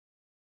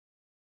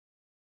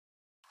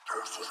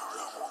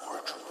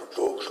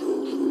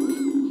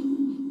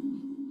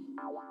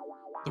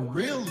The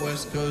real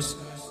West Coast.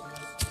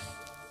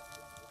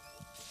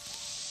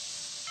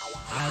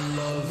 I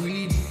love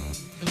weed.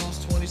 I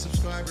lost 20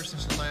 subscribers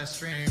since the last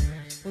stream.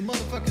 When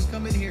motherfuckers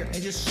come in here and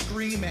just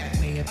scream at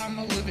me, I'm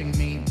a living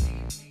meme.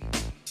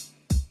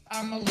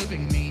 I'm a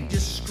living meme.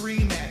 Just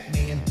scream at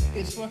me, and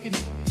it's fucking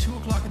 2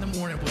 o'clock in the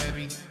morning,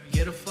 baby.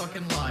 Get a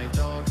fucking life,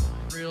 dog.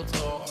 Real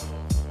talk.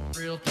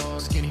 Real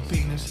talk. Skinny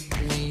penis.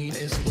 Weed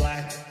is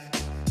black.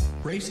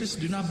 Racists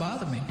do not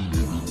bother me.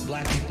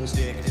 Black people's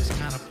dick is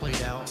kind of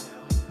played out.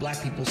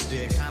 Black people's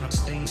dick kind of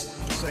stings.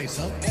 Say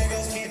some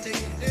niggas can't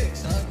take your dick,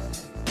 son.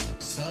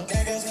 Some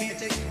niggas can't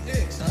take your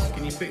dick, son.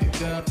 Can you pick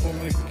it up for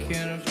me,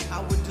 Kenneth?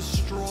 I would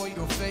destroy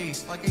your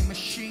face like a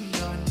machine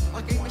gun.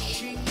 Like a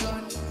machine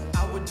gun.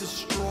 I would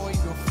destroy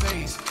your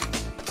face.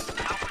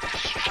 I would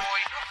destroy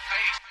your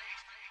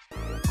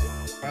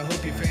face. I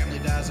hope your family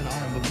dies in an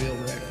automobile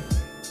wreck.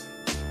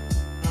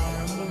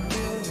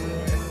 Automobile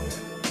wreck.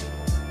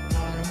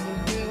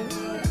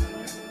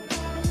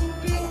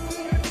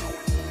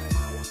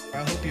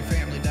 I hope your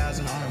family dies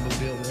in an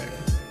automobile wreck.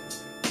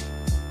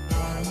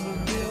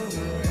 Automobile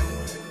wreck.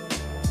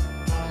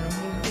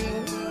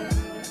 Automobile wreck.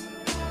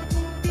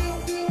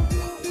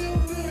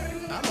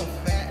 I'm a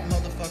fat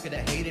motherfucker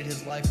that hated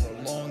his life for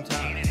a long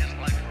time.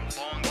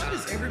 Why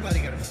does everybody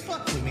gotta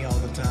fuck with me all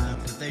the time?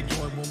 If they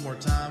join one more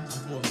time,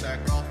 I'm going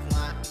back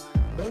offline.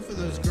 Both of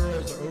those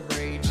girls are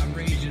overage. I'm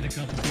raging a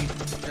couple people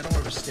that are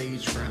over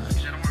stage fright.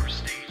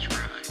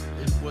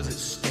 Was it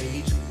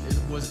staged?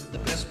 Was it the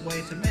best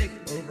way to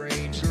make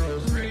overage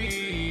girls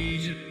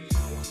rage?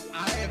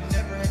 I have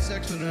never had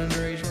sex with an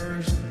underage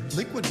person.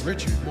 Liquid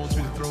Richard wants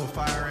me to throw a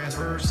fire-ass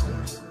verse.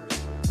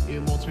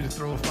 It wants me to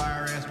throw a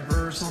fire-ass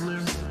verse on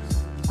them.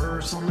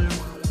 Verse on them.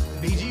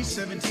 BG's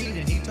 17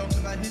 and he talks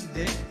about his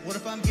dick. What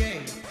if I'm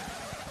gay?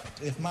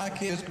 If my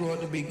kids grow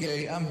up to be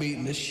gay, I'm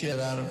beating the shit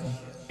out of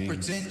them.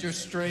 Pretend you're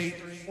straight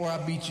or I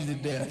beat you to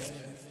death.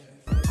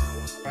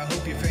 I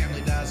hope your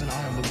family dies in an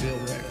automobile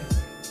wreck.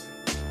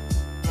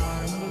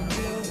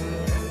 Automobile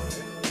wreck.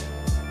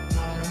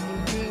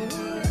 Automobile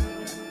wreck.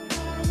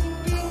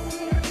 Automobile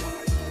wreck.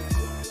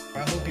 I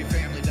hope your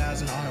family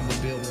dies in an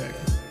automobile wreck.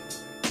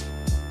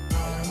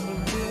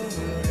 Automobile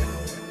wreck.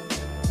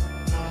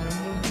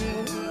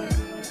 Automobile wreck.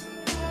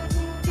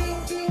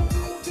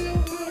 Automobile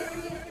wreck.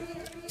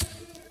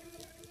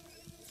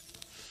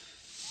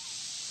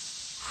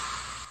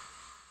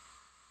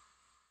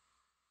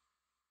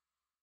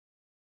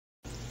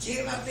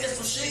 Give my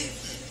pistol sheet.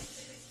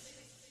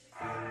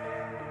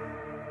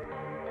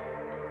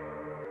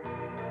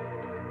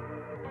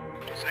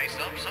 Say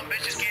some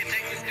bitches can't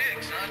take this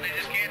dick, son. They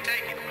just can't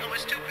take it. No,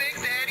 it's too big,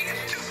 daddy.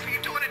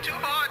 You're doing it too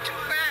hard, too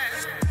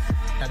fast.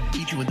 I'd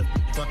beat you with a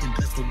fucking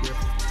pistol grip.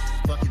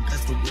 Fucking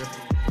pistol grip.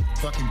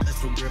 Fucking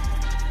pistol grip.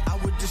 I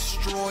would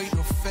destroy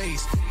your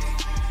face.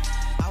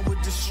 I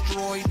would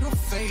destroy your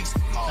face.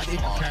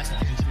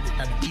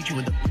 I'd beat you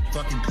with a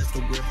fucking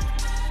pistol grip.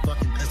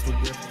 Fucking pistol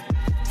grip.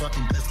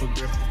 Fucking pistol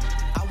grip.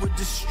 I would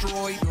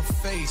destroy your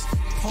face.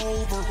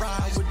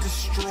 Pulverize. I would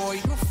destroy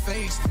your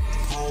face.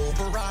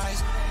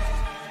 Pulverize.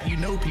 You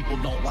know people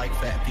don't like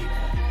fat people.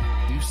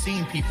 You've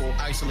seen people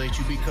isolate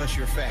you because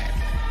you're fat.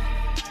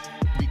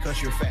 Because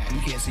you're fat.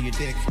 You can't see your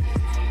dick.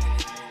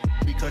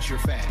 Because you're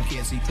fat. You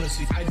can't see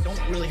pussy. I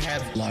don't really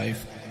have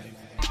life.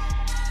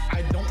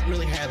 I don't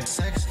really have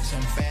sex. So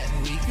I'm fat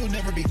and weak. You'll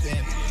never be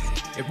thin.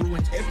 It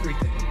ruins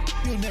everything.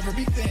 You'll never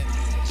be thin.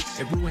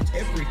 It ruins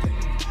everything.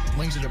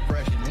 Wings of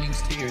depression,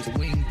 wings tears,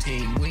 wing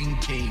team,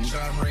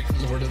 John Rankle,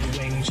 Lord of the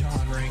Wing,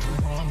 John Rankle,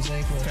 Hans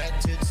Ankle, fat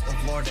tits of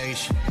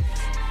laudation.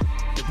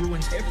 It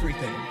ruins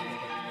everything.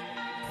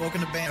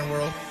 Welcome to Band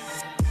World.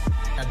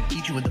 I'd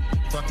beat you with a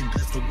fucking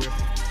pistol grip.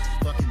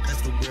 Fucking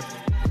pistol grip.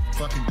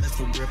 Fucking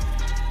pistol grip.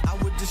 I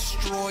would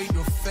destroy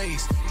your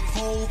face.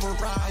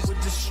 Pulverize. I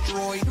would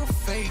destroy your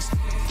face.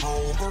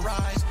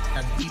 Pulverize.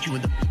 I'd beat you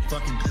with a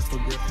fucking pistol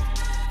grip.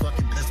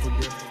 Fucking pistol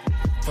grip.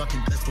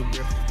 Fucking pistol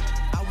grip.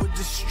 I would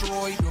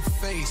destroy your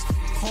face.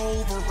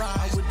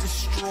 Pulverize. I would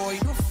destroy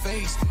your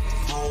face.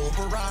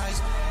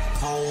 Pulverize.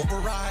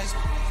 Pulverize.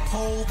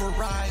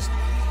 Pulverize.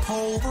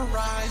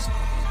 Pulverize.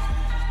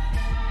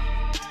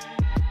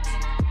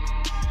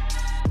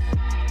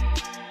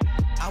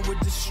 I would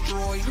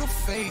destroy your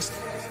face.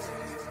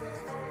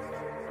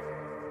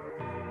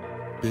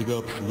 Big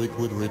up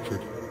Liquid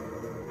Richard.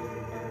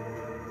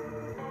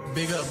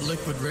 Big up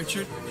Liquid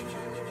Richard.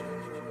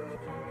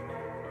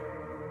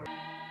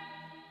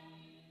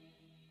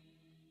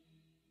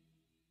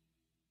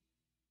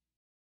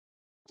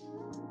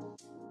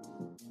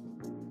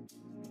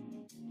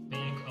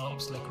 Big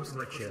ups Liquid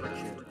Richard.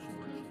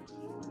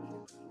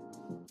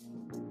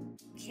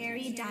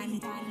 Carrie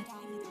Dunn.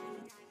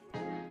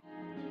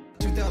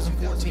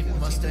 2014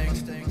 Mustang,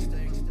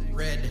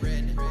 red,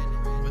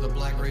 with a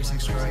black racing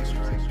stripe,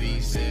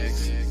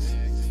 V6.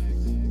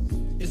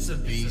 It's a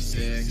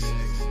V6.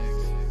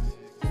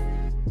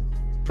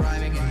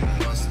 Driving in my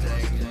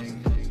Mustang.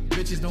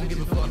 Bitches don't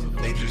give a fuck,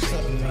 they just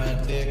sucking my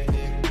dick.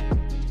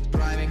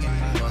 Driving in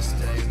my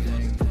Mustang.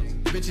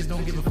 Bitches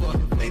don't give a fuck.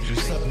 They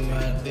just sucking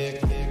my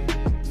dick.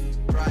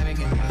 Driving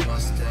in my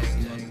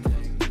Mustang.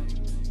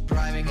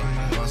 Driving in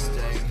my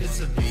Mustang.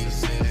 It's a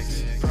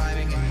V6.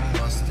 Driving in my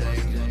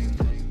Mustang.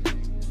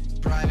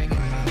 Driving in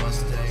my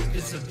Mustang.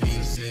 It's a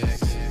V6.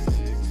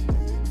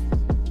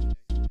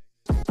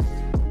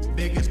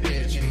 Biggest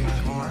bitch in my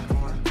heart.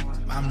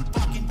 I'm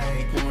fucking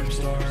a porn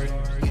star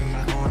in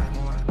my heart.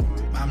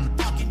 I'm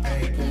fucking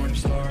a porn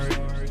star.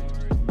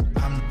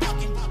 I'm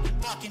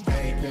fucking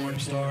a porn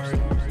star.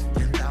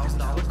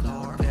 $10,000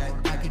 car that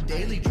I could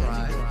daily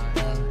drive.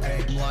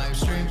 A live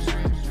stream,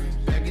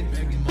 begging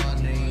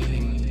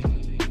money,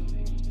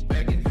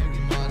 begging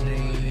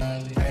money. A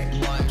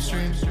live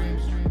stream,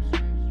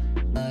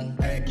 a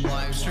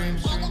live stream,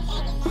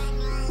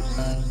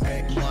 a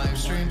live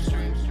stream.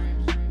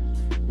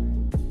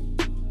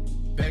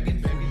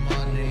 Begging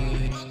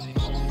money.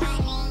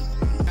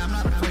 I'm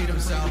not afraid of a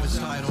salvage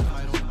title.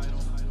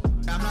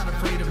 I'm not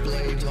afraid of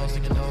blade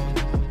tossing a dome.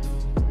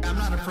 I'm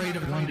not afraid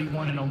of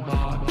 1v1 and on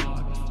bar.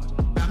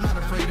 I'm not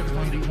afraid of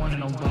 1v1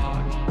 and on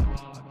bar.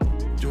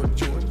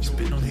 George,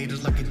 spitting on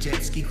haters like a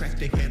jet ski. Crack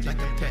their head like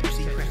a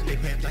Pepsi. Crack their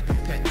head like a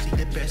Pepsi.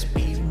 The best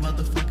be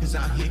motherfuckers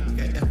out here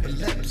got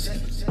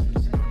epilepsy.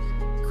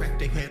 Crack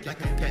their head like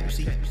a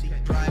Pepsi.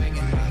 Driving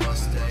in my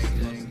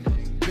Mustang.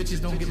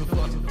 Bitches don't give a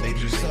fuck. They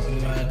just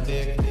sucking my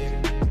dick.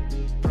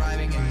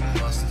 Driving in my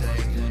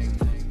Mustang.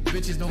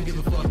 Bitches don't give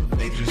a fuck.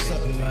 They just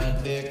sucking my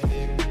dick.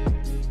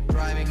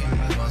 Driving in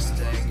my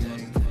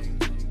Mustang.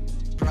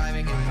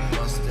 Driving in my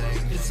Mustang.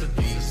 It's a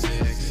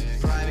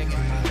V6. Driving in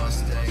my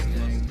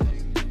Mustang.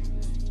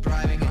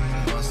 Driving in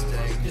my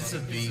Mustang. It's a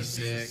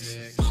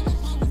V6.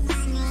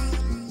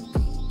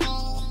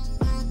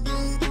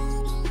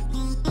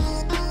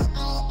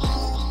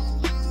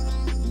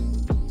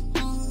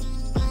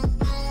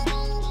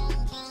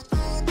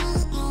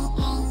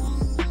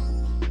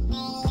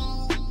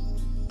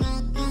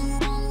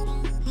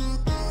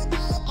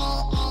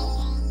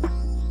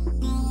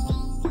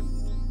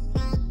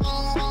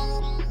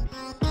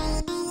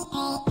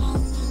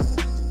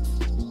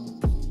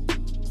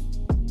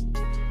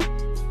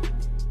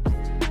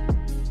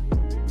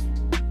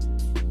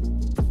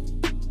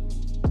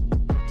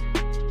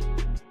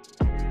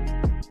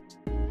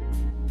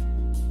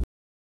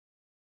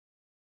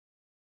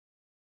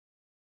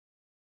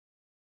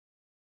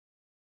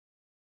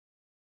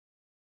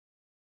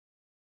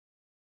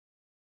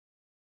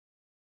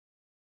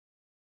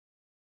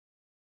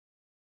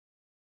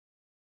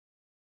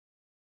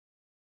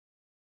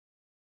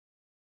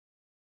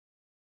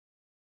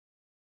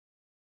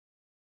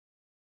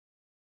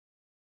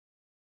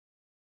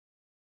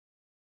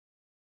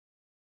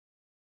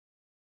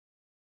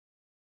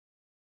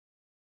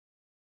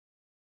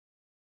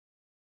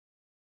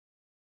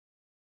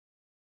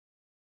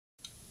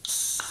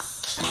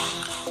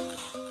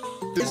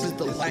 This is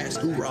the last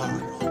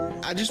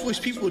hoorah. I just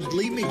wish people would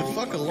leave me the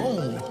fuck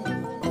alone.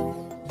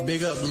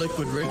 Big up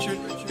Liquid Richard.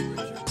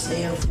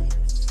 Selfie,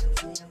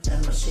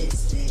 that's my shit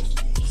stick.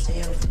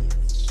 Selfie,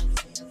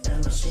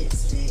 that's my shit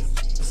stick.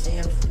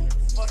 Selfie,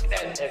 fuck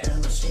that nigga.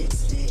 That's my shit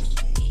stick.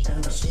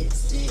 That's my shit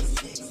stick.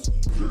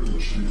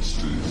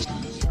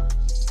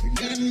 The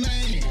gun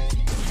man.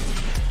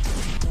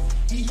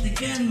 He's the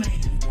gun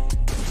man.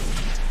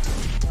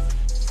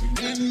 The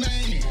gun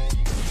man.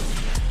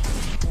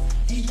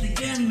 He's the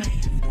gun man.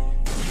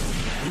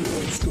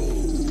 Let's go.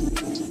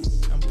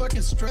 I'm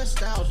fucking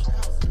stressed out.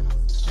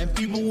 And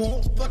people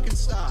won't fucking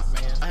stop,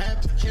 man. I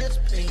have chest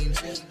pains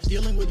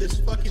dealing with this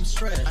fucking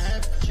stress. I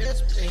have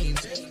chest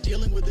pains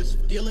dealing with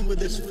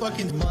this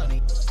fucking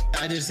money.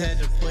 I just had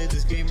to play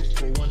this game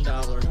for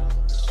 $1.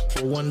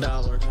 For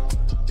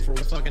 $1. For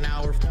a fucking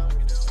hour.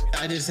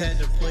 I just had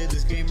to play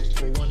this game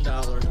for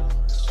 $1.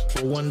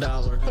 For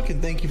 $1.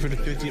 Fucking thank you for the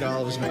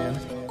 $50, man.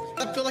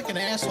 I feel like an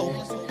asshole.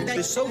 That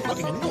is so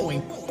fucking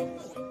annoying.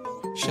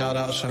 Shout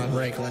out Sean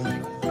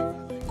Ranklin,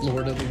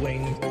 Lord of the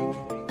Wing.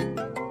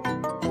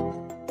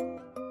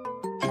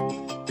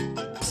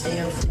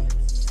 Selfie,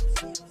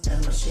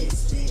 that's my shit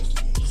stick.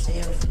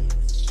 Selfie,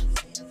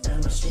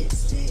 that's my shit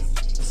stick.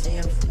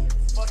 Selfie,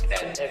 fuck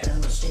that nigga. That's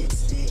my shit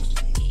stick.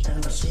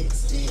 That's my shit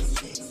stick.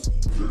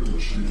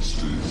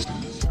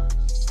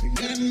 The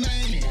gun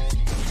man.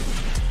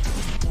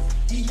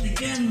 He's the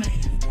gun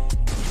man.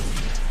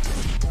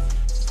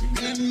 The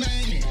gun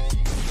man.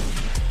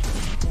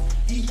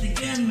 He's the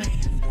gun man.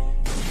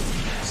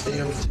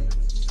 Selfie,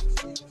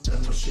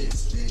 that's my shit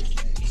stick.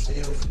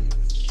 Selfie,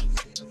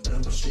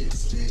 that's my shit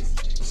stick.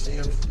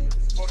 Selfie,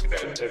 fuck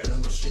that nigga. That's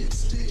my shit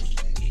stick.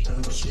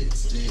 That's my shit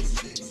stick.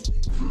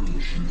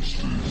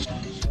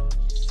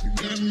 The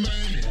gun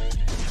man.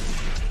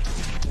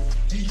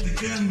 He's the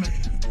gun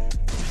man.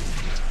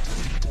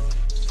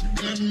 The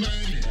gun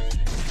man.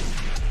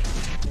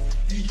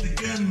 He's the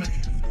gun man.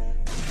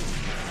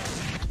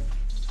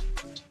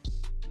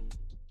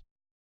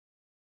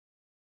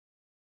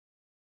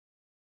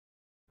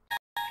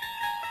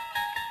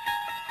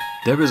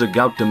 There is a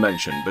gout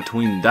dimension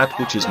between that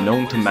which is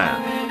known to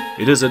man.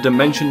 It is a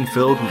dimension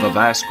filled with a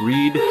vast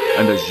greed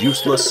and as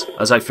useless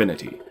as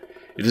infinity.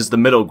 It is the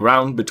middle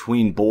ground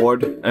between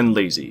bored and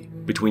lazy.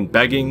 between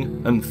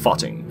begging and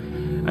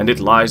fotting, and it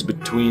lies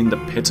between the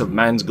pit of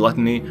man's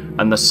gluttony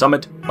and the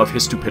summit of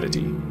his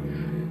stupidity.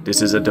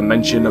 This is a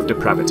dimension of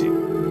depravity.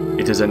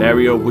 It is an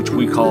area which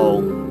we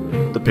call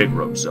the Pig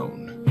Road Zone.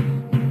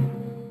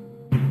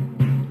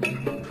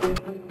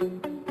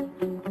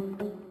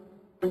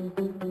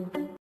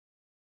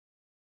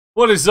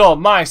 What is up,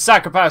 my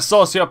psychopaths,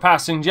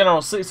 sociopaths, and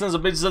general citizens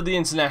of bitches of the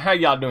internet? How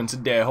y'all doing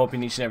today?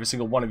 Hoping each and every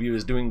single one of you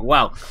is doing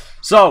well.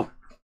 So,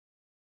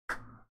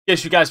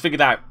 guess you guys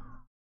figured out,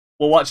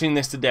 we're watching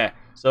this today.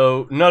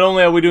 So, not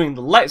only are we doing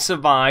the Let's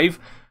Survive,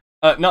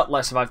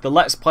 the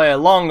Let's Play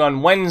Along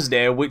on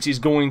Wednesday, which is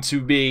going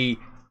to be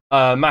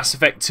Mass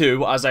Effect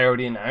 2, as I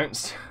already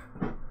announced,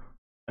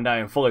 and I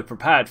am fully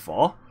prepared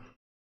for.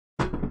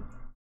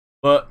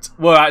 But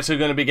we're actually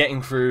going to be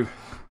getting through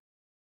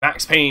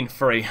Max Payne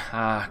 3.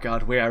 Ah,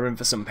 God, we are in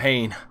for some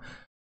pain.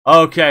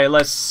 Okay,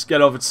 let's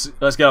get over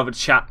to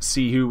chat,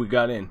 see who we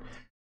got in.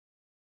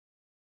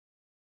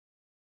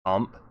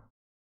 Okay,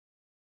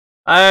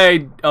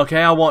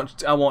 I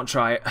won't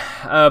try it.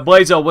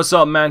 Blazo, what's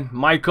up, man?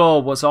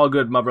 Michael, what's all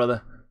good, my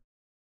brother?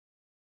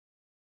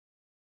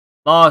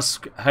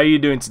 Losk, how you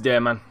doing today,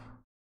 man?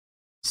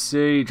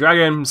 See,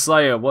 Dragon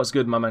Slayer, what's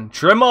good, my man?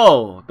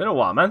 Trimmel, been a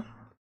while, man.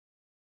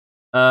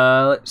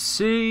 Let's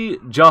see,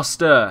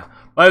 Joster.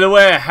 By the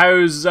way,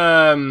 how's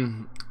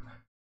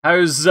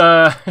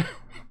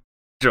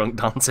Drunk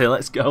Dante,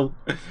 let's go.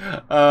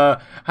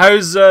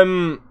 How's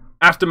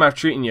Aftermath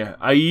treating you?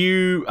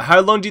 How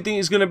long do you think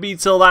it's gonna be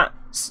till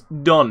that's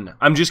done?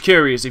 I'm just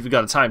curious if you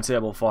got a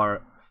timetable for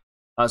it.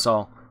 That's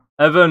all.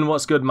 Evan,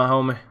 what's good, my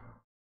homie?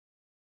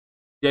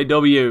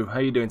 JW, how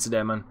you doing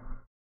today, man?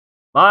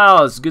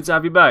 Miles, good to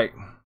have you back.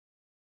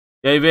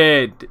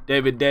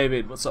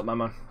 David, what's up, my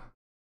man?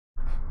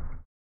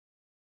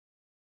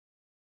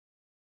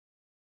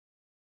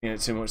 You know,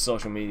 too much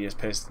social media has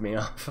pissed me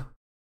off.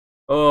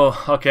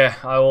 Oh, okay.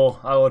 I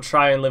will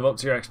try and live up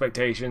to your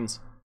expectations.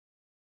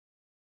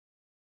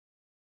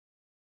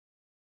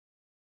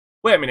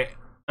 Wait a minute.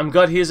 I'm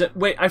glad he isn't.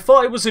 Wait, I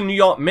thought it was a New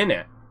York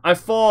minute. I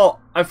thought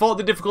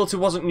the difficulty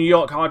wasn't New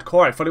York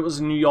hardcore. I thought it was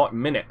a New York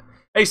minute.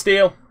 Hey,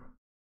 Steel.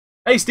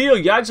 Hey, Steel.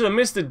 You actually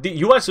missed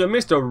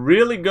a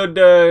really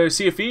good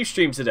Sea of Thieves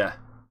stream today.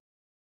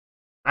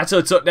 I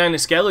actually took down the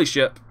Skelly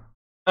ship.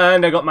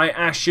 And I got my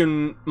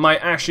Ashen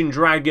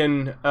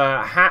Dragon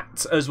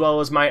hat, as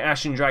well as my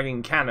Ashen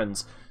Dragon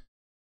cannons.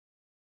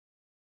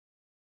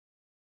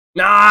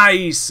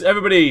 Nice!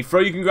 Everybody,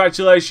 throw your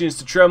congratulations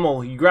to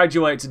Tremel. You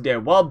graduated today.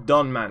 Well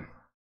done, man.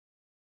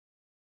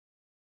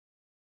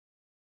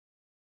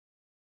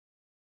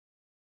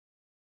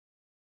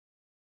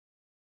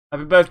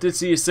 Happy birthday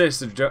to your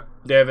sister,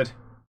 David.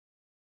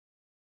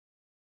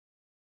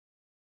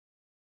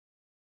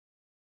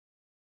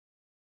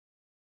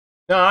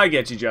 No, I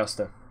get you,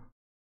 Justin.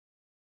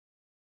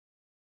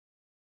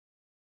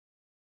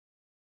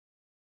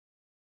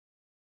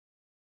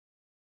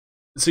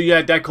 So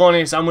yeah,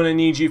 Diconius, I'm gonna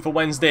need you for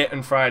Wednesday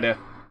and Friday.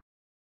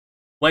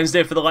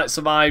 Wednesday for the Let's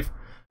Survive.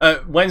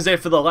 Wednesday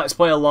for the Let's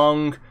Play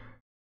Along.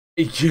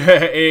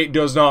 Yeah, it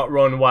does not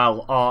run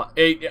well.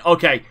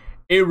 Okay,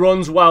 it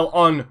runs well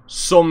on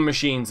some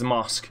machines,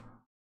 Mosque.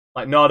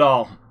 Like, not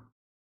all.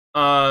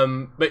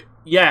 But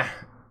yeah.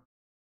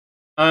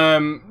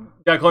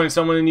 Diconius,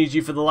 I'm gonna need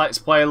you for the Let's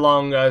Play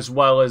Along, as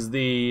well as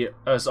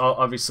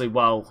obviously,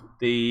 well,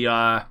 the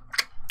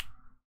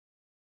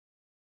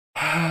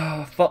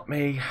fuck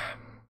me.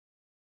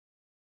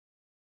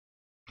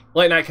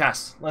 Late night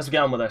cast. Let's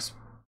get on with this.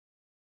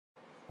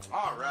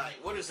 Alright,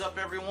 what is up,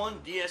 everyone?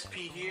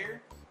 DSP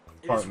here.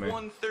 It is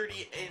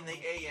 1:30 in the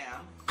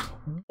AM.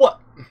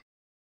 What?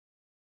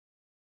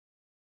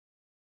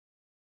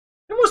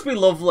 It must be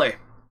lovely.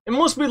 It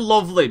must be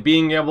lovely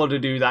being able to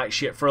do that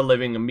shit for a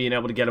living and being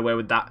able to get away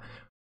with that.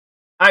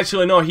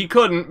 Actually, no, he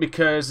couldn't,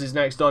 because his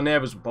next door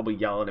neighbours would probably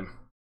yell at him.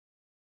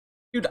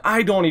 Dude,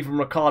 I don't even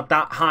record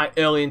that high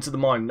early into the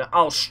morning. Now,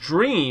 I'll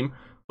stream,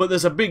 but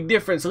there's a big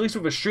difference. At least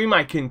with a stream,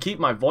 I can keep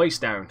my voice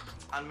down.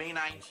 On May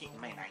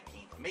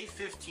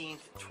 15th,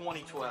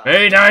 2012.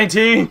 May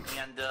 19th!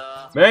 And,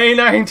 May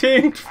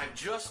 19th!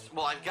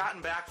 I've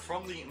gotten back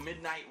from the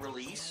midnight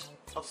release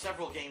of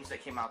several games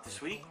that came out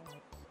this week.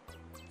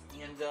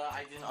 And,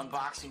 I did an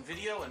unboxing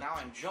video, and now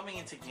I'm jumping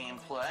into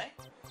gameplay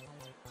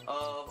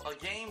of a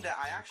game that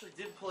I actually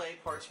did play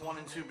parts 1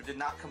 and 2, but did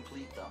not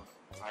complete them.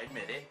 I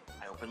admit it.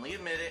 I openly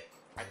admit it.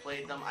 I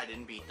played them. I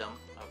didn't beat them.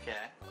 Okay?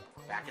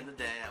 Back in the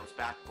day. I was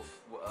back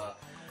before,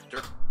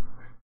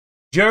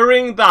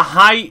 during the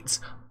height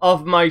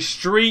of my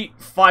Street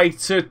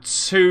Fighter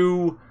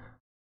 2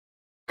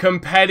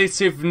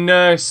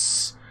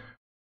 competitiveness,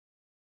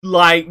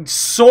 like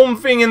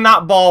something in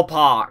that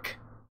ballpark.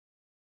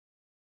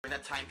 During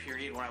that time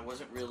period when I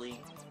wasn't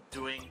really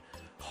doing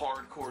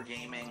hardcore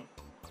gaming,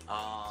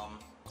 I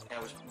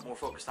was more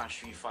focused on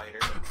Street Fighter.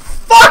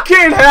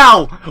 Fucking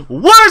hell!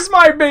 Where's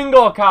my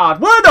bingo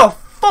card? Where the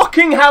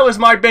fucking hell is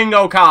my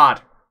bingo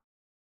card?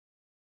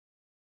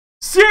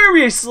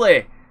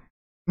 Seriously!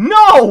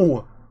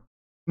 No!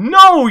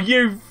 No,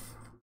 you...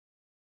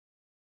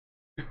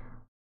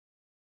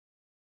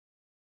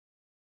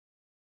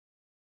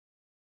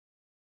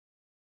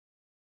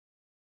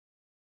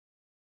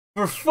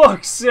 For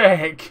fuck's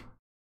sake.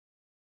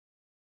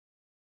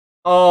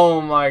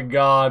 Oh my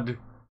god.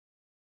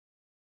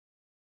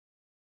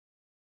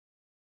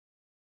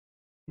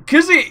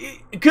 Cause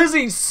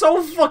it's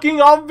so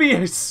fucking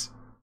obvious.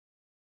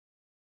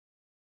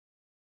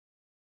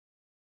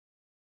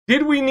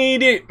 Did we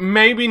need it?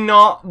 Maybe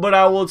not, but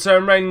I will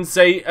turn around and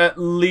say at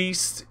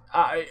least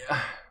I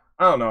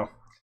don't know.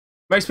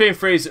 Max Payne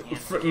 3 is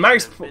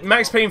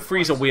Max Payne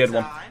 3 is a weird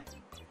one.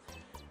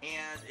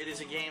 And it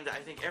is a game that I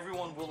think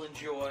everyone will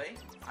enjoy,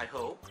 I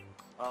hope.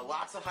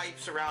 Lots of hype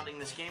surrounding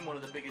this game, one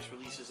of the biggest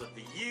releases of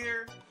the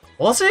year.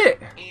 Was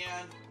it?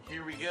 And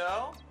here we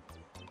go.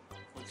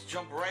 Let's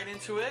jump right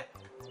into it.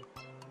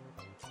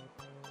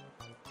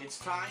 It's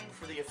time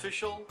for the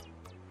official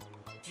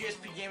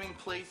DSP Gaming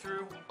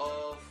playthrough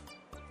of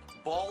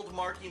Bald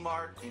Marky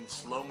Mark in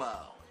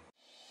slow-mo.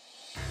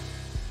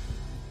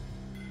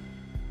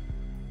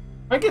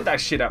 I get that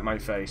shit out my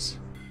face.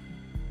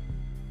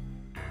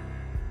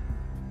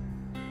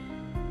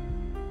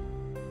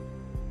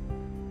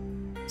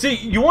 See,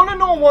 you want to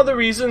know one of the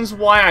reasons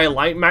why I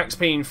like Max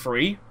Payne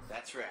 3?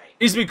 That's right.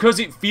 Is because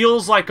it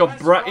feels like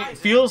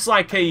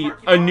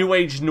a new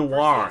age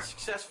noir.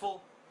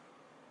 Successful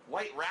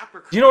white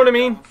rapper. Do you know what I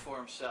mean? For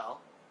himself.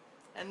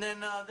 And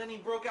then he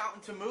broke out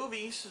into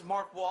movies.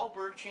 Mark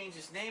Wahlberg changed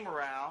his name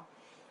around,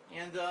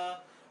 and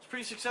it's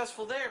pretty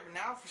successful there. But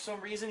now, for some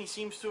reason, he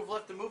seems to have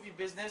left the movie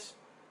business,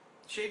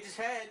 shaved his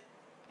head,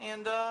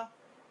 and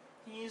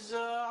he's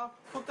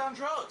hooked on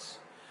drugs.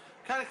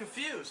 Kind of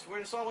confused where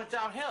this all went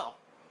downhill.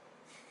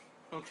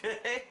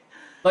 Okay.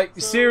 Like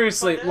So,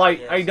 seriously, find out, like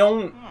yes. I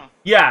don't.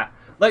 Yeah.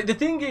 Like the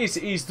thing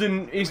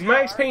is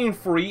Max Payne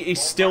 3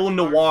 is still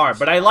noir,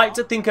 but I like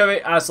to think of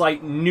it as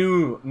like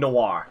new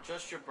noir.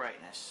 Adjust your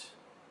brightness.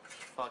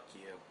 Fuck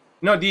you.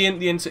 No, the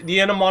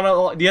inner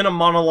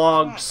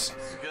monologues,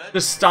 the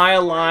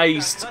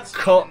stylized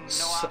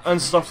cuts and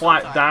stuff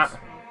like that.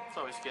 It's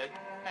always good.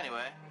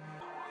 Anyway.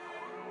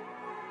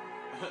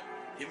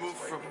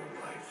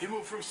 he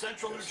moved from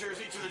central New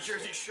Jersey to the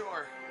Jersey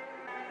Shore.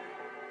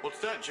 What's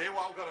that?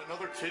 JWoww got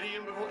another titty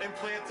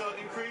implant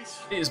increase?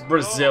 It's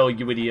Brazil,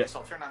 you idiot.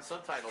 I'll turn on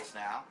subtitles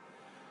now.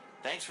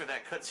 Thanks for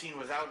that cutscene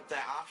without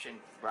that option,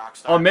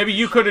 Rockstar. Or maybe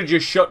you could have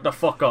just shut the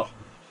fuck up.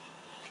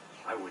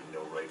 I wouldn't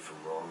know right from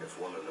wrong if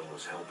one of them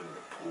was helping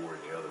the poor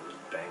and the other was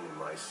banging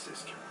my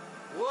sister.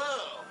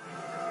 Whoa!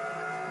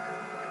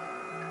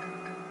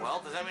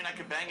 Well, does that mean I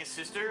could bang his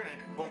sister and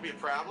it won't be a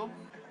problem?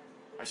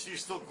 I see you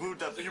still glued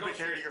that pubic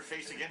hair to your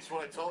face against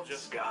what I told you.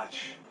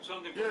 Scotch.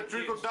 Yeah,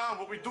 trickle down.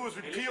 What we do is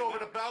we pee over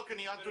the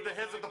balcony onto the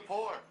heads of the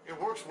poor. It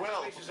works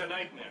well. This is a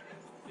nightmare.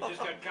 You just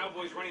got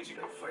cowboys running through.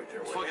 They'll fight their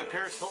way It's fucking out of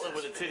Paris this. Hilton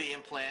with a titty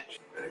implant.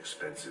 An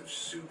expensive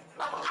suit.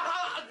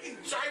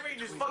 Gyrating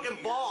his fucking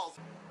balls.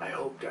 I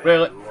hoped I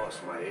Really? hadn't lost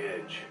my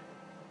edge,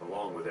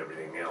 along with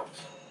everything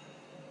else.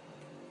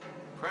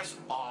 Press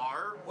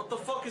R? What the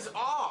fuck is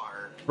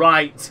R?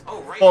 Right.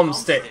 Oh, right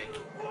Thumbstick.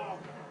 thumbstick.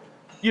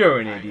 You're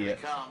an Alright, here idiot.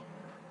 they come.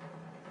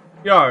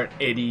 You're an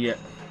idiot.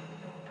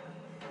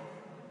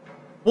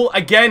 Well,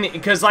 again,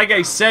 because like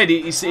I said,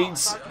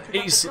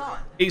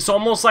 it's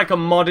almost like a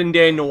modern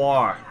day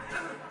noir.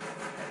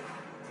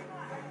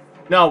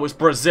 No, it's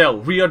Brazil,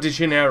 Rio de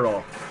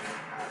Janeiro.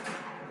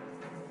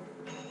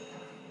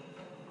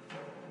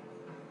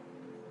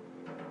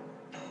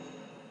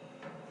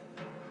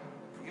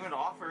 Even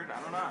offered,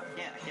 I don't know. I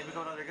can't pick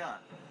up another gun.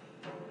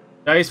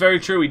 That is very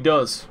true. He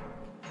does.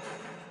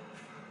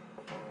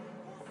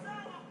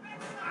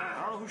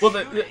 I don't know who's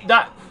Well, shooting.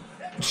 that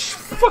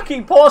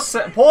fucking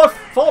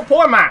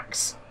poor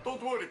Max.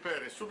 Don't worry,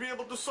 Paris. You'll be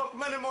able to suck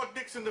many more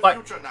dicks in the Like-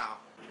 future now.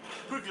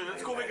 Quickly,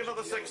 let's go make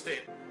another sex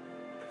tape.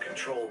 The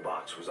control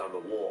box was on the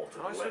wall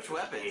to How do the I left switch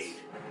of the weapons? gate.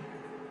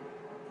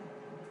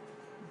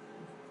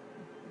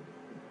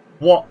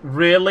 What,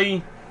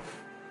 really?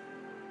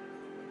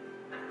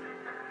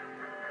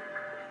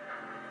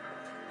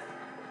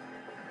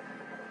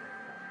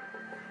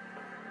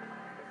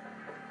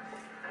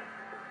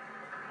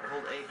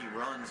 Hold A, he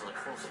runs like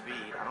full speed.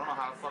 I don't know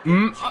how to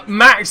fucking.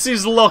 Max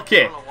is I lucky.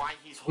 don't know why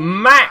he's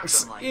holding Max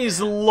shotgun like is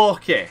that.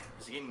 lucky.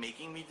 Is he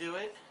making me do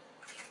it?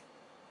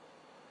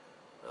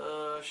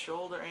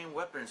 Shoulder aim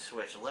weapon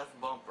switch, left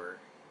bumper.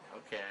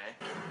 Okay.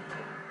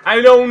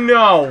 I don't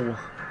know.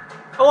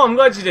 Oh, I'm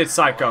glad you did,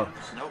 Psycho.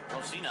 Nope,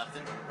 don't see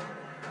nothing.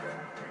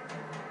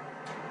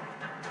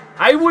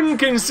 I wouldn't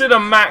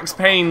consider Max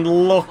Payne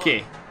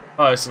lucky,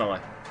 personally.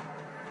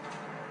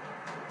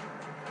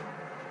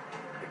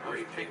 The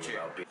great thing Picture.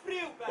 about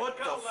being What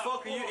the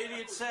fuck are you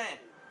idiots saying?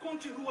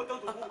 Continua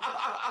dando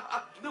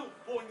volta. Não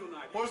ponho na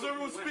Why is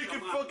everyone speaking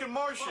fucking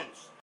Martian?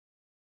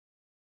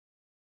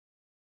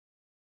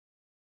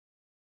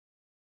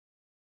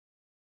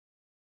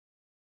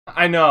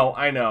 I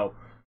know.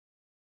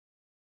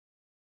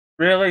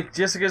 Really?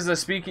 Just because they're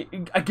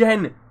speaking...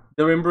 Again,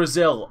 they're in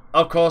Brazil.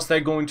 Of course they're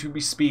going to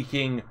be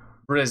speaking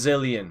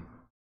Brazilian.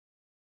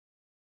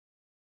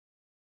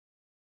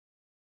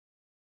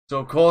 So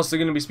of course they're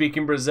going to be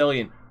speaking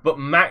Brazilian. But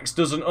Max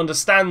doesn't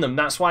understand them.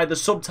 That's why the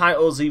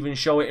subtitles even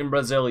show it in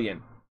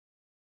Brazilian.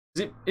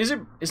 Is it?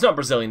 It's not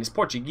Brazilian. It's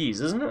Portuguese,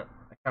 isn't it?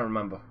 I can't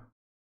remember.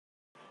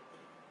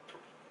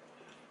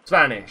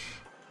 Spanish.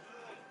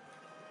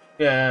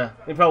 Yeah,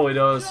 it probably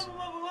does.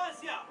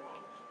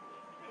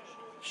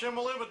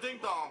 Shimalima ding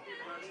dong.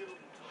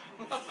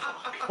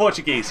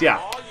 Portuguese,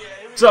 yeah.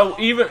 So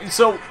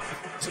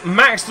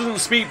Max doesn't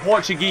speak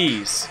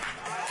Portuguese.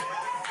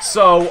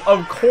 So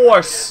of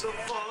course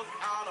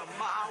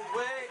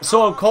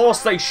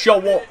they show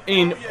up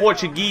in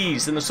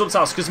Portuguese in the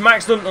subtitles because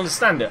Max doesn't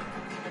understand it.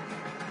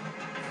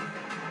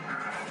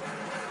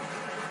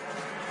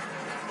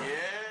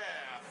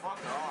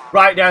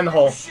 Right down the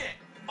hole.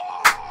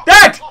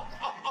 Dead!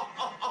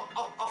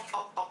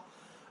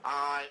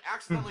 I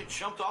accidentally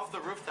jumped off the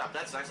rooftop.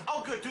 That's nice.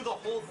 Oh, good. Do the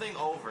whole thing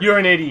over. You're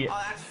an idiot.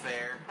 Oh, that's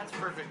fair. That's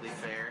perfectly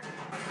fair.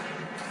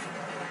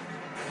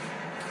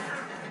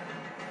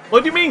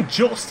 What do you mean,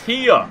 just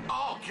here?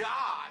 Oh,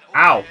 God. Okay.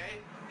 Ow.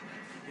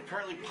 You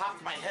apparently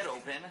popped my head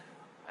open.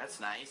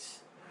 That's nice.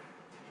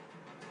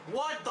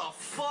 What the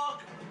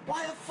fuck?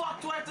 Why the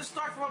fuck do I have to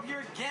start from up here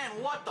again?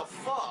 What the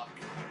fuck?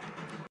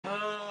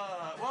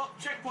 Well,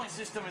 checkpoint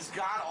system is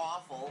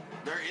god-awful.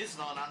 There is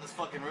none on this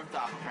fucking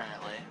rooftop,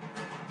 apparently.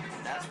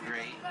 That's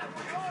great.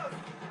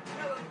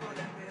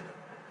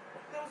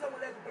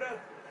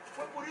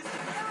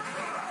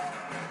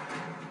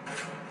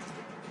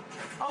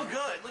 Oh,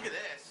 good. Look at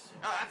this.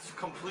 Oh, that's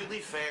completely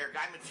fair.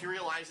 Guy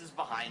materializes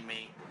behind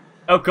me.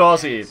 Of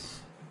course he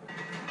is.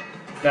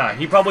 Nah,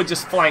 he probably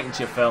just flanked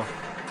you, Phil.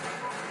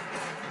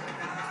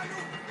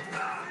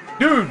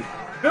 Dude,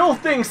 Phil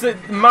thinks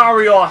that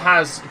Mario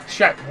has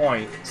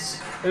checkpoints.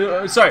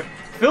 Sorry,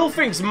 Phil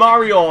thinks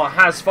Mario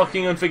has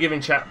fucking unforgiving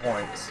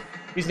checkpoints.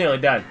 He's nearly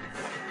dead.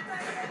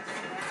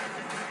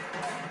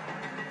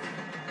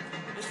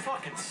 This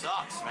fucking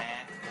sucks,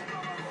 man.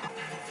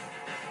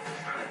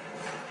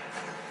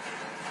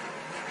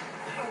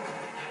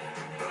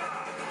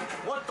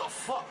 What the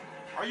fuck?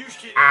 Are you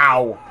kidding?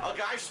 Ow. A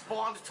guy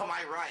spawned to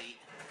my right.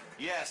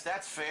 Yes,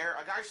 that's fair.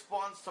 A guy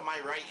spawns to my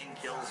right and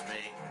kills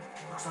me.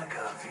 Looks like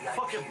a VIP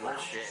Fucking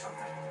bullshit.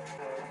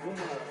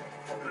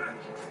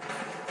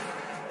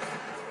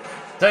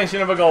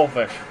 Attention of a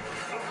goldfish.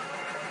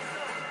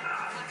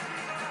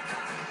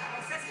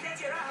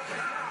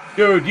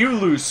 Dude, you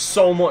lose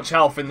so much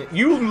health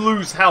you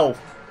lose health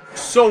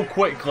so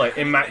quickly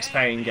in Max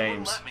Payne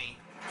games.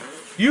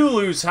 You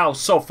lose health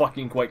so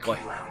fucking quickly.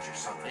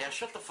 Yeah,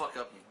 shut the fuck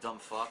up, you dumb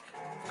fuck.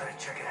 Better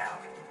check it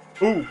out.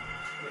 Ooh.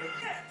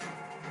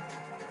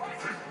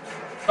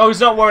 Oh,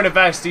 he's not wearing a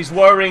vest. He's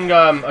wearing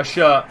a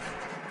shirt.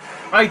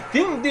 I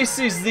think this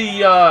is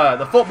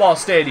the football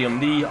stadium,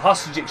 the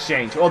hostage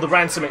exchange or the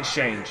ransom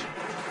exchange.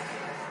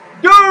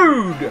 Dude!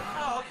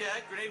 Oh,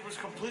 okay. Grenade was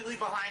completely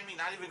behind me,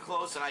 not even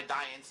close, and I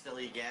die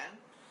instantly again.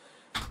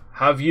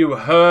 Have you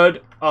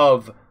heard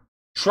of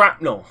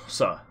shrapnel,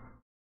 sir?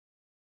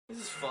 This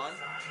is fun.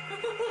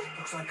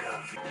 Looks like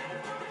a...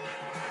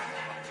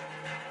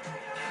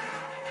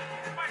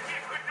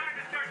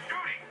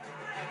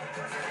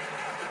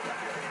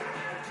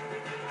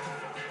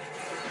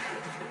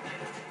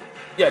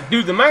 Yeah,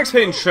 dude, the Max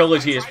Payne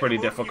trilogy is pretty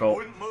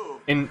difficult.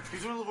 In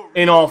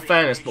all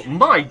fairness, but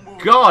my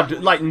god,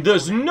 like,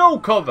 there's no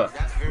cover.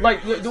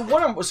 Like, the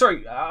one I'm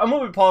sorry, I'm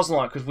gonna be pausing a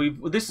lot because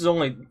this is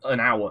only an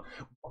hour.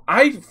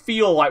 I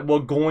feel like we're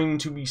going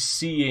to be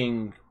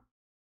seeing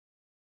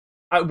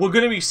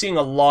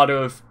a lot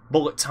of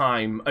bullet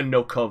time and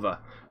no cover.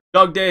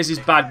 Dog Days is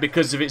bad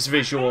because of its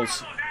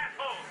visuals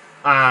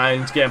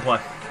and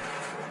gameplay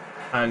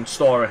and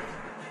story.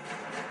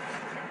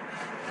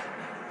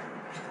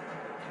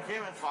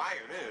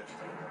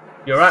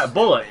 You're out of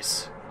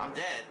bullets. I'm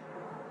dead.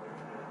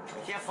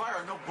 I can't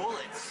fire no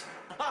bullets.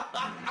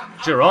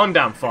 It's your own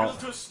damn fault.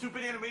 To a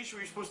stupid animation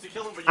where you're supposed to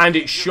kill him, but you and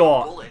can't it's give him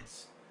short.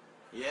 bullets.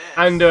 Yes.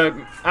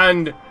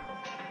 And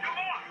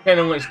Ken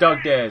and Witch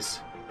Dog Days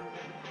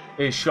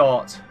is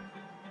short.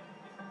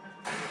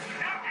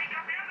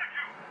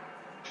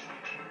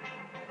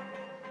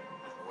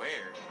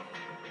 Where?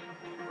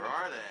 Where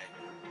are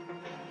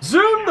they?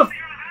 Zoom the.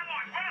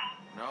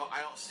 No,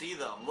 I don't see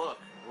them. Look,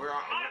 where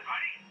are?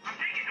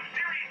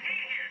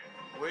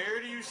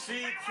 Where do you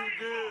see two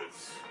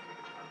dudes?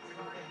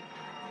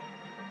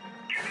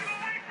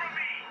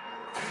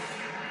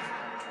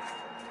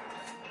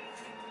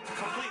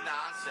 Complete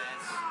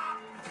nonsense.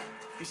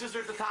 He says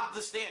they're at the top of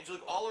the stands. You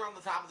look all around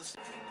the top of the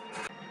stands.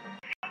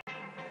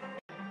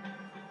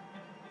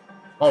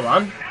 Hold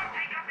on.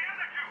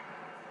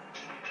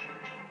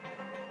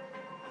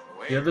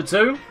 Where? The other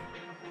two?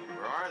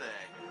 Where are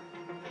they?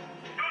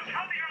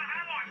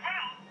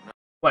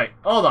 Wait,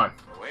 hold on.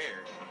 Where?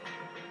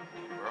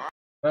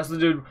 That's the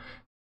dude.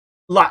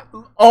 Like,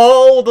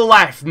 all the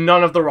left,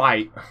 none of the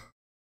right.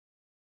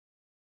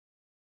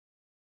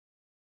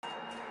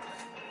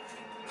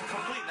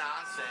 Complete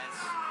nonsense.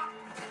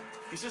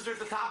 He says they're at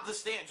the top of the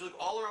stands. You look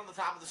all around the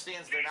top of the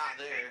stands, they're not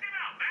there.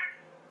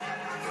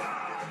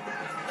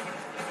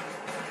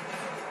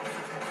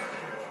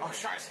 Oh,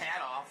 shot his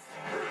hat off.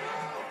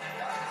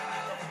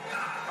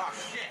 Oh,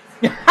 shit.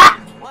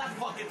 Well, that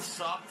fucking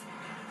sucked.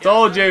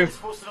 Told you.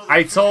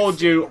 I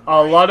told you.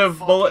 A lot of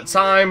bullet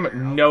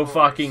time, no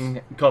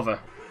fucking cover.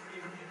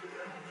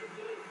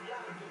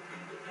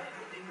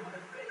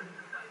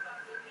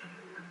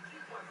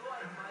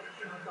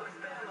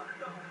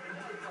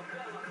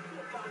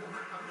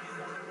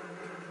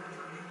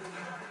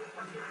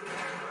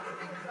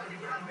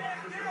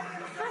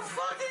 They're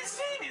fucking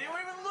seeing me. They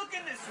weren't even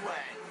looking this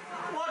way.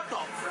 What the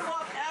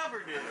fuck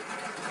ever, dude?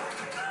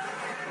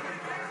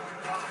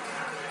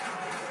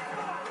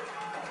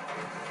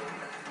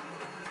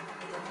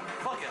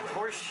 Fucking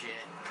horse shit.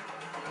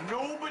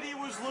 Nobody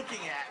was looking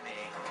at me.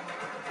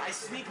 I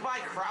sneak by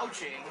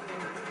crouching.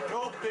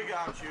 Nope, they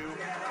got you.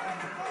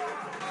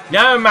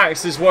 Now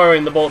Max is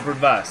wearing the bulletproof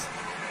vest.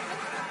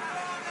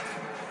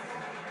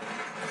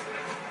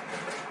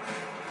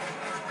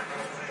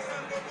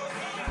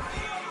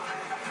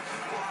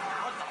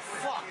 What the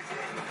fuck?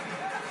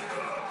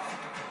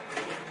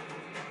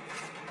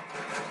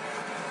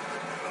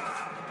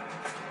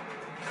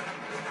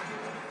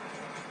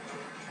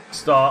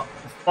 Start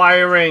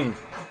firing.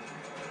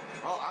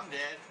 Oh, I'm dead.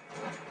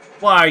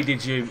 Why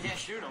did you? Can't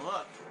shoot him,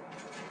 look.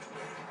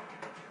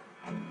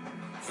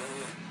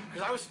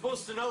 Because I was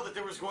supposed to know that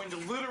there was going to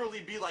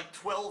literally be like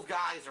 12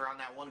 guys around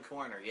that one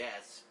corner,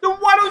 yes. Then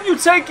why don't you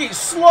take it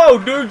slow,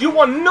 dude? You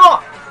are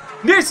not.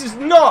 This is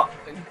not.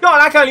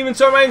 God, I can't even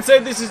turn around and say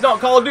this is not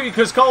Call of Duty,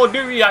 because Call of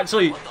Duty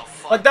actually,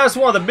 like, that's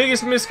one of the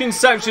biggest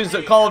misconceptions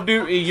that Call of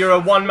Duty, you're a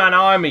one-man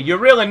army. You're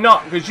really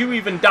not, because you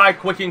even die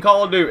quick in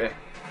Call of Duty.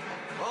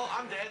 Well,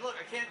 I'm dead. Look,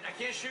 I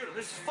can't shoot him.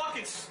 This is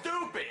fucking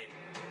stupid.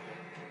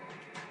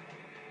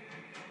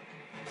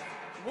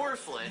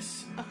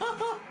 Worthless.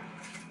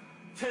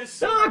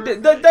 No,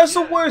 that's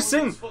the worst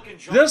thing.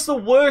 That's the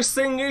worst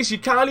thing is you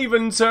can't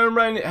even turn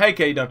around. Hey,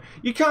 K-Don,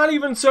 you can't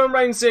even turn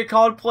around and say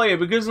COD player,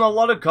 because in a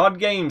lot of COD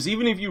games,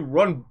 even if you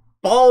run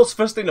balls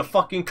first in a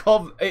fucking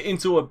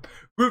into a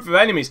group of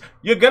enemies,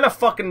 you're gonna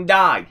fucking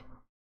die.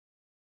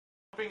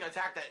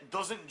 Attack that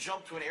doesn't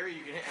jump to an area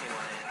you can hit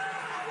anyone in.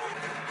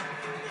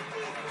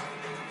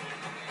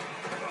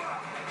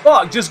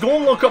 Fuck, just go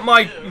and look at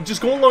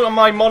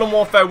my Modern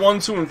Warfare 1,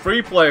 2, and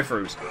 3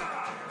 playthroughs.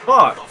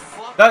 Fuck.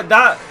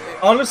 That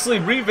honestly,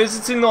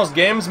 revisiting those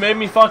games made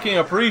me fucking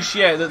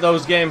appreciate that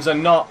those games are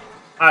not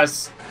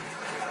as,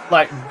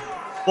 like,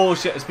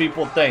 bullshit as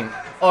people think.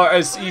 Or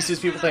as easy as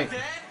people think.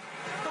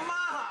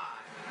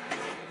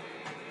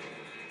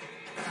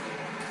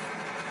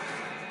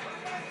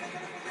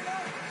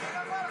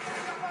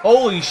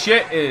 Holy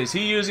shit, is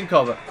he using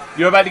cover?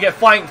 You're about to get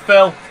flanked,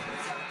 Phil.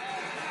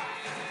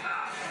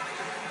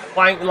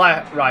 Flank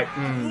left, right.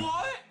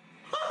 What?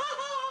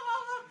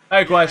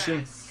 Hey,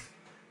 question.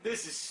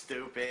 This is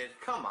stupid.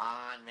 Come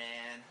on,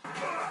 man.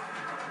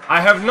 I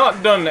have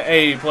not done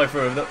a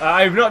playthrough.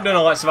 I have not done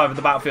a Let's Survive of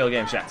the Battlefield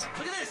games yet.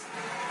 Look at this.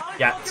 How many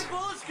Yet. fucking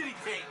bullets could he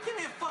take? Give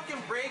me a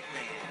fucking break,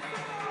 man.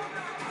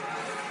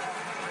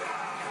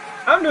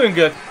 I'm doing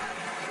good.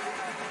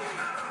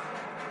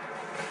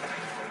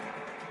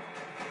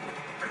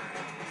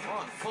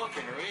 On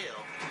fucking real.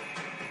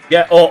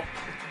 Get up.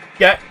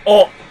 Get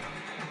up.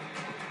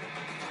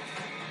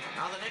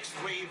 Now the next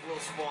wave will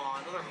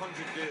spawn. Another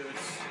 100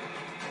 dudes.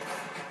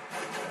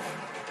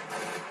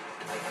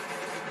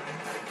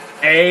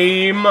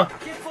 Aim. I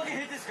can't fucking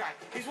hit this guy.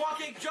 He's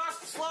walking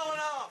just slow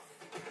enough.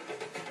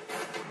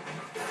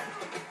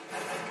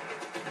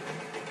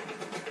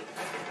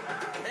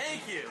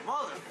 Thank you,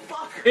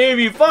 motherfucker. If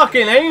you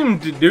fucking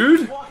aimed,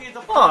 dude.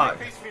 Fuck.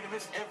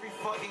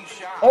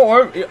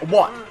 Or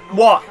what?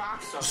 What?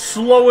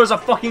 Slow as a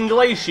fucking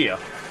glacier.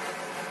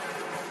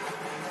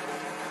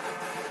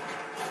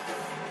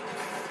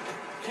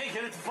 Can't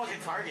get it to fucking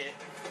target.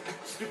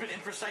 Stupid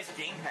imprecise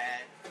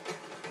gamepad.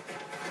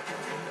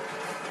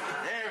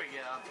 There we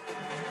go.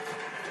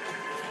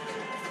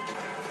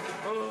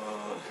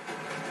 Ugh.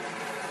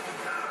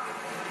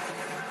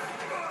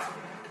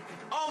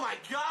 Oh my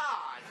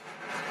god!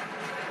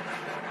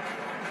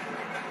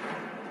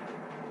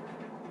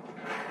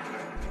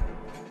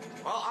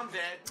 Well, I'm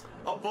dead.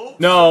 A boat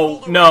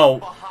No, no.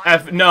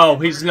 behind No,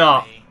 he's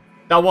not.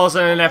 That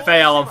wasn't an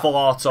FAL on full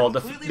auto.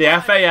 The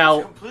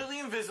FAL... completely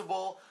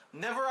invisible,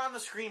 never on the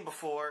screen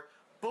before.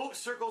 Boat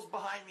circles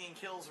behind me and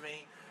kills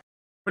me.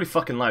 Pretty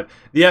fucking loud.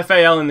 The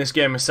FAL in this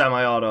game is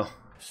semi-auto.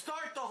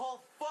 Start the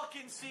whole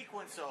fucking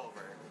sequence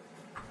over.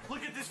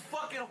 Look at this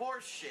fucking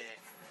horse shit.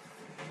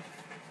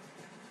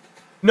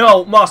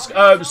 No, Musk,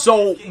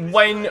 so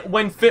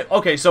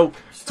okay, so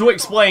to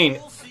explain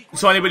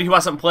to anybody who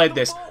hasn't played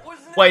this,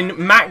 when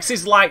Max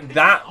is like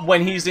that,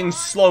 when he's in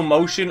slow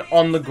motion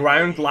on the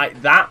ground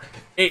like that,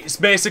 it's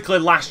basically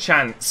last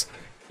chance.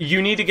 You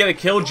need to get a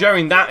kill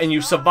during that and you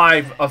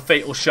survive a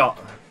fatal shot.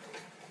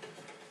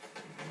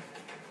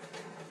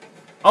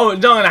 Oh,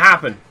 it's not gonna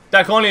happen.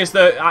 That only is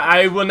the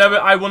I will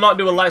not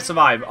do a Let's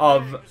Survive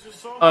of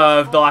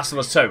The Last of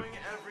Us 2.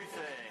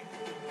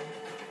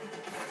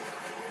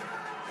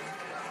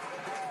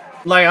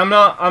 Like I'm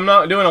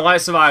not doing a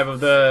Let's Survive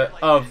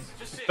of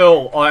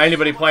Phil or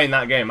anybody playing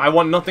that game. I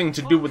want nothing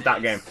to do with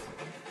that game.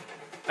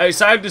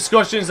 Outside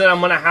discussions that I'm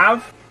gonna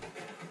have,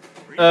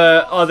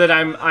 or that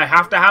I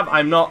have to have. I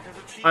am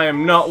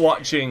not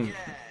watching.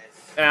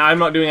 I'm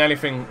not doing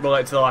anything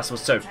related to The Last of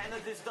Us 2.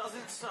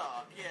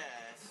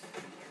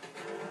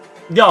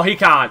 No, he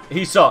can't.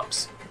 He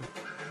sucks.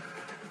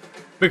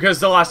 Because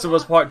The Last of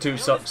Us Part 2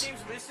 sucks.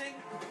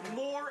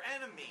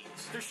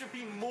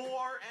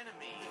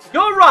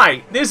 You're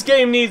right. This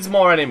game needs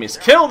more enemies.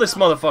 Kill this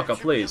motherfucker,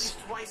 please.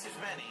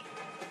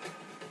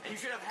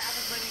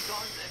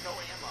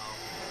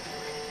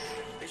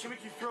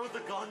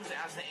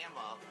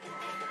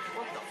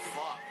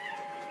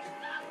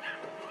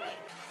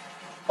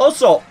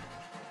 Also,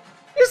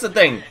 here's the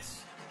thing.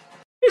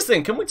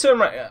 Can we turn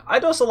right?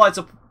 I'd also like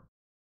to.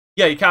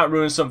 Yeah, you can't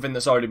ruin something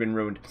that's already been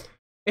ruined.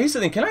 Here's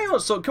the thing. I'd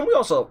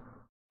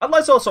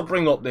like to also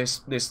bring up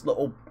this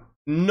little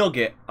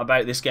nugget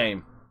about this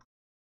game.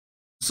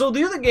 So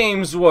the other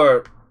games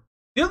were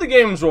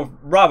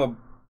rather.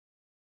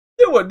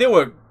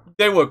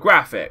 They were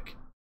graphic.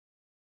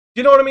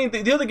 You know what I mean?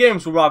 The other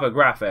games were rather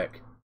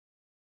graphic.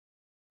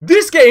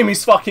 This game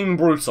is fucking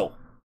brutal.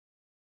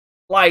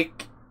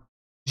 Like,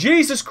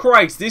 Jesus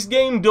Christ, this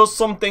game does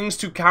some things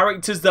to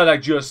characters that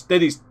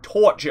that is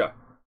torture.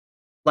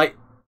 Like,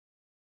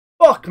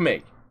 fuck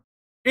me.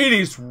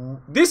 This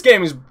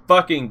game is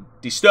fucking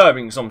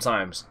disturbing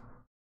sometimes.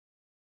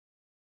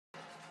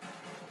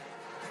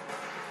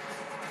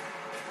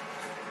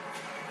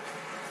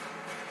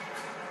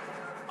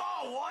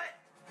 Oh, what?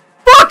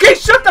 Fucking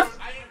shut the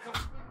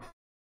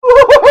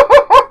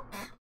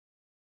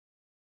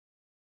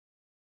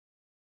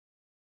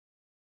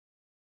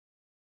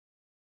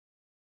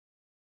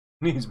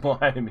needs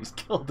more enemies.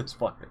 Kill this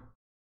fucker.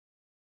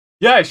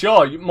 Yeah,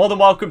 sure. You're more than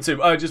welcome to.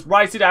 Just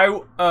write it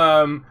out.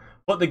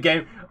 Put the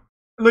game.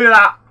 Look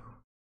at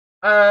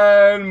that.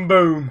 And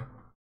boom.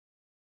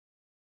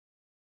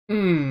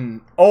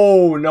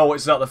 Oh no,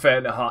 it's not the Fate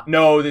in the Heart.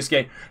 No, this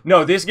game.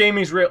 No, this game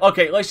is real.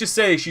 Okay, let's just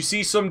say this. You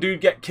see some dude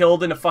get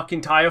killed in a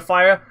fucking tire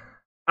fire,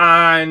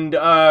 and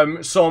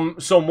some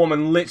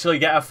woman literally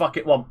get a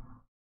fucking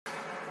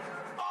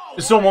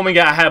some woman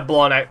get her head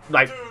blown out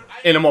like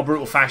in a more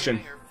brutal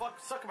fashion.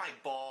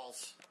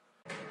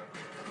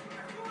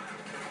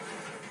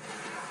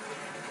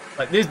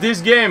 Like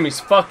this game is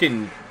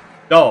fucking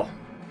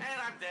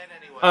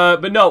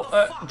but no,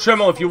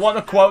 Tremel, if you want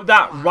to quote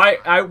that, write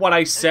out what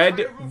I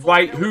said,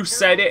 write who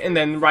said it, and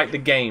then write the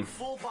game.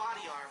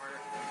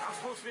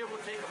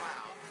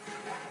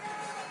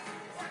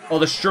 Or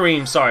the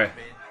stream, sorry.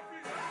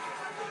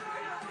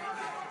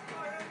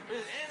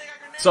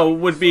 So it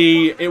would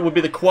be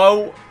the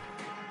quote,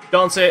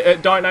 Dante,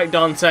 Dark Knight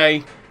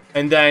Dante,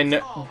 and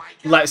then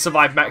Let's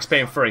Survive Max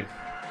Payne 3.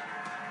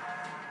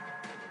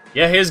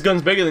 Yeah, his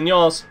gun's bigger than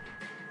yours.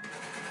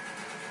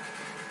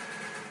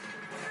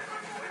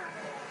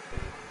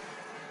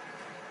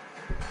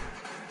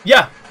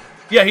 Yeah,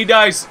 he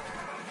dies.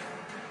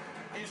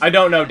 I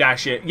don't know,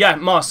 dash it. Yeah,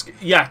 Musk.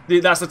 Yeah,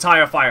 that's the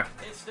tire fire.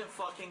 Instant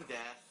fucking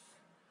death.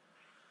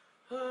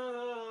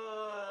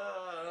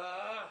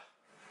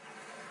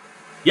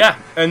 Yeah,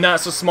 and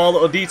that's a small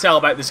little detail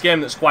about this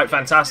game that's quite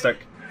fantastic.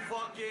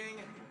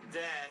 Fucking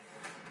death.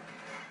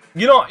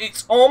 You know,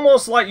 it's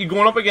almost like you're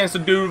going up against a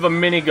dude with a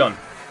minigun.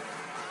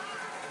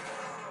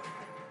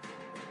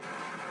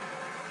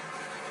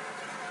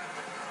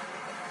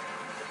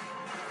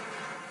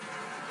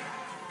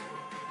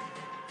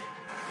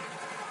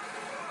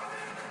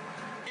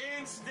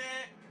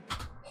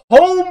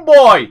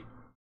 Homeboy!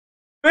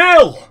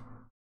 Bill!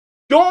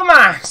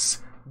 Dumbass!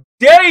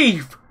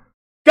 Dave!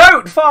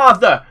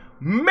 Goatfather!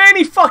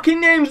 Many fucking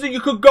names that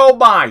you could go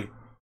by!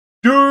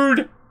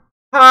 Dude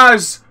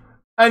has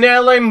an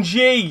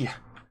LMG!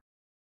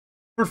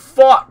 For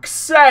fuck's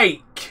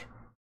sake!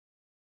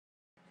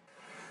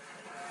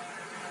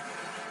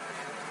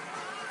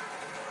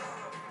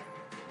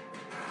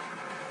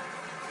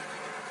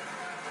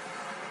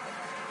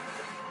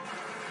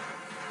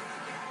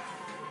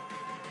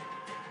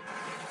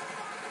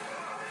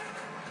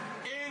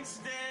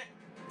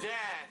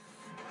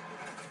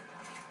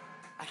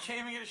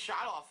 Can't even get a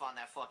shot off on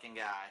that fucking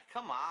guy.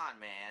 Come on,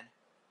 man.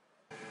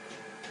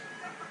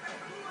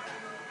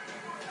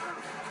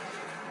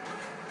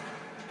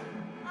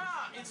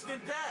 Ah,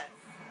 instant death.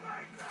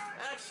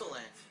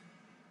 Excellent.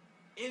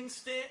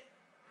 Instant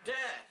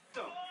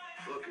death.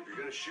 Look, if you're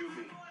gonna shoot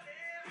me,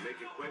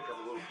 make it quick.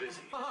 I'm a little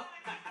busy. If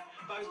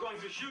I was going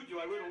to shoot you,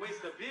 I wouldn't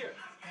waste a beer.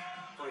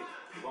 Wait,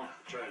 you won't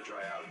try to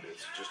dry out a bit.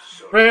 It's just a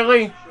soda.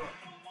 Really? Sure.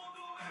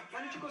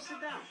 Why don't you go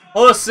sit down?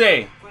 Well, let's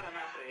see.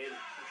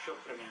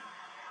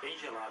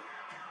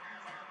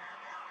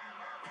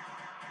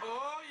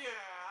 Oh,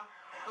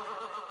 yeah.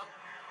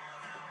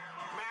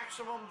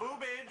 Maximum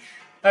boobage.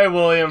 Hey,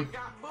 William.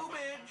 Got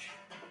boobage.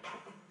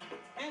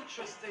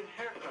 Interesting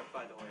haircut,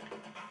 by the way.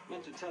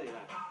 Meant to tell you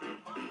that.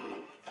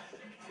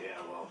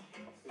 Yeah, well,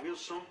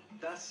 Wilson,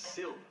 that's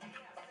Silva.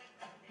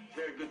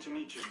 Very good to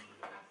meet you.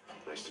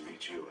 nice to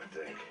meet you, I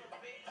think.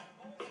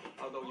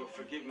 Although you'll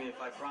forgive me if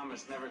I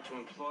promise never to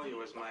employ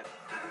you as my... These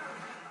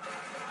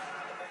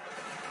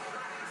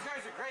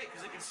guys are great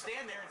because they can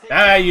stand there and take...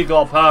 There you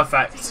go,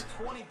 perfect.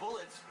 20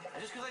 bullets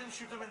just because I didn't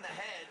shoot them in the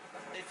head,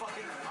 they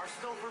fucking are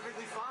still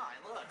perfectly fine.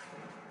 Look.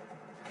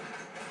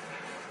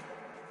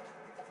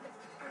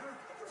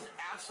 It's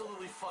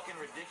absolutely fucking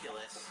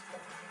ridiculous.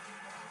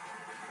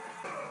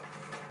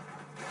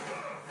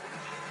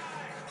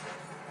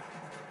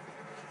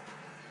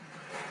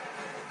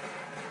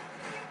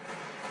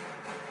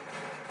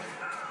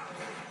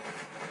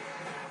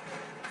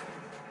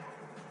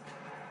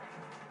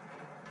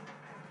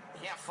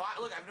 Can't fight.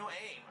 Look, I have no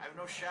aim. I have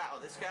no shot. Oh,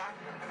 this guy?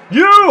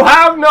 You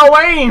have no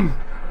aim!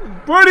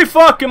 Pretty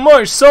fucking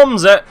much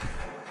sums it.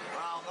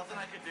 Well, nothing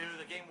I could do.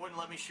 The game wouldn't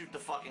let me shoot the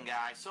fucking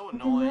guy. So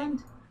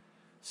annoying.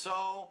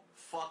 So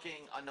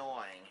fucking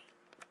annoying.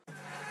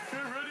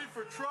 Get ready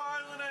for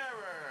trial and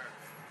error.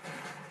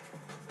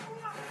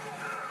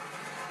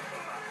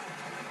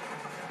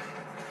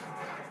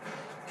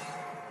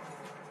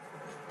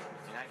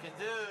 Nothing I can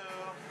do.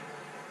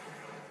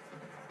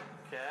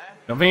 Okay.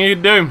 Nothing he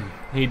could do.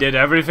 He did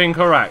everything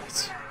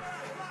correct.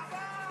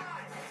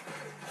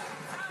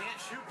 Can't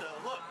shoot though.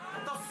 Look,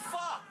 what the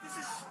fuck? This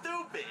is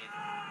stupid.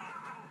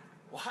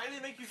 Why do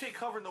they make you take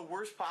cover in the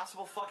worst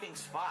possible fucking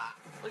spot?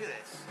 Look at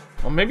this.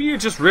 Well, maybe you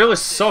just really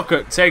suck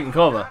at taking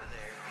cover.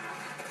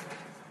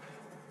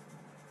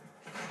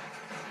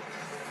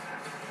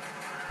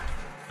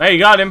 Hey, you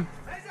got him.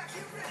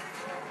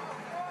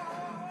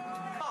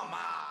 Come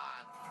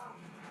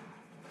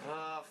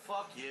on.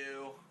 Fuck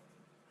you.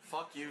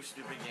 Fuck you,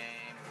 stupid game.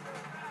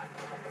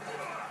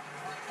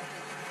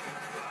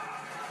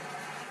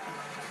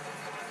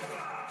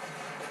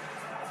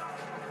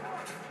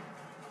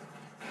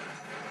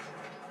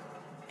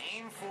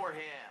 Aim for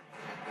him.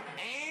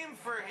 Aim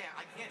for him.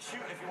 I can't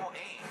shoot if you won't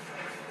aim.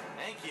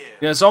 Thank you.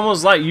 Yeah, it's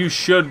almost like you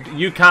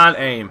can't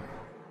aim.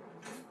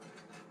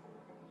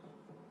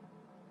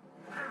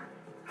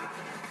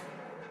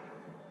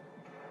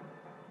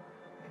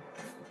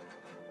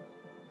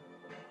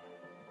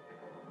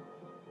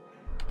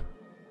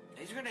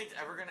 These grenades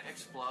ever gonna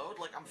explode?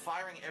 Like, I'm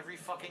firing every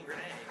fucking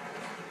grenade.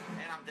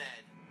 And I'm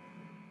dead.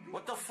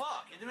 What the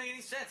fuck? It didn't make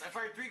any sense. I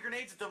fired 3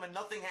 grenades at them and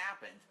nothing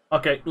happened.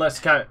 Okay, let's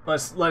count.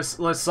 Let's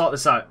sort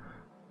this out.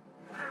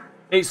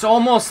 It's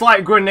almost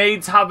like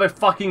grenades have a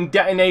fucking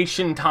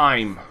detonation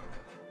time.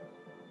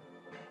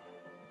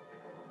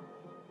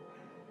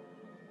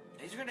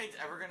 These grenades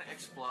ever gonna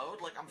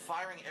explode? Like, I'm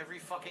firing every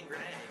fucking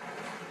grenade.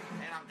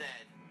 And I'm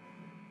dead.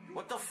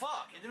 What the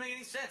fuck? It didn't make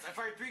any sense. I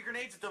fired 3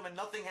 grenades at them and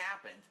nothing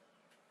happened.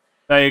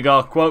 There you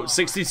go. Quote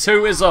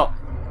 62 is up.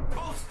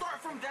 Oh,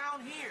 start from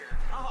down here.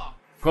 Oh.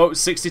 Quote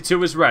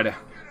 62 is ready.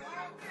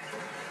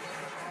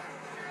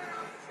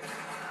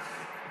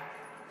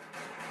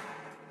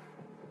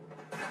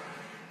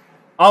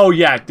 Oh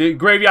yeah, the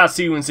graveyard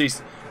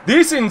sequences.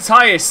 This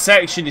entire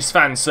section is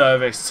fan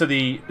service to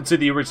the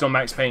original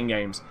Max Payne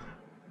games,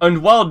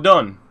 and well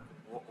done.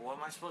 What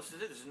am I supposed to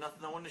do? There's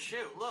nothing I want to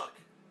shoot. Look.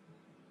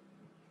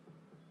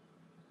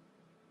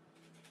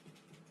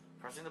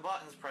 Pressing the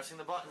buttons, pressing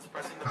the buttons,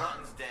 pressing the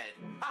buttons, dead.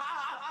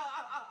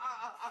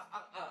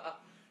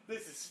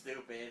 This is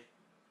stupid.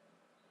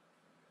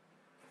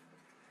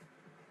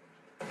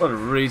 What a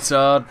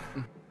retard.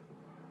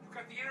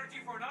 Got the energy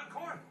for an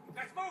encore?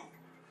 Let's move!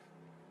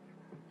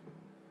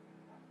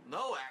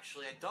 No,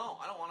 actually, I don't.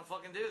 I don't want to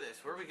fucking do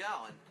this. Where are we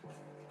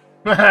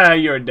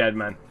going? You're a dead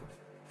man.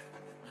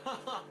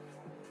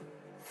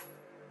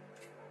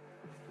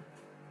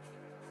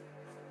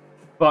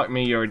 Fuck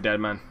me, you're a dead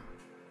man.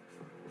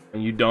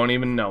 And you don't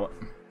even know it.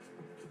 I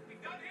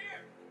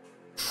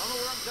don't know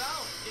where I'm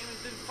going. The game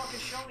didn't fucking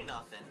show me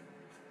nothing.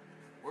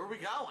 Where are we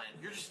going?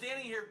 You're just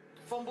standing here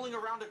fumbling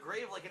around a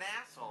grave like an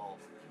asshole.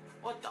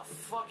 What the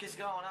fuck is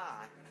going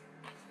on?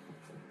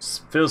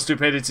 Phil's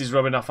stupidity's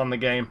rubbing off on the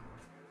game.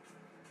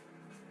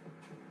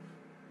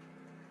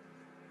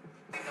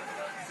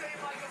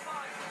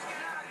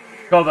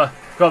 Cover,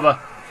 cover,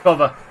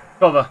 cover,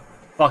 cover.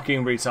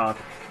 Fucking retard.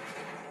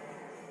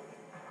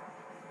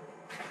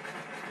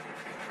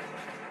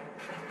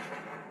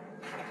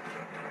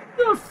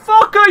 The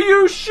fuck are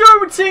you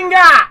shooting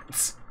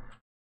at?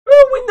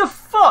 Who in the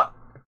fuck?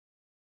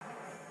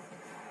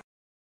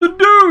 The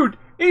dude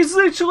is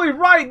literally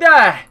right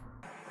there.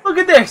 Look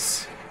at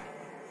this.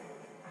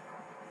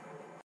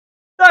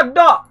 That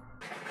dot.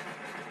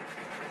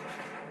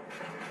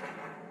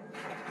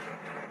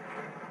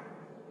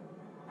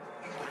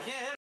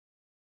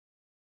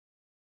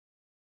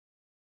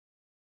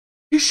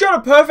 You shot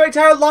a perfect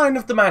outline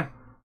of the man.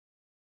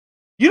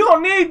 You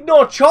don't need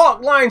no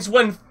chalk lines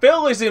when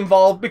Phil is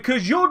involved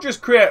because you'll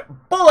just create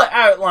bullet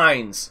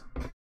outlines.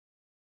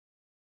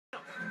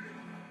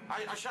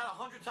 I shot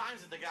 100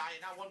 times at the guy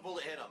and not one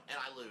bullet hit him, and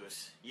I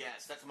lose.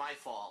 Yes, that's my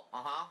fault.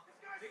 Uh-huh.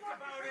 Think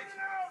about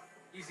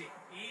it. Easy,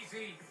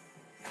 easy.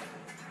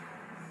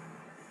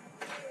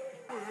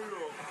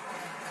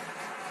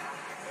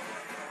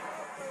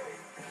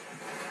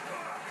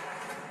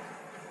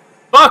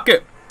 Fuck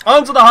it.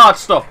 On to the hard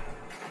stuff.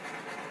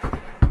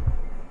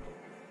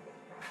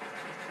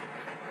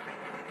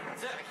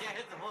 That's it, I can't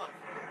hit them, look.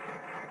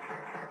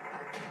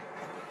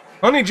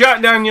 Honey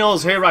Jack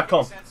Daniels, here I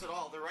come. Sense at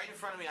all. They're right in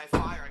front of me, I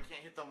fire, I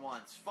can't hit them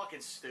once. Fucking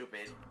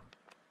stupid.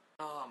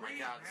 my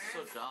god, it's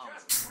so dumb.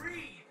 Just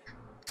breathe.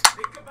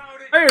 Think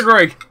about it. I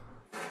agree.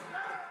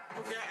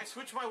 Okay, I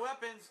switch my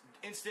weapons.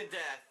 Instant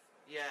death.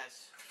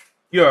 Yes.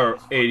 You're an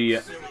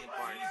idiot. Silly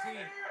part. Easy.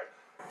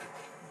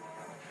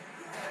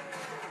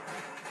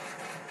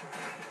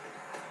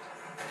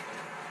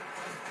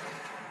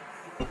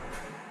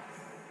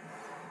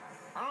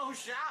 I don't know who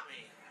shot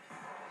me.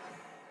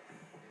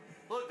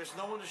 Look, there's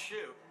no one to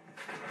shoot.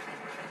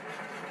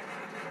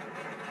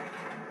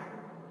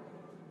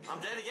 I'm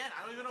dead again.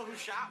 I don't even know who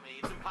shot me.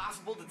 It's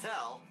impossible to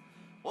tell.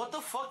 What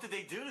the fuck did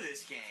they do to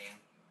this game?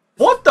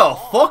 What the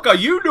fuck are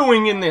you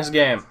doing in this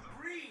game?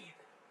 Breathe.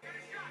 Get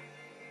a shot.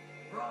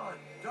 Run,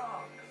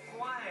 dog,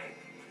 flank.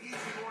 Easy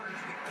orders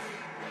to keep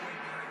away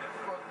behind the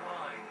front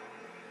line.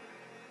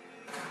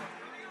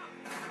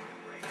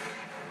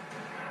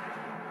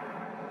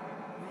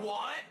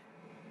 What?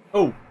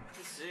 Oh.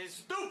 This is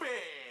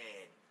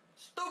stupid.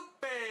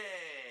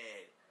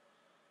 Stupid.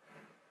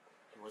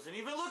 He wasn't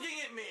even looking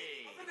at me.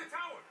 Up in the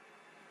tower.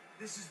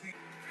 This is the Get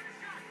a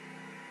shot.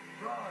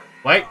 run.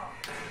 Wait. Dog,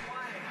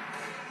 flank.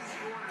 Easy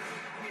orders to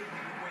keep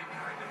away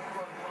behind the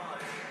front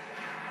line.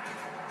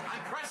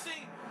 I'm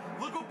pressing.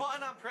 Look what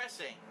button I'm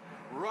pressing.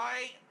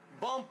 Right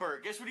bumper.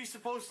 Guess what he's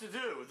supposed to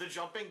do? The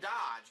jumping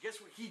dodge.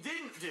 Guess what he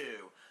didn't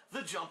do?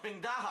 The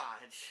jumping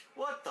dodge.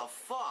 What the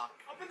fuck?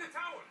 Up in the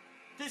tower.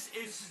 This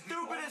is This is the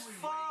stupid as only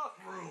way fuck.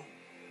 through.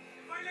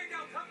 If I lay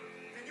down cover,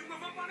 can you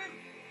move up on him?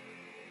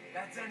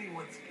 That's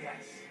anyone's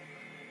guess.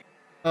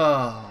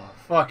 Oh,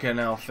 fucking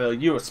hell, Phil.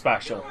 You were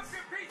special. What's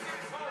your piece,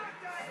 asshole?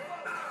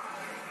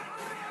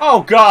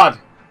 Oh, God.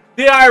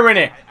 The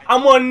irony.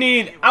 I'm gonna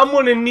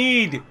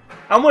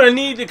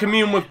need to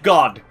commune with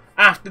God.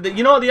 After the,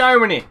 you know the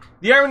irony?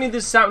 The irony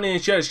this is happening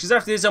in church, because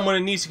after this I'm gonna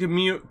need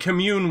to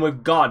commune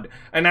with God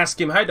and ask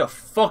him how the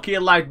fuck he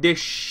allowed this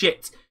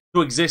shit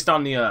to exist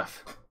on the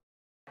earth.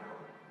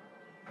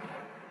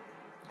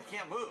 I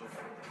can't move.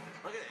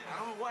 Look at it. I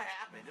don't know what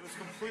happened. It was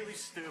completely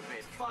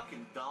stupid.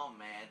 Fucking dumb,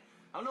 man.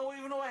 I don't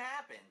even know what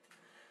happened.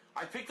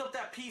 I picked up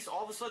that piece,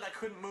 all of a sudden I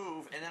couldn't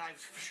move, and then I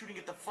was shooting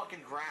at the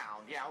fucking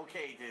ground. Yeah,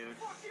 okay, dude.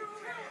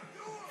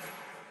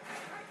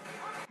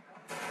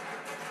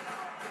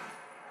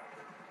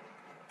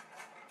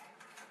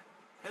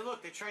 Hey,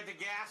 look, they tried to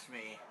gas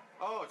me.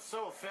 Oh, it's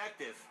so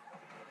effective.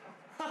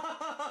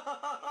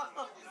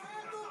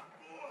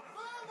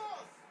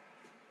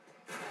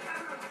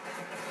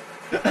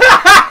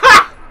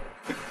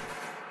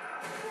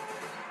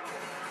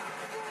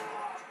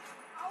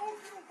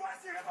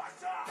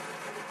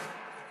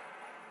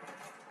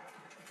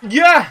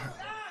 Yeah,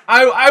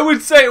 I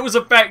would say it was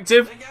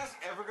effective. Is the gas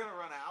ever gonna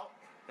run out?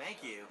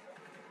 Thank you.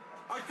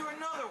 I'll do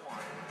another one.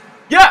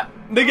 Yeah,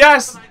 the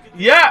gas.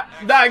 Yeah,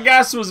 that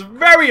gas was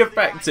very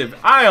effective.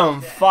 I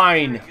am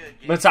fine.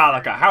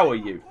 Metallica, how are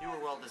you? You were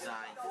well designed.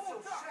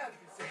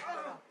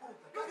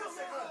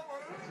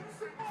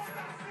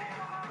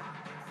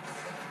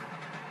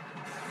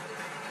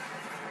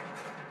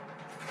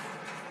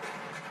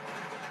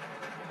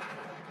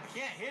 I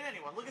can't hit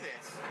anyone. Look at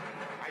this.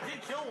 I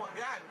did kill one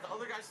guy, but the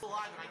other guy's still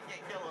alive, and I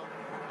can't kill him,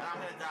 and I'm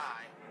gonna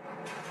die.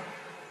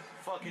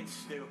 Fucking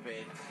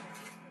stupid.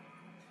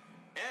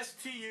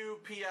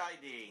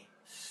 S-T-U-P-I-D.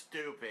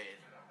 Stupid.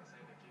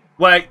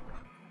 Wait.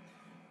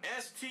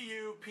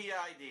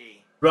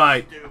 S-T-U-P-I-D.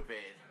 Right. Stupid.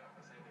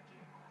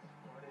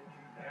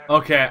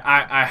 Okay,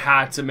 I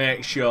had to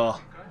make sure.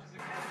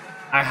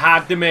 I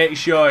had to make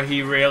sure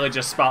he really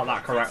just spelled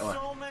that correctly.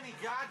 So many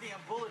goddamn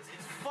bullets.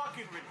 It's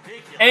fucking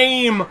ridiculous.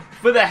 Aim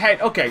for the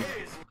head. Okay.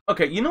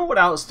 Okay, you know what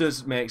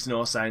else makes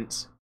no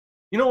sense?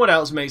 You know what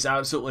else makes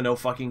absolutely no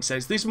fucking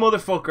sense? This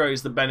motherfucker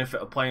is the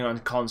benefit of playing on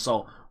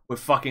console with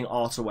fucking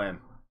auto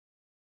aim.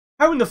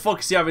 How in the fuck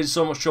is he having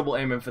so much trouble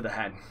aiming for the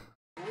head?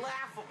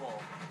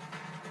 Laughable.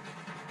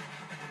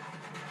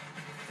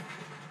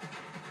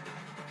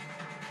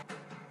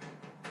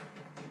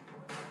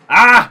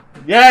 Ah!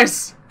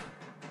 Yes!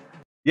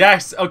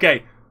 Yes,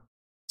 okay.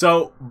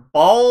 So,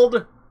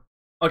 bald...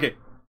 Okay.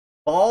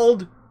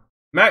 Bald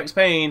Max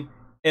Payne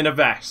in a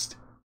vest.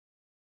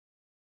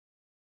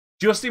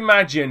 Just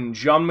imagine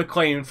John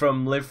McClane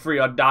from Live Free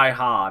or Die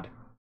Hard.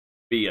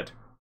 Beard.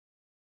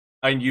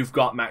 And you've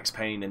got Max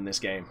Payne in this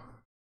game.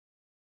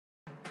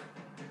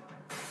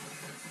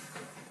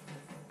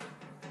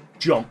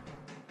 Jump.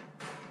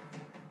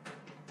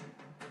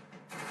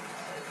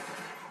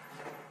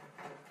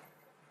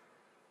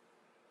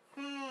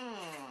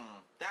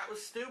 That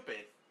was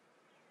stupid.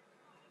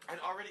 I'd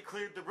already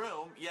cleared the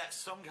room, yet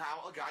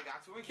somehow a guy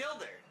got through and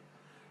killed her.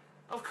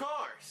 Of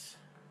course.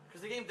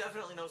 Because the game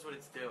definitely knows what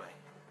it's doing.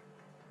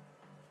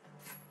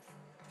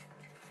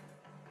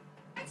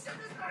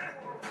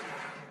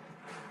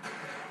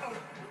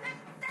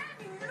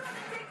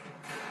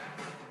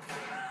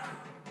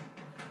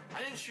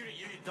 I didn't shoot at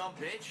you, you dumb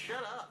bitch.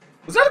 Shut up.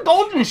 Was that a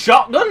golden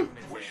shotgun?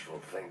 Wishful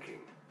thinking.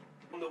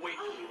 On the way,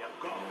 now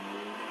go.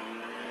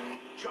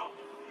 Jump.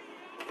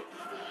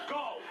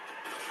 Go.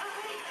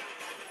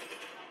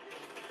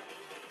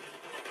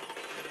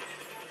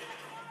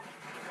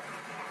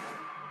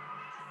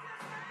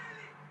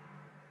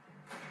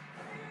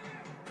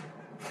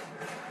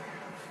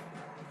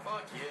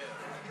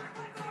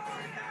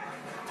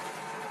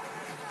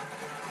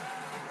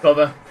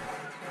 Cover.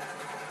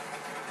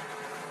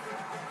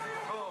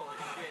 Holy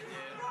shit,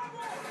 dude.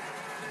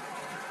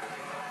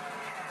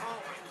 Oh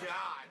my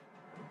god.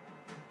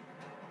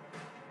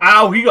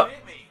 Ow, he got...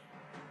 Hit me.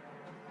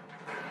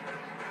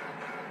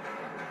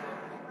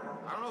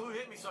 I don't know who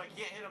hit me, so I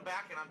can't hit him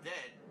back and I'm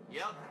dead.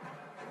 Yep.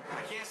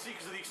 I can't see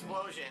because of the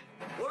explosion.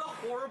 What a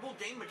horrible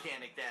game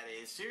mechanic that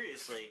is,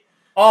 seriously.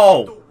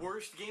 Oh. The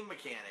worst game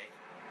mechanic.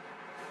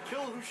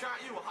 Kill who shot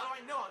you. How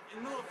do I know? I'm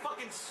in the middle of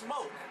fucking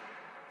smoke.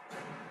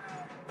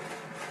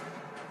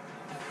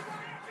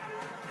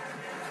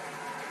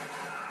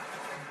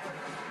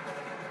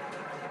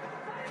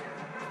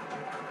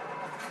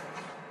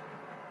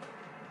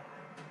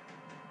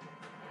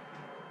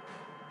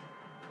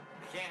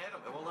 I can't hit him.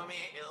 It won't let me.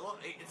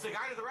 It's the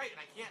guy to the right, and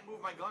I can't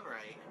move my gun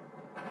right.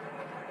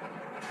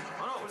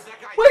 Oh no, it was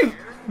that guy Wait,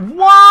 there.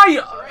 why?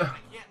 Right, I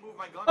can't move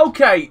my gun.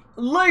 Okay,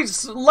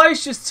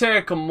 let's just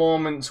take a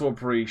moment to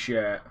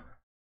appreciate.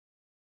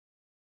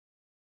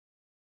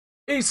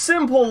 It's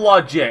simple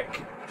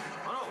logic.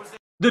 Oh, no, it was that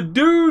The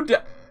dude,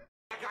 guy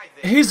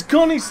there. his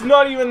gun is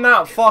not even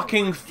that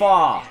fucking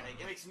far.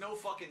 It makes no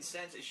fucking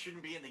sense. It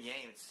shouldn't be in the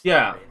game. It's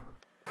Yeah. stupid.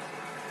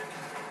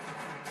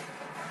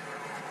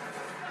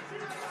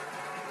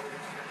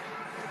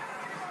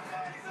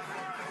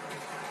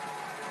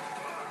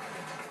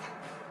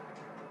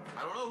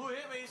 I don't know who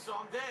hit me, so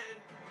I'm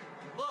dead.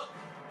 Look,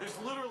 there's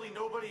literally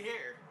nobody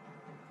here.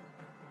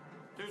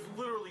 There's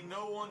literally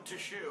no one to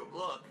shoot.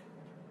 Look.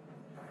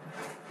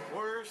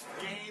 Worst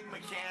game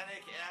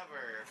mechanic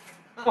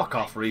ever. Fuck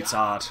off,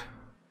 retard.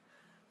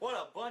 What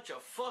a bunch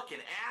of fucking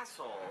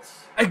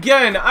assholes.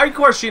 Again, I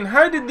question,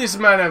 how did this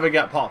man ever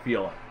get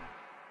popular?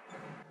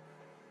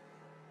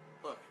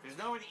 Look, there's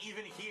no one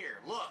even here.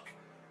 Look,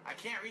 I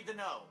can't read the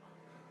note.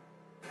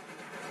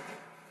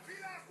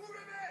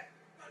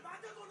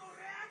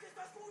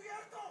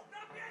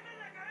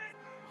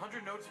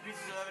 100 notes and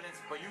pieces of evidence,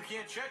 but you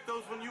can't check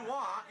those when you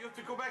want. You have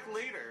to go back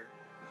later.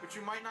 Which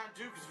you might not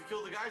do, because if you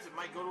kill the guys, it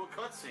might go to a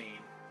cutscene.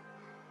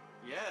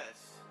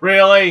 Yes.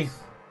 Really?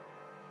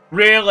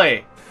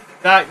 Really?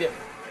 That... I can't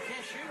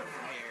shoot him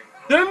from here.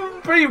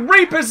 Then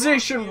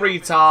reposition,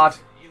 retard.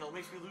 You know,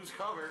 makes me lose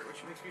cover,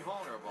 which makes me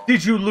vulnerable.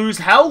 Did you lose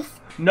health?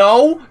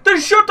 No? Then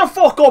shut the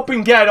fuck up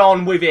and get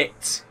on with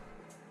it.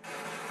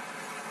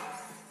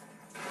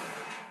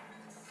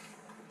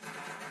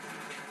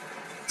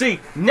 See,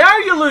 now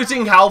you're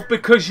losing health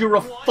because you're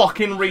a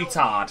fucking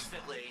retard.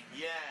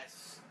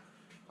 Yes.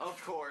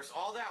 Of course.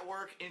 All that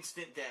work,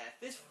 instant death.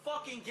 This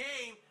fucking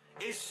game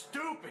is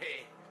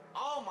stupid.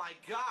 Oh my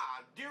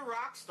god. Dear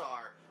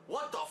Rockstar,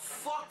 what the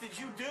fuck did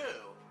you do?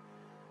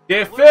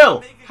 Dear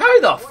Phil, how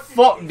the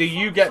fuck do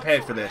you get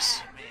paid for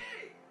this?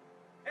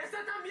 The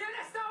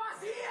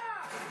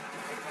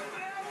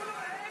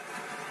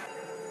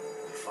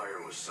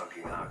fire was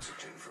sucking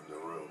oxygen from the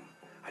room.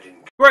 I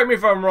didn't Correct me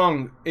if I'm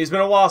wrong, it's been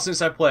a while since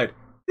I played.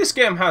 This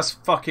game has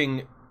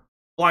fucking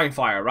blind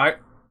fire, right?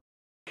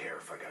 care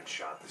if I got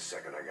shot the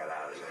second I got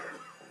out of there.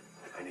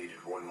 I needed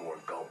one more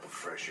gulp of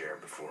fresh air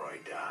before I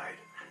died.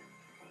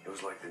 It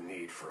was like the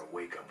need for a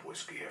wake-up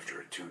whiskey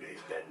after a 2-day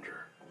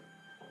bender.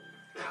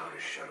 How to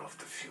shut off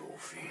the fuel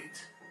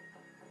feeds.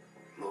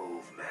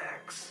 Move,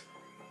 Max.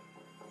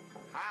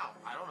 How?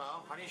 I don't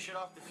know. How do you shut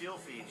off the fuel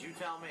feeds? You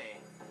tell me.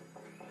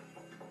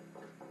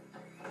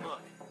 Look.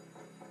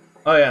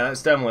 Oh yeah,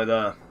 that's definitely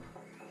there.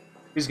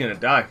 He's gonna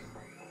die.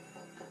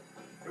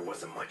 There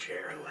wasn't much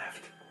air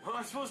left. What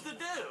am I supposed to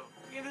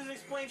do? You doesn't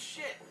explain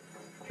shit.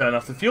 Turn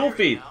off the fuel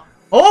feed.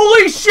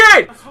 Holy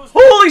shit!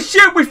 Holy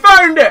shit, we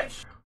found it!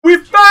 We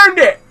found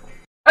it!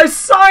 A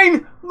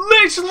sign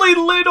literally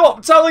lit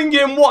up telling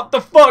him what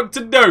the fuck to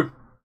do.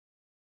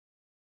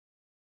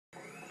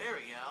 There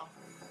we go.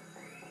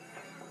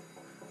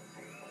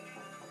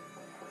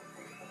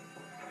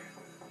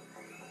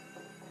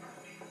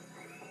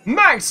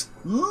 Max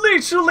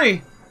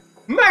literally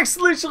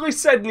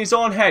said in his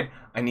own head,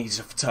 I need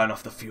to turn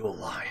off the fuel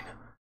line.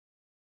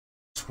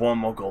 Just one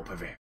more gulp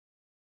of it.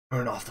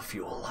 Turn off the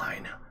fuel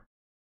line.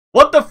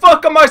 What the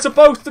fuck am I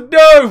supposed to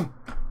do?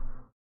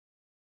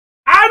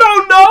 I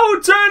don't know!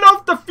 Turn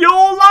off the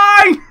fuel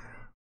line!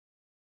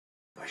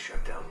 I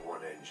shut down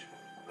one engine,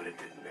 but it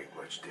didn't make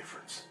much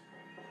difference.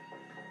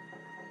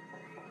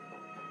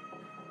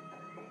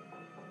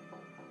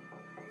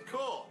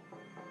 Cool.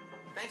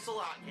 Thanks a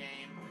lot,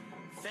 game.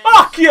 Thanks.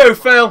 Fuck you,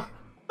 Phil!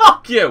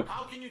 Fuck you!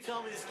 How can you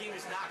tell me this game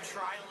is not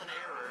trial and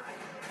error?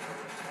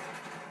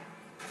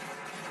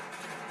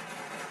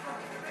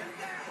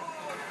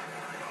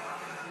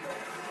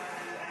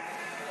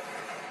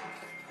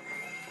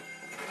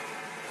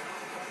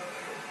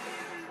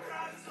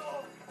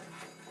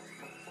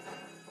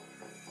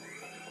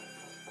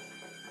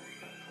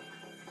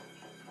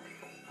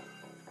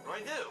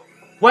 What do I do?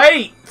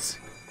 Wait!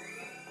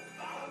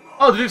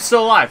 Oh, the dude's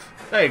still alive.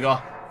 There you go.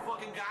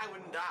 Fucking guy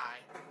wouldn't die.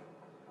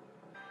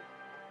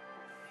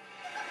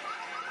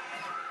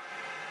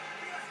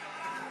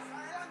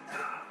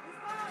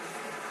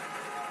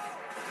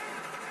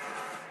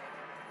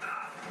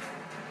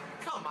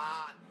 Come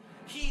on.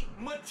 He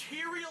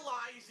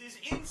materializes is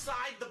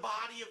inside the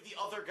body of the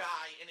other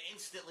guy and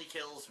instantly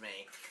kills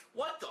me.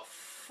 What the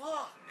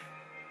fuck?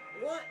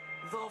 What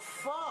the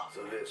fuck?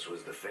 So this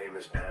was the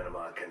famous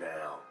Panama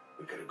Canal.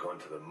 We could have gone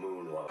to the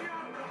moon while...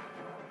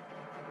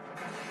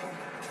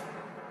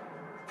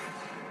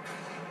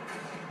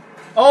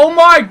 Oh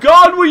my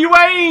god, will you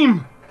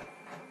aim?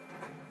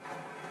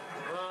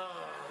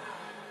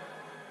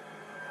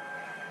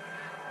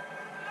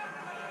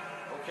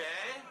 Okay,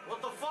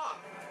 what the fuck?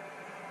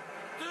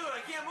 Dude,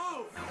 I can't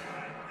move.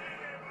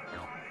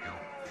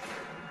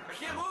 I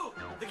can't move.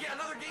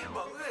 Another game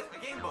bug. Look at this, a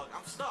game bug.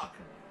 I'm stuck.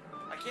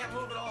 I can't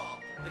move at all.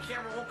 The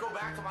camera won't go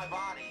back to my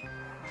body.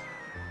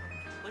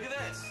 Look at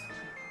this.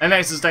 An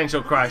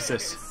existential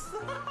crisis.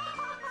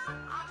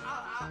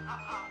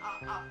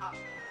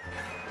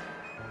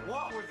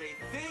 What were they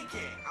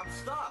thinking? I'm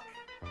stuck.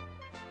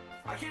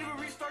 I can't even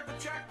restart the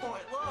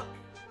checkpoint. Look.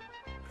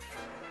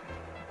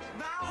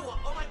 No!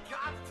 Oh my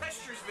god, the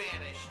texture's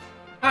vanished.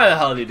 How the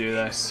hell do you do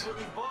this? It's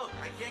completely bugged.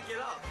 I can't get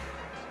up.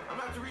 I'm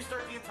gonna have to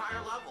restart the entire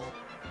level.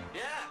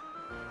 Yeah.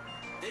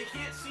 They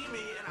can't see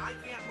me and I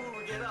can't move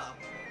or get up.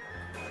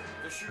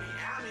 They're shooting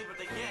at me, but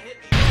they can't hit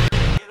me.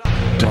 Get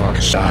up.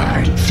 Dark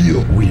side,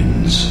 feel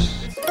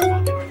wins. It's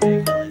fucking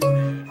ridiculous, dude.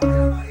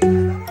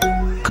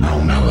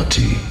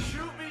 Normality.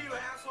 Shoot me, you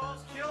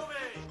assholes! Kill me!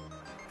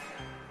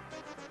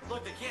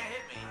 Look, they can't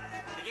hit me.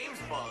 The game's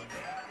bugged.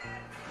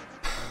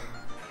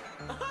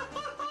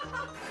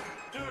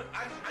 Dude,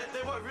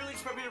 they would really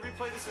expect me to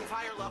replay this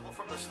entire level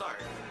from the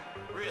start.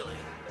 Really.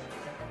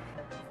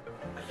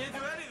 I can't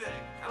do anything.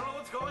 I don't know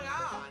what's going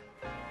on.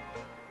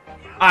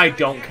 I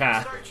don't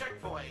care.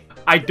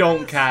 I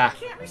don't care. I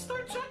can't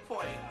restart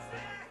checkpoint.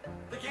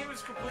 The game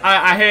is completely...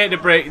 I hate to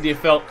break it to you,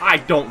 Phil. I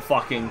don't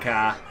fucking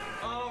care.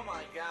 Oh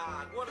my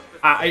god, what a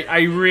pathetic...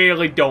 I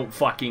really don't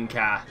fucking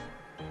care.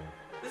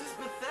 This is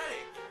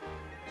pathetic.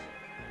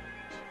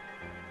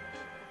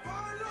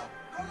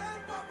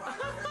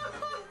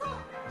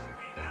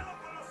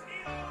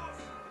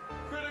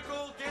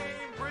 Critical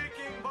game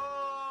breaking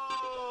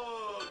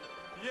bug!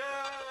 Yay!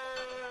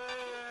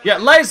 Yeah,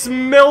 let's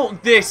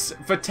milk this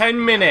for 10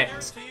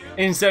 minutes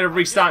instead of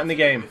restarting the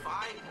game.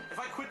 If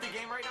I quit the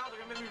game right now, they're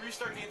gonna make me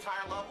restart the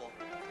entire level.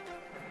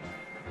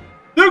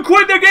 Then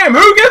quit the game!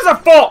 Who gives a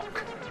fuck? I'm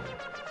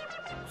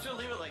just gonna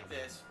leave it like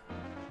this.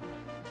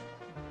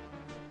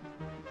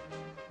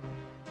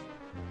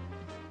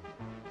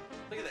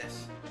 Look at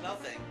this.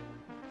 Nothing.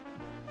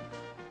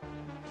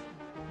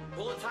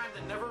 Bullet time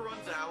that never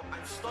runs out.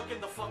 I'm stuck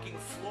in the fucking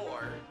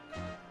floor.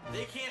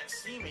 They can't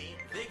see me.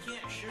 They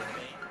can't shoot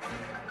me.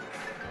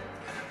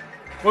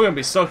 We're gonna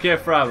be stuck here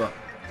forever.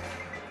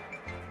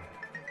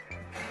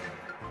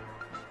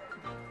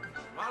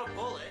 I'm out of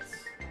bullets.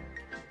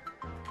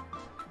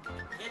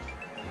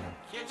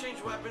 Can't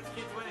change weapons.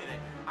 Can't do anything.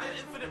 I have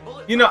infinite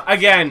bullets. You know,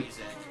 again,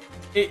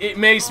 it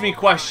makes me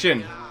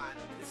question.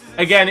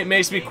 Again, it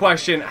makes me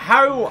question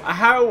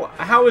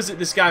how is it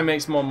this guy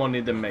makes more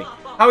money than me?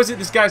 How is it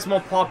this guy's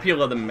more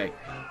popular than me?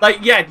 Like,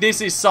 yeah,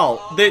 this is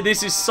salt.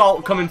 This is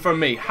salt coming from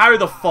me. How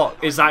the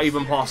fuck is that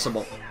even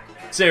possible?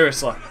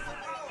 Seriously.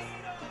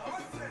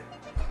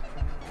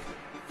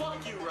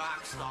 Fuck you,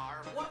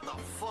 Rockstar. What the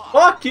fuck?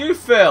 Fuck you,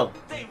 Phil.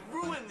 They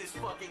ruined this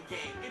fucking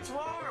game. It's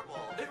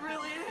horrible. It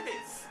really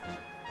is.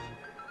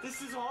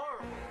 This is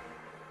horrible.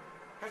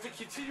 Have to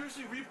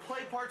continuously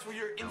replay parts where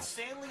you're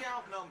insanely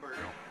outnumbered.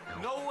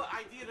 No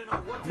idea to know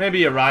what to Maybe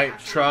do. you're right.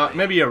 Try.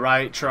 Maybe you're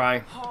right.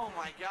 Try. Oh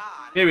my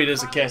god. Maybe it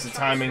is a case of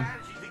timing.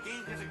 The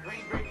game is a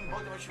game-breaking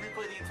bug that we should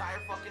replay the entire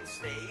fucking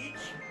stage?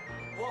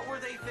 What were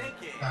they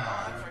thinking?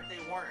 Oh, that's right, they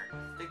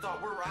weren't. They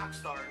thought we're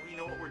Rockstar and we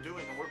know what we're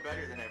doing and we're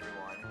better than everyone.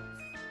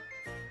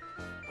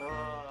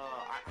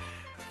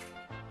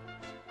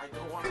 I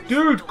don't want to...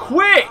 Dude,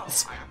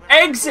 quit!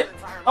 Exit!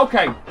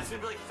 Okay. It's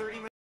gonna be like 30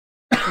 minutes.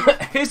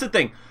 Here's the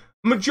thing.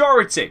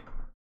 Majority.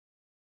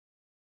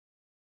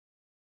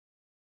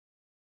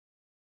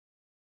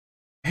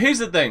 Here's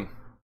the thing.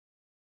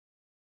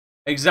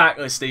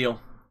 Exactly, Steel.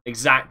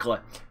 Exactly.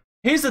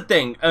 Here's the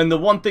thing, and the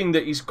one thing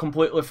that is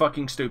completely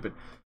fucking stupid.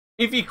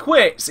 If he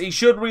quits, he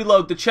should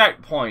reload the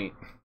checkpoint.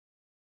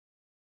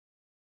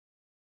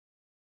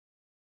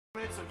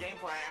 Minutes of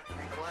gameplay I have to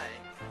replay.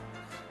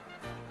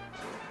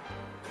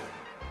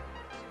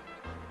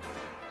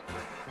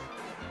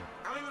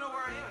 I don't even know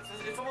where I am.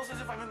 It's almost as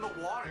if I'm in the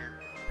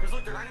water. Because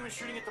look, they're not even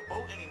shooting at the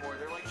boat anymore.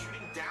 They're like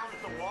shooting down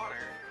at the water.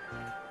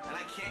 And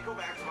I can't go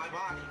back to my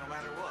body no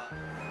matter what.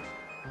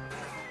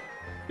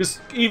 Because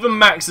even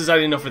Max has had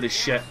enough of this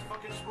shit.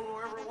 Fucking just move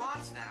wherever it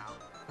wants now.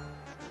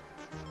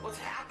 What's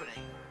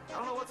happening? I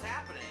don't know what's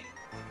happening.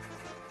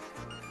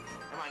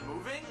 Am I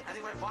moving? I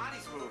think my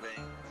body's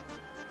moving.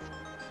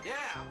 Yeah,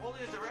 I'm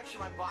holding a direction.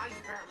 My body's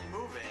apparently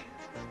moving.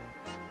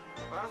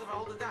 What happens if I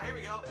hold it down? Here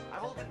we go. I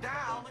hold it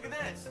down. Look at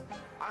this.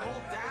 I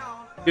hold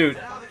down. Dude.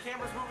 And now the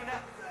camera's moving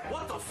down.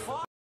 What the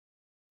fuck?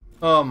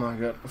 Oh my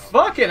god.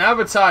 Fucking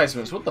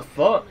advertisements. What the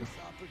fuck?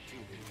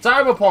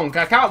 Cyberpunk,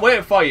 I can't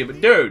wait for you,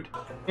 but dude.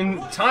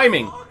 In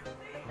timing. Look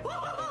at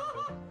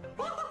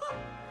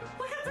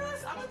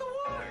this. I'm in the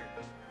water.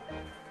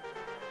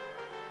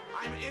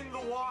 I'm in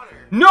the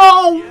water.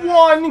 No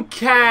one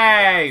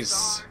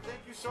cares! Thank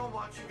you so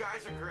much. You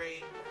guys are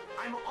great.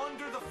 I'm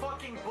under the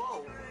fucking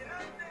boat.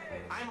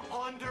 I'm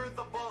under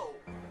the boat.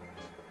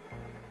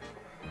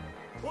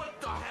 What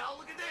the hell?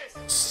 Look at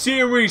this.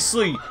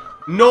 Seriously,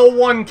 no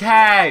one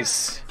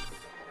cares.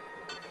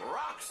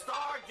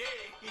 Rockstar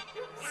Games.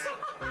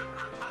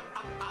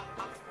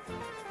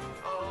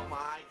 Oh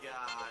my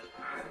god.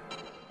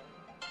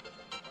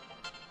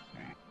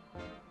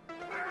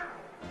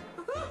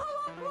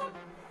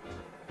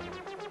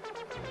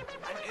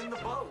 I'm in the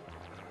boat.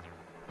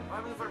 What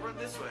happens if I run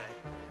this way?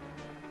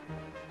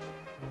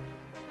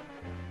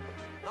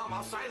 No, I'm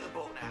outside of the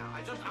boat now.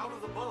 I jumped out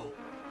of the boat.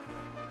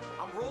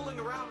 I'm rolling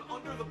around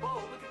under the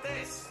boat. Look at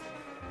this.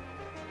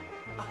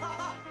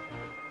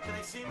 Can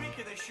they see me?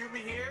 Can they shoot me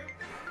here?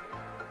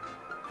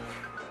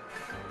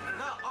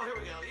 No. Oh, here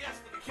we go.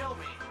 Yes, they can kill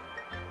me.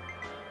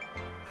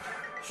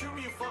 Shoot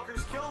me, you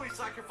fuckers. Kill me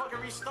so I can fucking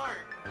restart.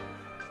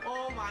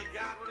 Oh my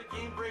god, what a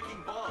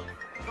game-breaking bug.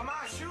 Come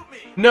on, shoot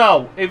me.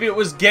 No, if it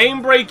was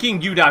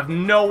game-breaking, you'd have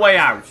no way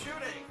out. Shooting.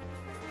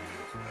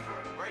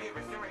 Right here,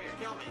 right here.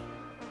 Kill me.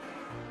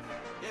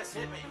 Yes,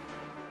 hit me.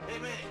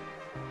 Hit me.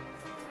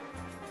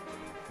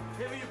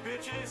 Hit me, you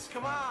bitches.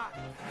 Come on.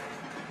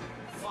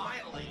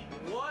 Finally.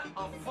 What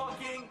a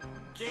fucking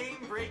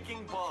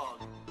game-breaking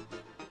bug.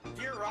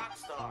 Dear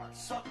Rockstar,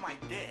 suck my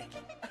dick.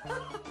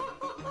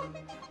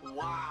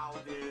 Wow,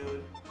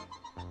 dude.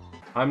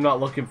 I'm not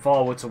looking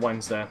forward to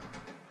Wednesday.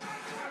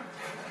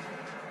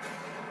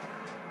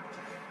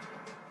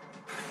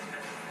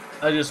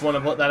 I just want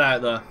to put that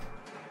out there.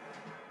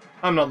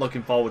 I'm not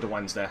looking forward to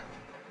Wednesday.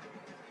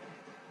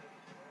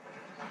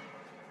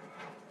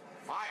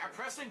 Fine, I'm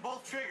pressing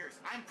both triggers.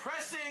 I'm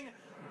pressing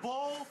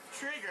both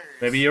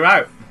triggers. Maybe you're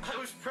out. I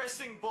was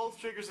pressing both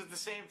triggers at the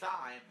same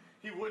time.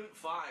 He wouldn't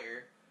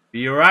fire.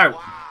 Maybe you're out.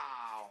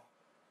 Wow.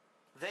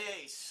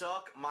 They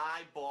suck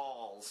my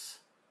balls.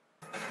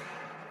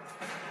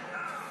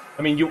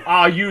 I mean, you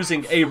are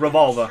using a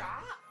revolver.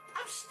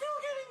 I'm still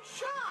getting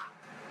shot.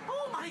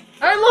 Oh my god.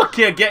 Hey, look,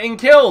 you're getting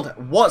killed.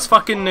 What's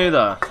fucking new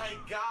there? Oh my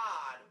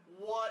god.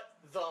 What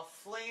the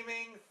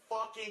flaming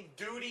fucking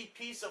duty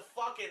piece of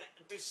fucking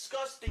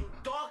disgusting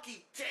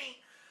donkey taint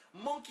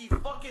monkey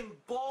fucking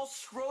ball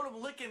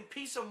scrotum licking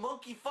piece of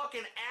monkey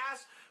fucking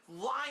ass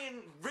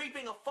lion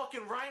raping a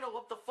fucking rhino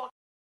up the fucking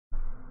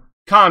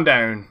Calm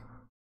down,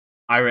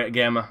 irate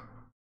gamer.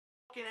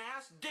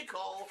 ass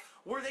dickhole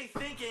were they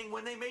thinking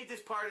when they made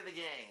this part of the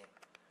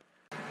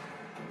game?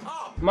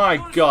 Oh, My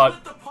notice god. I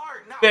lit the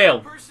part. Now, Phil.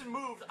 if a person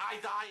moved, I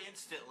die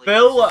instantly.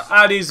 Phil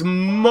at his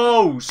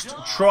most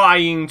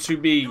trying to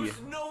be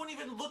There's no one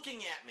even looking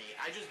at me.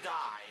 I just died.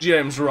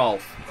 James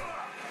Rolfe.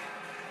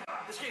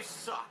 This game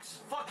sucks.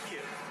 Fuck you.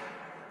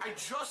 I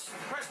just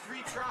pressed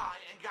retry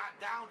and got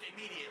downed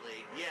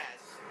immediately. Yes.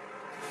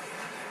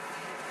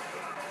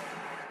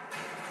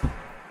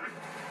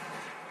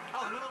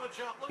 Oh, middle of a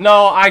jump. Look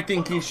No, at I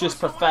think he's just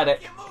pathetic.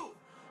 I can't move.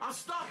 I'm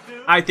stuck,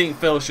 dude. I think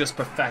Phil's just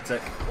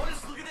pathetic.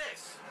 Look at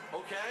this.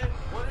 Okay?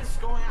 What is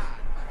going on?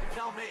 You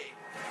tell me.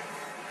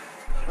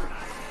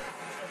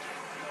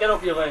 Get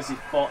up, you lazy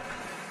fuck.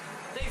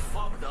 They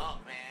fucked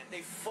up, man.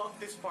 They fucked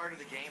this part of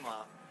the game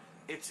up.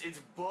 It's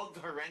bugged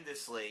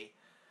horrendously.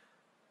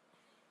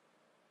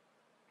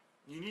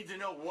 You need to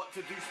know what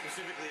to do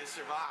specifically to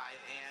survive,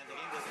 and the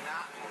game does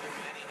not give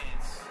you any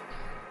hints.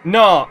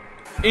 No,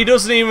 he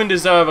doesn't even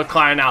deserve a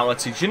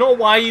clownality. Do you know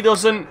why he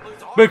doesn't?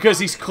 Because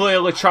he's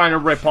clearly trying to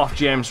rip off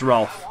James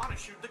Rolfe. I want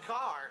to shoot the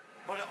car,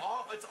 but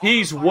it's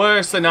He's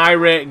worse than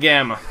irate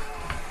gamer.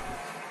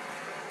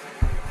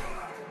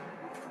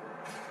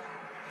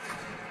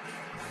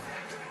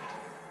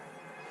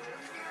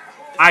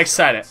 I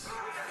said it.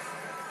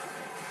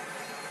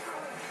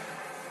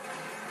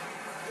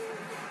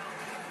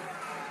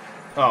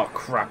 Oh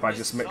crap, I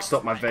just mixed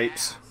up my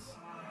vapes.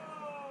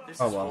 This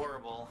Oh is well.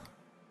 horrible.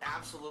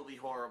 Absolutely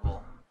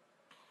horrible.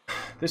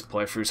 This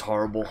playthrough's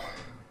horrible.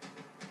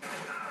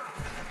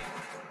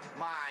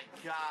 My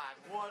god,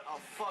 what a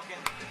fucking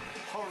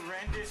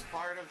horrendous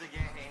part of the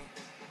game.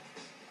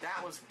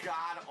 That was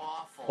god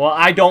awful. Well,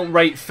 I don't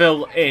rate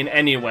Phil in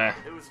anywhere.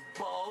 It was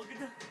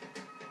bugged.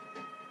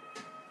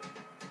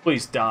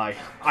 Please die.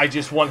 I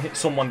just want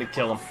someone to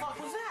kill him. What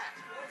the fuck was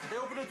that? They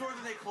opened the door,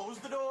 then they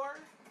closed the door?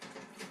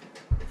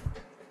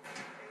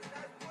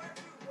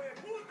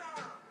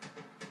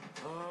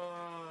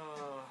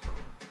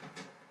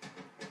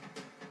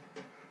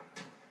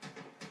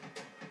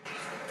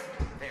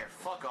 There,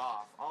 fuck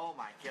off. Oh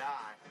my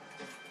god.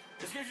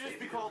 This game should just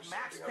be called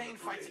Max Payne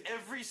Fights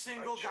Every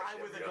Single Guy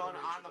with a Gun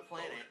on the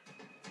Planet.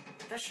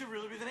 That should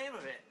really be the name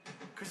of it.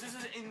 Because this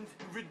is in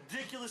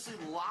ridiculously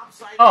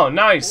lopsided, Oh,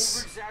 nice.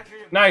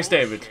 over-exaggerated Nice,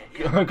 bullshit. David.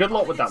 Yeah. Good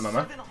luck with that, How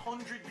mama. did you get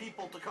 700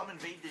 people to come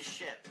invade this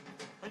ship?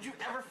 Had you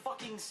ever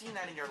fucking seen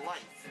that in your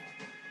life?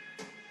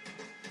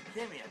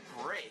 Give me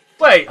a break.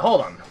 Wait,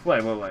 hold on.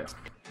 Wait.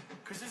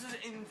 Because this is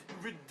in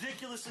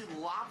ridiculously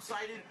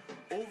lopsided,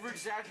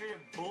 over-exaggerated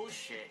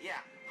bullshit. Yeah.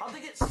 How'd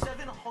they get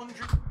 700...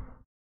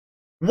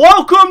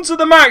 Welcome to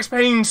the Max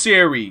Payne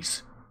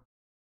series.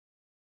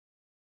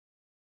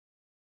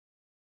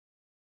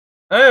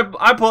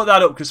 I put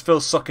that up because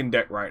Phil's sucking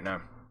dick right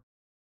now.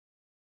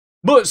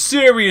 But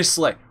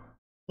seriously,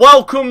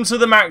 welcome to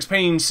the Max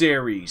Payne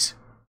series.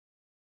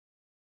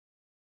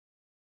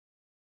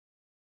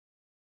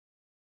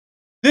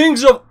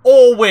 Things have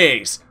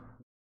always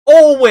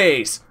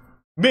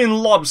been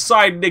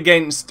lopsided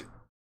against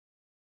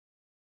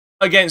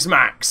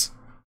Max.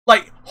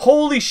 Like,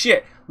 holy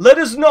shit. Let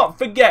us not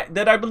forget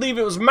that I believe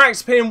it was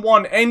Max Payne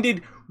 1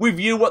 ended with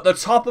you at the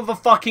top of a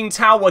fucking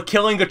tower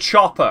killing a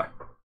chopper.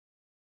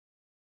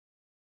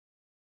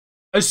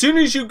 As soon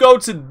as you go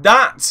to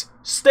that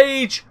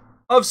stage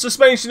of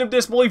suspension of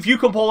disbelief, you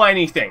can pull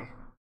anything.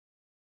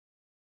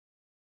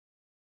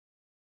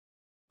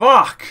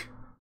 Fuck.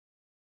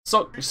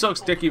 Sucks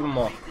dick even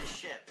more.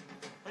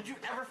 Have you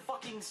ever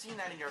fucking seen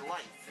that in your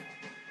life?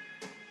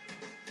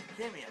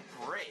 Give me a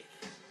break.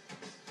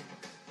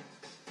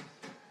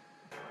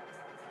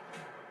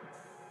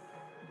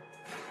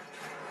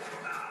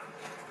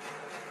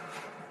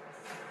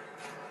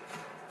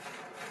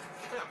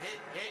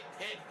 Hit.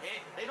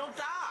 They don't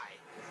die.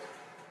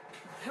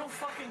 They don't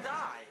fucking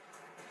die.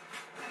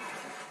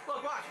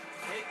 Look, watch.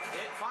 Hit,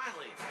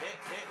 finally. Hit.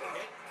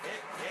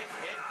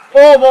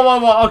 Oh,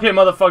 whoa. Okay,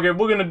 motherfucker,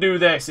 we're gonna do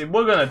this. If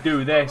we're gonna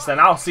do this, then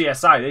I'll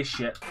CSI this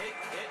shit. Hit,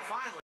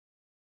 finally.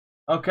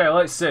 Okay,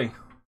 let's see.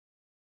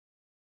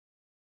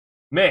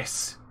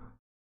 Miss.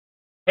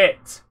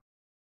 Hit.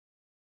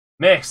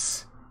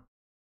 Miss.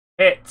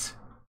 Hit.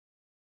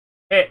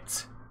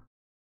 Hit.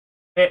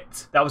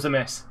 Hit. That was a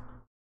miss.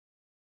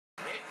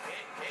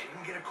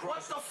 What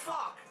the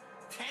fuck?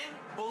 10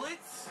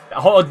 bullets?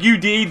 Oh,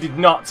 UD did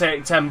not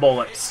take 10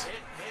 bullets. Hit.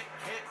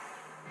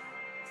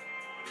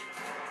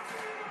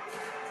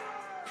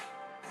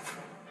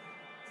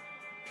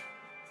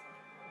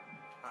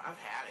 I've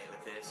had it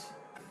with this.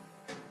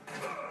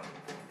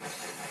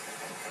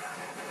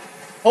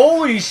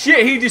 Holy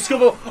shit, he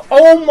discovered...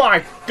 Oh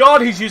my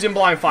god, he's using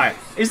blind fire.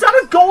 Is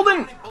that a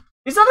golden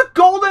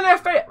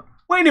FA?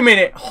 Wait a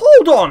minute,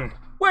 hold on.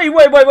 Wait,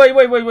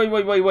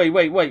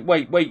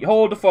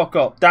 hold the fuck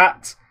up.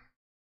 That's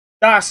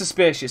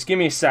suspicious. Give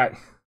me a sec.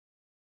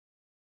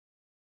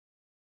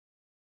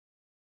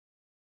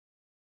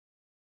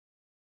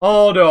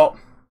 Hold up.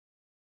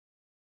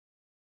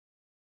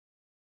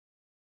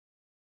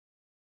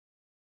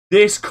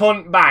 This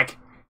cunt bag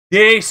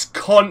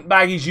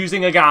is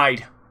using a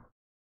guide.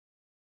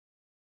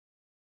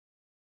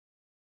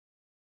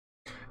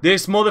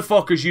 This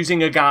motherfucker's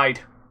using a guide.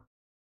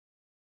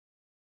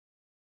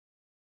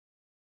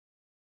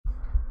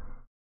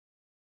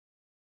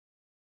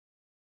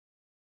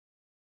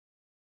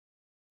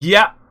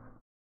 Yeah.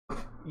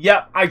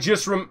 Yeah,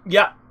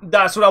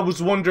 that's what I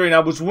was wondering. I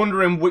was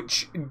wondering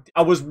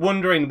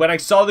when I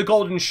saw the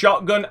golden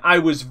shotgun, I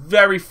was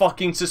very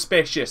fucking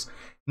suspicious.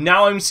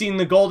 Now I'm seeing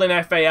the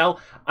golden FAL,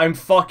 I'm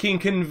fucking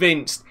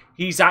convinced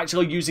he's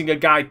actually using a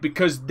guide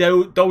because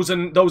those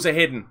are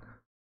hidden.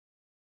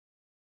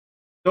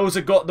 Those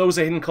are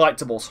hidden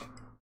collectibles.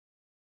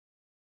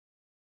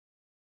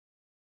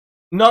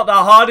 Not the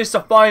hardest to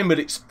find, but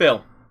it's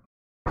Phil.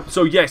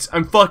 So yes,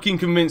 I'm fucking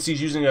convinced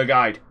he's using a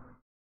guide.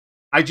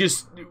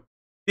 This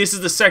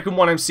is the second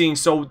one I'm seeing,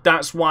 so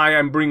that's why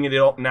I'm bringing it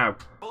up now.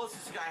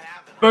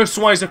 First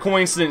one is a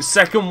coincidence,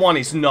 second one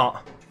is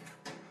not.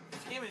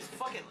 This game is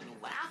fucking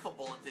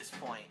laughable at this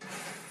point.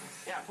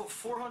 Yeah, I put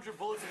 400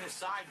 bullets in his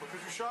side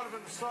because you shot him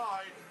in the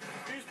side.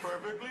 He's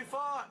perfectly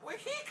fine. Where'd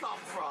he come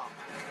from?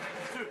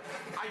 Dude,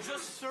 I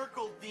just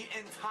circled the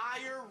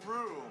entire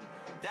room.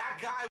 That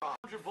guy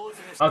 100 bullets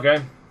in his side.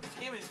 Okay. This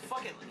game is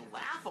fucking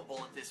laughable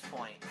at this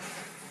point.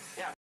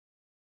 Yeah,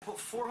 I put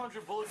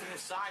 400 bullets in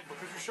his side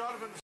because you shot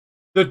him in the side.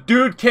 The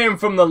dude came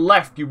from the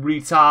left, you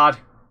retard.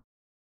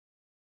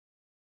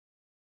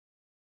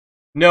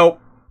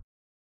 Nope.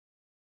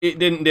 It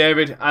didn't,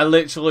 David. I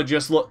literally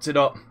just looked it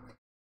up.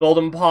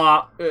 Golden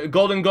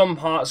gun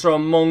parts are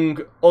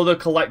among other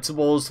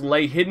collectibles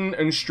lay hidden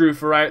and strewn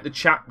throughout the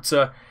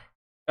chapter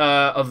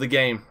of the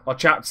game, or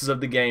chapters of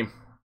the game.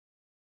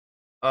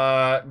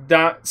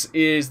 That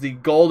is the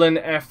golden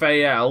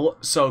FAL,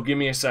 so give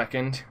me a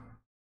second.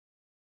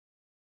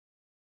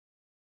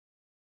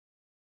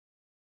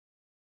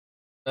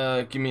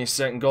 Give me a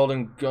second.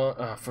 Golden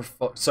gun.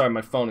 Sorry,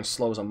 my phone is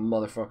slow as a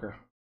motherfucker.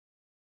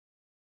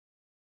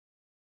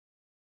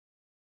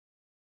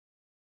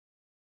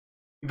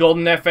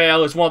 Golden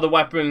FAL is one of the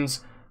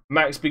weapons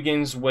Max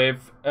begins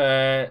with.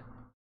 The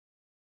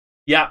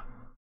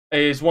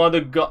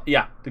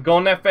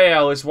Golden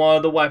FAL is one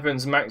of the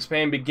weapons Max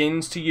Payne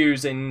begins to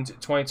use in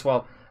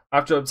 2012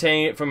 after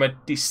obtaining it from a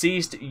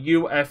deceased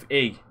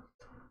UFE.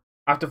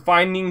 After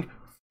finding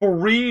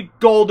 3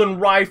 golden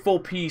rifle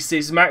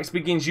pieces, Max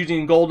begins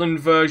using golden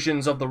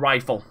versions of the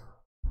rifle.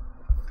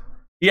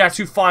 He had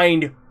to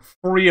find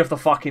 3 of the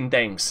fucking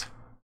things.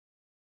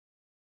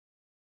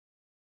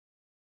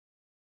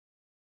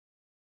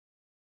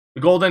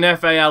 The golden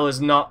FAL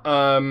is not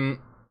a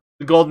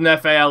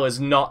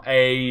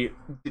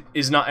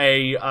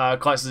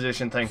collector's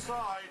edition thing.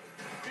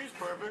 He's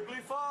perfectly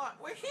fine.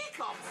 Where'd he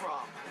come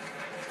from?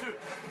 Dude,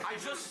 I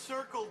just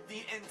circled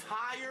the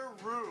entire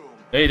room.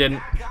 He didn't.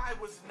 That guy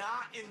was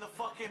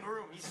fucking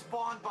room. He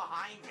spawned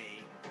behind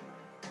me.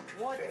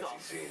 What Fancy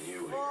the seeing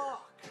you here.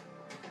 fuck?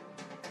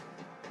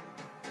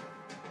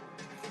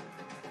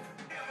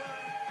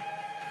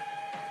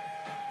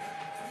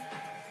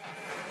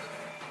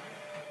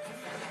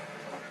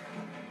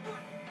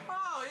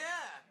 Oh,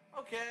 yeah.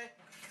 Okay.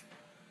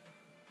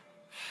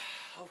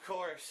 Of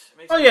course.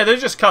 Oh yeah, they're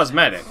just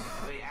cosmetic.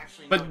 Wait,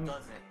 actually, But- no, it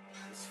doesn't.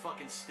 It's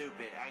fucking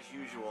stupid, as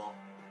usual.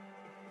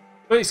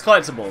 But it's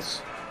collectibles.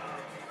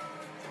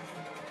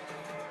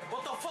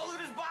 What the fuck? Look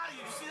at his body.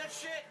 Did you see that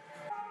shit?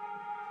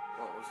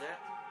 What was that?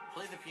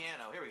 Play the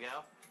piano. Here we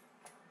go.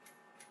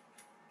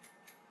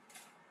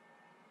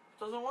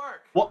 Doesn't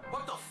work. What?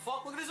 What the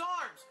fuck? Look at his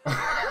arms.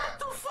 What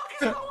the fuck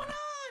is going on?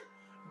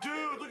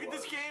 Dude, look at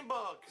this game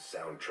bug.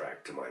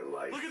 Soundtrack to my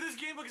life. Look at this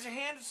game bug. His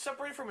hand is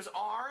separated from his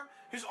arm.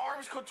 His arm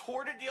is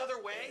contorted the other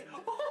way.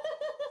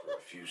 For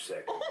a few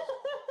seconds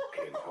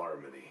came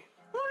harmony.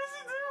 What is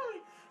he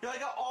doing? Yeah, I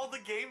got all the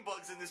game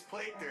bugs in this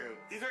playthrough.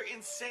 These are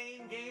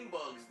insane game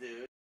bugs,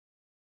 dude.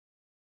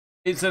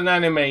 It's an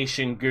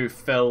animation goof,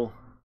 Phil.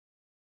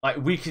 Like,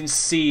 we can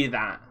see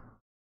that.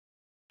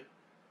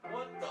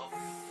 What the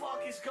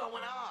fuck is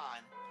going on?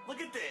 Look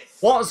at this.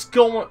 What's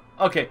going...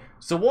 Okay,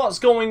 so what's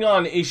going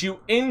on is you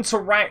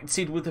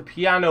interacted with the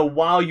piano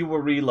while you were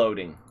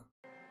reloading.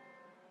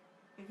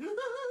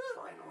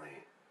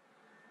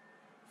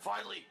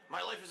 Finally,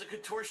 my life as a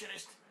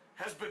contortionist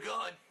has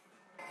begun.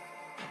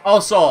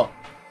 Also,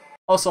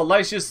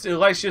 let's just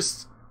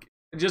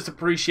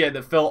appreciate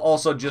that Phil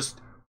also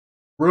just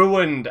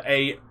ruined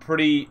a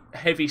pretty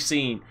heavy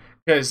scene,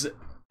 because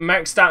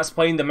Max starts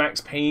playing the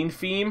Max Payne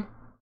theme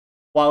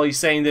while he's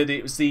saying that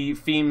it was the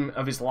theme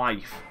of his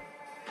life.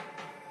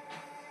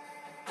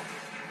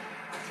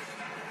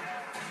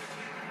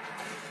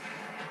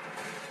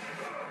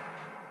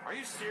 Are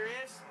you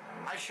serious?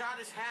 I shot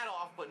his hat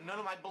off, but none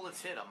of my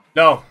bullets hit him.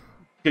 No,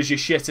 because you're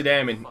shit at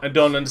aiming and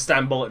don't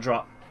understand bullet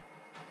drop.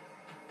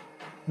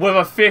 With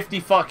a 50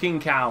 fucking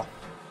cal.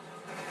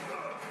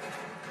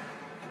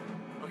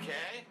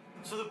 Okay,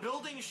 so the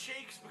building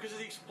shakes because of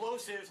the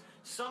explosives.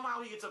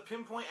 Somehow he gets a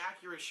pinpoint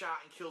accurate shot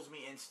and kills me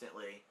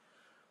instantly.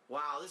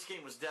 Wow, this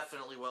game was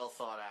definitely well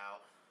thought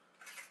out.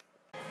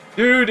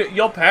 Dude,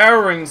 your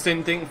parents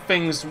didn't think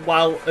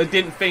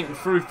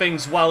through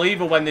things well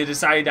either when they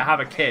decided to have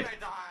a kid. I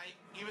die,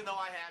 even though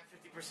I had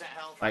 50%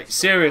 health. Like,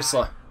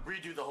 seriously.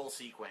 Redo the whole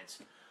sequence.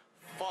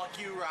 Fuck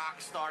you,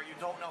 Rockstar. You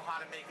don't know how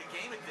to make a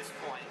game at this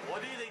point.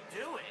 What are they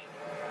doing?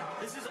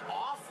 This is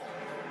awful.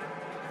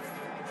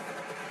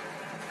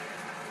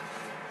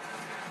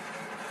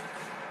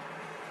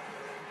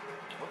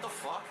 What the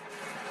fuck?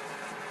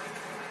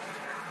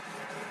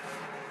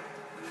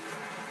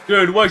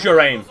 Dude, where's your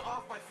aim?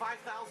 Off by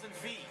 5,000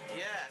 feet.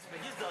 Yes, but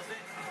his doesn't.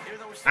 Even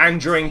though we're still And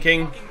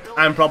drinking,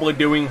 and probably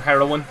doing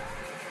heroin.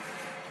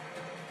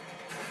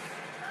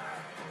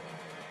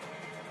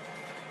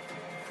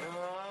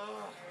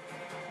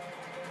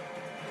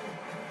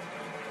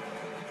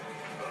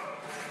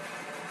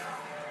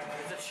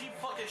 It's a cheap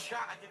fucking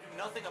shot I can do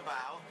nothing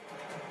about.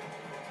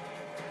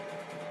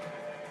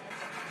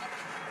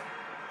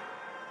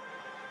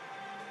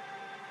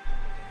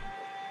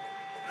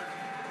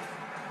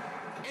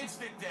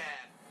 Instant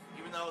death.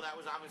 Even though that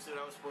was obviously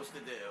what I was supposed to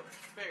do.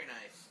 Very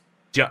nice.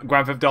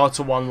 Grand Theft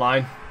Auto 1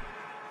 line.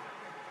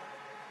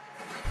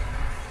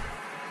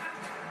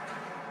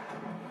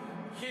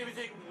 Can't even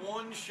take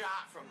one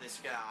shot from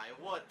this guy.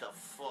 What the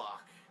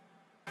fuck?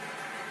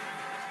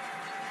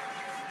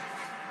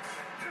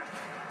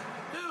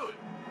 Dude!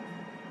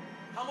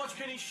 How much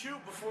can he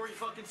shoot before he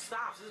fucking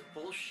stops? This is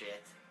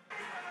bullshit.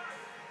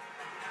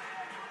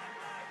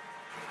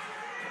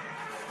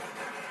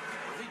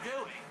 What's he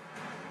doing?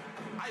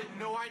 I have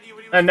no idea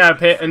what he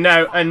was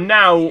And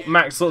now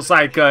Max looks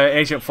like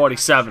Agent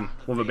 47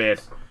 with a beard.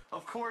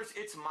 Of course,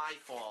 it's my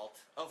fault.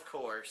 Of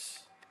course.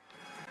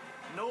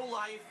 No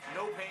life,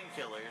 no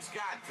painkillers.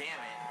 God damn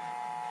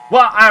it.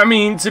 Well, I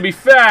mean, to be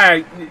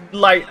fair,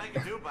 like,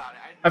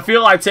 I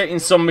feel like taking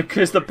some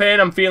because the pain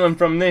I'm feeling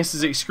from this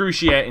is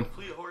excruciating.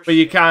 But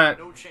you can't.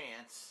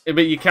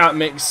 But you can't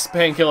mix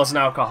painkillers and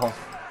alcohol.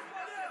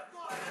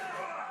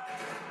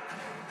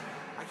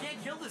 I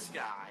can't kill this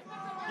guy.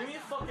 Give me a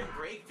fucking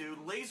break, dude.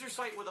 Laser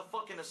sight with a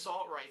fucking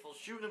assault rifle.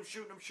 Shooting him,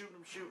 shooting him, shooting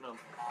him, shooting him.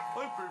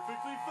 I'm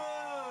perfectly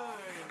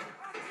fine.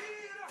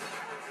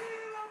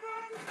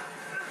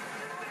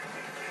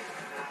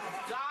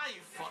 Die,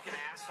 you fucking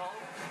asshole.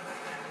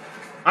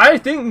 I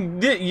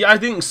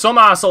think some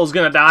asshole's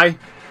gonna die.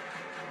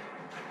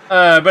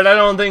 But I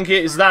don't think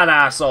it's that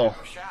asshole.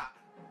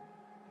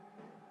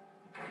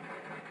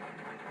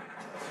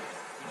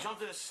 He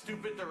jumped in a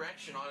stupid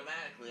direction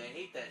automatically. I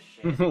hate that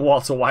shit.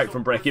 Walter White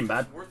from Breaking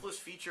Bad. Worthless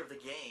feature of the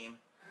game.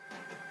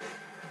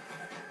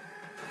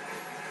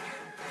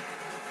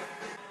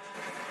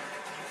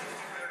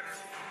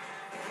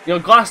 Your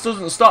glass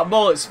doesn't stop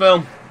bullets,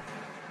 Phil.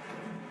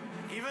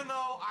 Even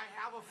though I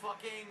have a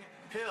fucking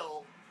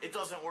pill, it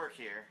doesn't work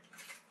here.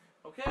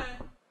 Okay.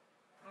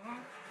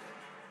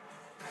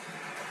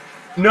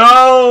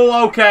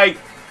 No, okay.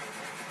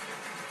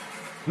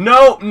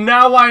 No,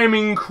 now I am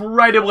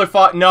incredibly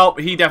far. No,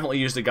 he definitely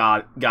used a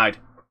guide.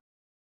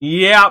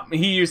 Yep,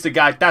 he used a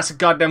guide. That's a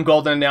goddamn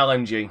golden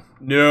LMG.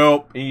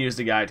 Nope, he used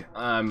a guide.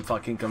 I'm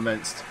fucking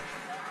convinced.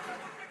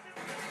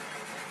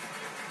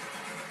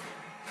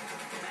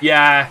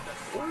 Yeah.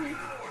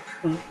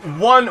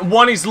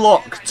 One is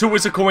luck, 2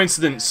 is a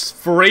coincidence,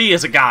 3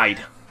 is a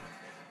guide.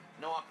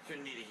 No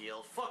opportunity to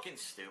heal. Fucking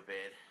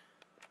stupid.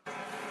 I'm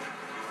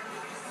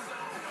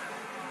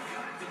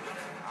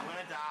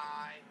gonna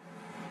die.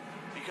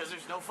 Because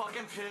there's no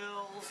fucking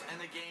pills, and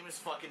the game is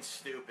fucking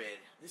stupid.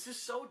 This is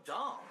so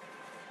dumb.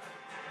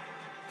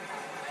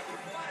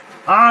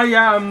 I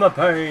am the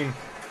Payne.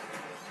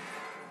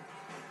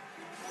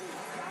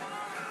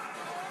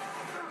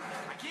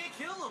 I can't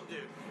kill him,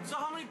 dude. So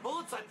how many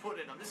bullets I put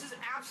in him? This is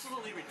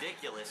absolutely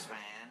ridiculous,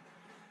 man.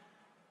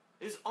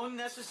 It's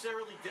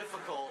unnecessarily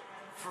difficult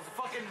for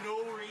fucking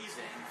no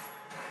reason.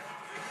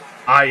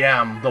 I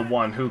am the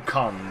one who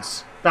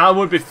comes. That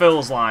would be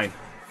Phil's line.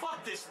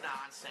 Fuck this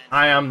nonsense.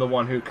 I am the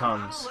one who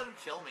comes. Let him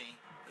kill me.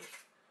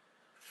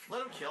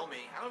 Let him kill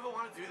me. I don't even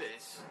want to do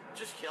this.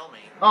 Just kill me.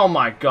 Oh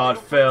my god,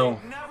 Phil.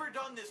 I've never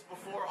done this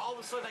before. All of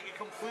a sudden I get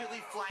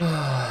completely flanked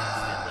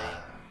instantly.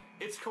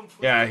 It's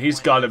completely Yeah, he's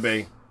gotta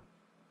be.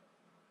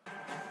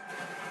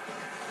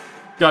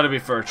 Gotta be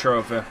for a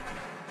trophy.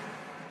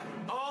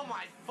 Oh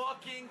my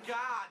fucking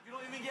god. You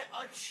don't even get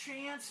a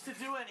chance to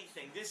do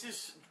anything. This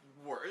is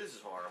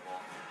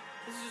horrible.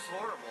 This is just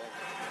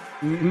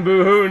horrible.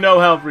 Boo-hoo, no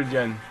health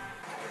regen.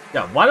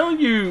 Yeah, why don't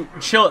you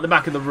chill at the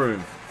back of the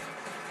room?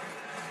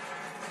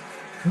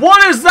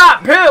 What is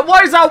that, Pit?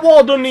 Why is that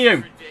wall done to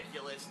you?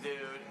 Ridiculous, dude.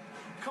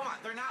 Come on,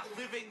 they're not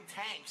living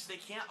tanks. They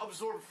can't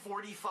absorb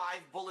 45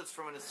 bullets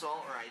from an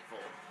assault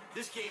rifle.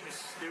 This game is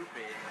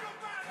stupid.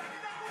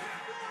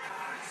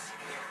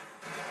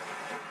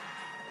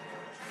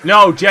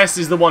 No, Jess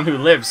is the one who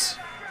lives.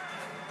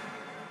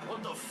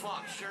 What the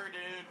fuck? Sure,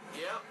 dude.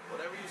 Yep,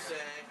 whatever you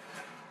say.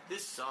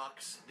 This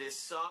sucks. This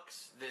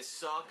sucks. This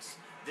sucks.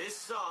 This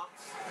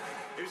sucks.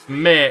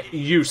 Mate,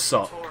 you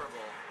suck. It's horrible.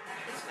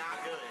 It's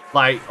not good.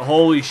 Like,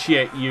 holy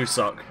shit, you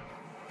suck.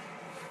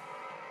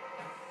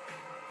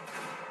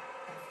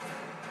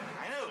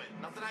 I knew it.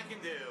 Nothing I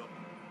can do.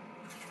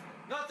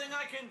 Nothing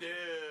I can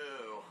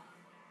do.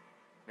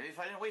 Maybe if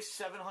I didn't waste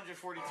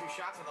 742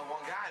 shots on the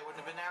one guy, it wouldn't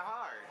have been that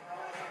hard.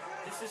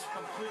 This is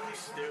completely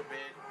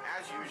stupid,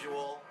 as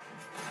usual.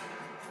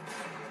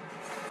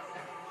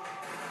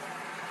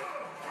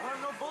 I have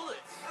no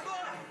bullets.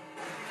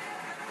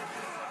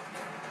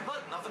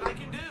 But nothing I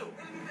can do.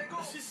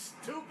 This is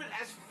stupid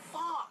as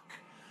fuck.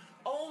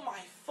 Oh my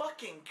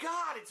fucking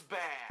god, it's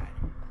bad.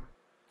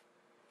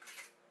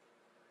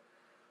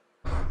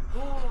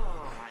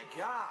 Oh my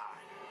god.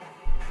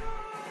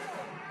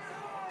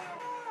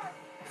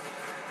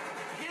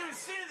 You can't even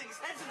see anything. His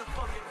head's in the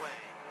fucking way.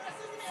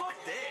 Fuck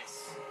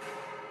this.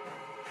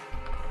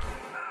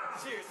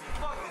 Seriously,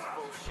 fuck this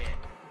bullshit.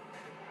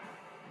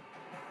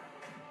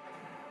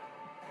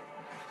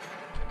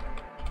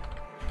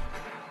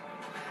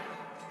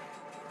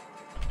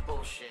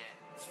 Bullshit.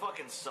 This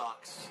fucking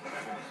sucks.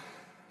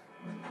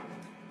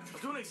 I'm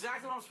doing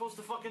exactly what I'm supposed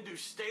to fucking do.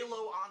 Stay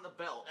low on the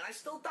belt. And I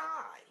still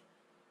die.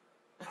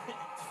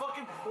 It's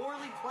fucking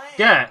poorly played.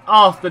 Get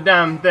off the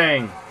damn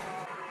thing.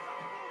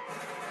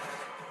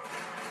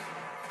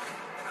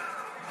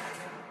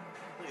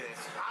 Look at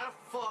this. How the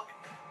fuck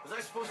was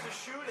I supposed to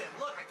shoot him?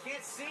 Look, I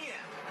can't see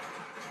him.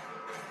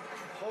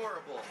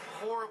 Horrible.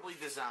 Horribly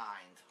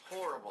designed.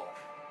 Horrible.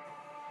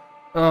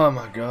 Oh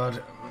my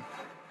god.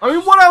 I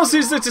mean, what else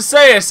is there to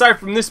say aside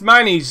from this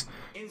man? He's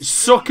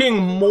sucking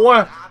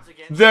more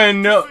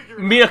than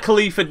Mia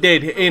Khalifa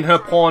did in her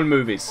porn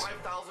movies.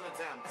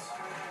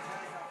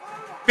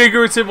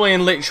 Figuratively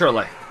and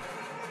literally.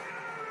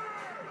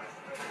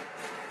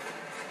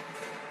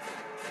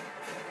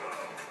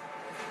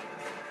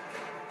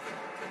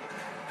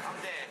 I'm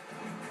dead.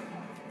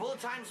 Bullet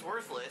time's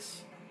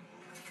worthless.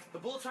 The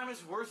bullet time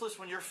is worthless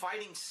when you're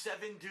fighting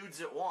 7 dudes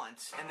at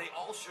once and they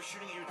all are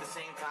shooting at you at the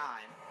same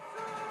time.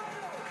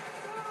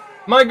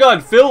 My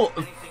god, Phil.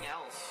 Anything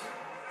else?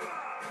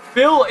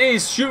 Phil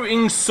is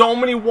shooting so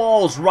many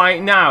walls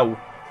right now.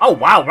 Oh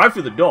wow, right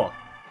through the door.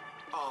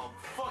 Oh,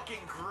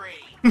 fucking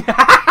great. What the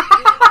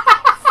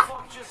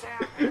fuck just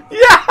happened?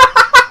 Yeah!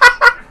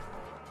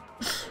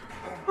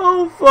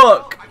 Oh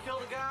fuck. I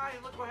killed a guy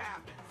and look what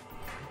happened.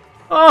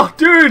 Oh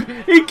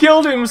dude, he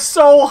killed him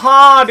so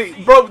hard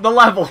it broke the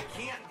level. I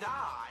can't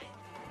die.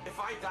 If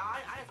I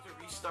die, I have to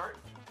restart.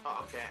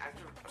 Oh, okay, I have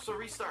to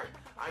restart.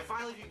 I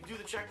finally do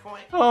the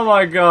checkpoint. Oh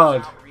my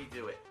god. I'll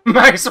redo it.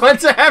 Max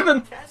went to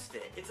heaven. Test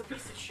it. It's a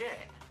piece of shit.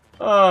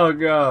 Oh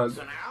god.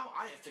 So now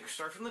I have to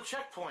start from the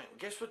checkpoint.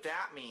 Guess what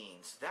that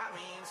means? That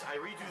means I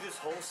redo this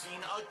whole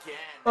scene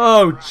again.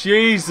 Oh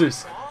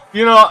Jesus.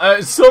 You know,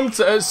 at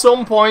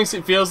some points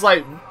it feels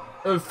like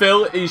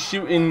Phil is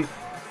shooting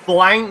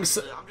blanks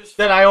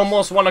that I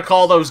almost want to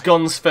call those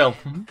guns Phil.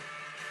 Drawn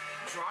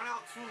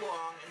out too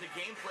long, and the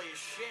gameplay is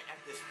shit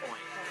at this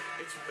point.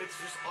 It's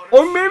just utter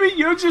Or maybe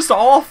you're just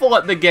awful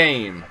at the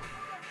game.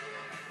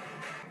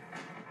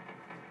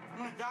 I'm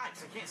gonna die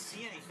because I can't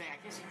see anything.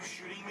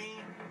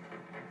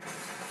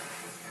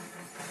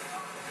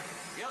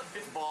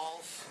 It's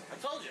balls. I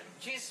told you.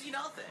 You can't see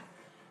nothing.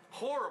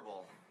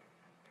 Horrible.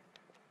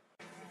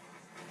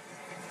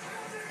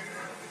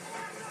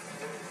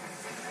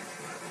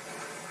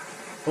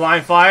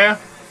 Blind fire?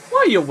 Why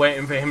are you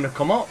waiting for him to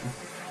come up? I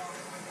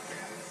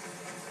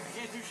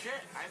can't do shit.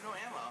 I have no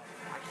ammo.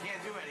 I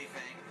can't do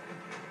anything.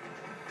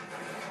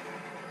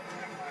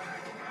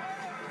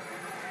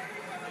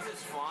 This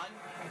is fun.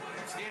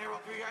 Stand here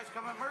while three guys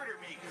come and murder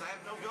me because I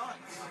have no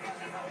guns.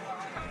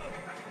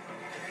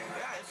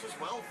 Yeah, this was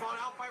well thought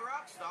out by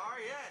Rockstar.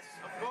 Yes,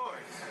 of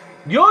course.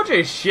 You're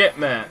just shit,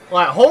 man.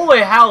 Like,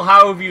 holy hell,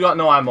 how have you got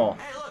no ammo?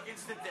 Hey, look,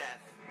 instant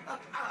death.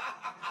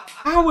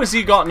 How has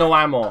he got no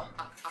ammo?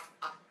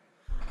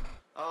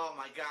 Oh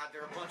my god,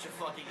 they're a bunch of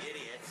fucking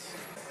idiots.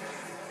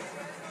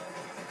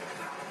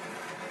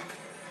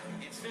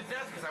 Instant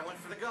death because I went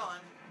for the gun,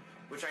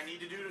 which I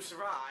need to do to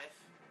survive.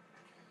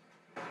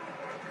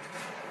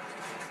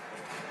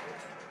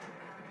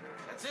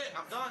 That's it,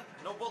 I'm done.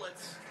 No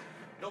bullets.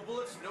 No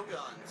bullets, no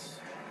guns.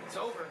 It's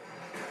over.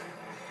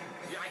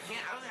 Yeah, I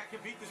don't think I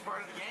can beat this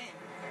part of the game.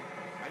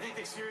 I think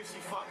they seriously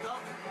fucked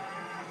up.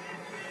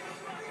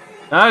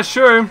 That's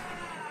true.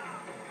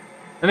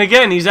 And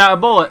again, he's out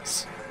of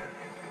bullets.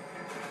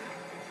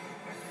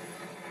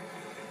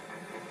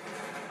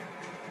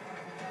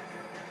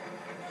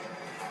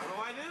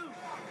 What do?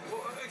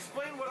 Well,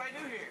 explain what I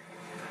do here.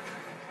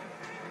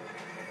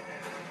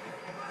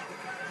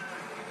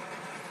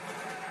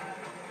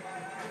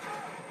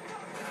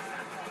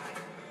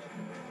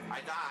 I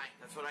die.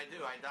 That's what I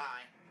do. I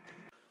die.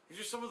 These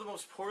are some of the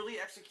most poorly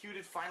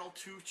executed final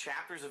 2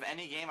 chapters of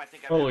any game I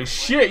think I've ever Holy played.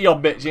 shit, your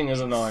bitching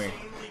is annoying.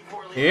 Insanely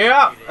poorly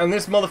Yeah, executed. and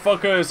this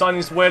motherfucker is on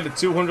his way to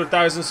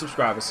 200,000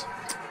 subscribers.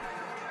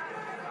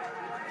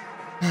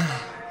 Yep,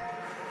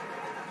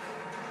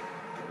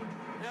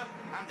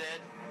 I'm dead.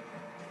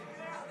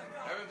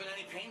 I haven't been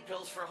any pain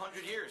pills for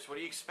 100 years. What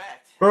do you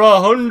expect? For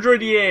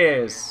 100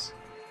 years.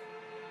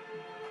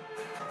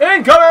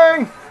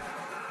 Incoming!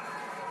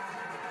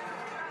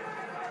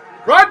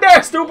 Right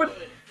there, stupid!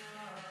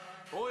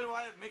 Boy, do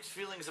I have mixed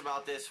feelings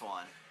about this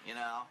one, you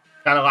know?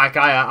 Kind of like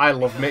I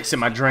love mixing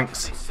my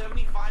drinks. 75%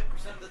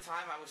 of the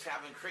time I was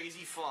having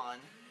crazy fun.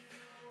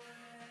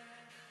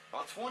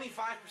 About 25%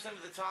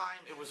 of the time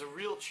it was a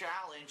real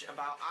challenge.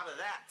 About out of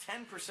that,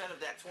 10% of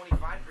that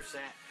 25%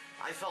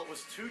 I felt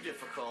was too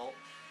difficult.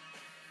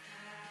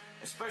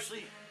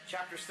 Especially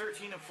chapters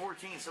 13 and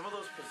 14. Some of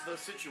those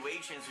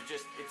situations are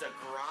just, it's a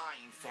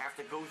grind to have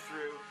to go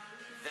through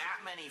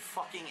that many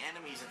fucking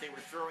enemies that they were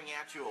throwing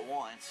at you at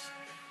once.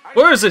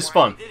 Where is this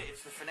fun?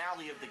 It's the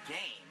finale of the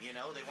game, you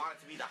know? They want it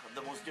to be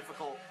the most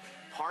difficult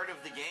part of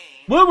the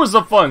game. Where was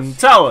the fun?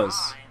 Tell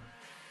us.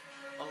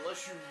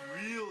 Unless you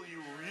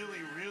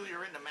really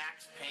are into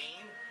Max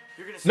Payne,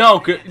 you're gonna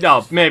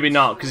No, maybe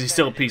not, because he's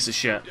still a piece of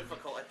shit.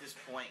 difficult at this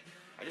point.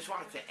 I just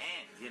want it to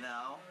end, you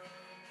know?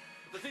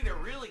 But the thing that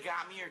really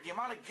got me are the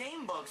amount of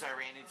game bugs I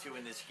ran into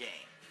in this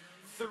game.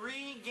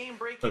 3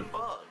 game-breaking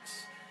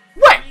bugs.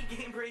 What? 3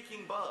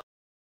 game-breaking bugs.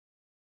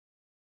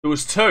 There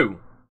was 2.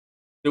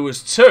 There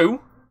was 2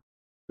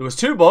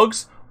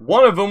 bugs.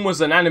 One of them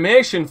was an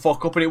animation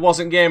fuck up and it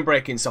wasn't game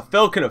breaking. So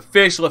Phil can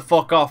officially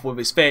fuck off with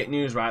his fake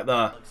news right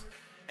there.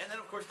 And then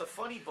of course the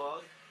funny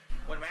bug,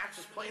 when Max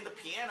was playing the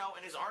piano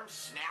and his arm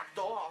snapped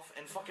off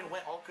and fucking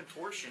went all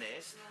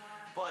contortionist.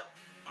 But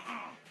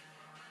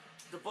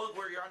the bug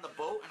where you're on the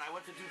boat and I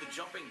went to do the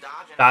jumping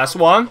dodge and That's I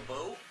was on one. the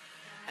boat,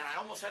 and I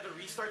almost had to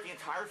restart the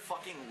entire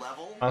fucking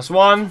level. That's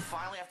one. So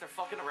finally, after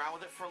fucking around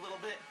with it for a little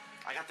bit,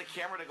 I got the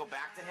camera to go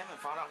back to him and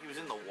found out he was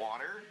in the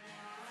water.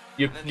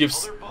 And then the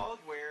other bug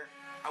where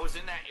I was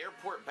in that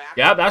airport back.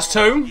 Yeah, that's 2.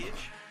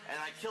 And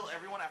I kill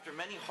everyone after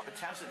many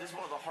attempts. This is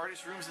one of the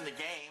hardest rooms in the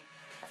game.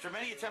 After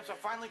many attempts, I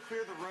finally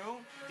clear the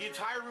room. The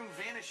entire room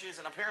vanishes,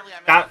 and apparently I'm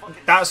in the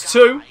fucking That's sky.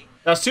 2.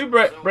 That's 2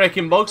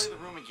 breaking bugs.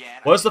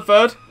 Where's the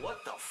 3rd?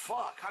 What the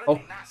fuck? How did Oh,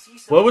 they not see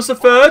something? where was the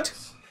 3rd?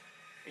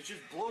 It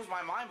just blows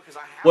my mind because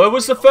I have. Where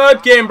was the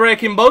 3rd game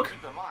breaking bug?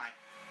 Keep in mind,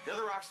 the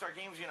other Rockstar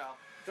games, you know,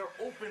 they're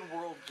open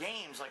world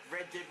games like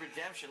Red Dead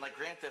Redemption, like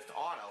Grand Theft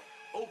Auto.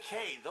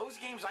 Okay, those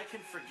games I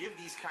can forgive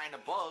these kind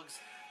of bugs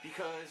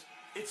because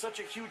it's such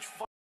a huge.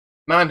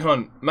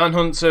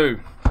 Manhunt 2.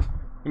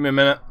 Give me a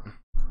minute.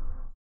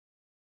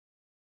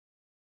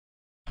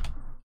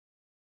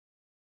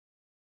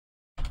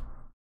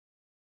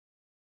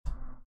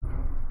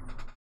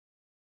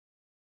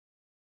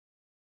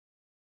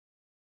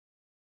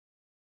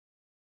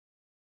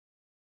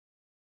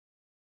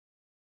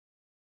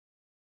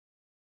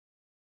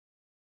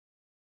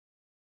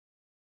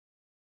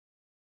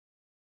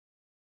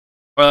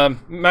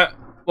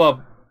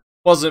 Well,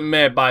 wasn't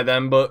made by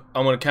them, but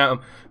I'm gonna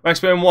count them. Max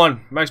Payne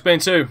 1, Max Payne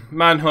 2,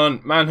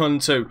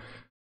 Manhunt 2,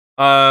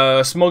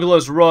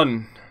 Smuggler's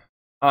Run,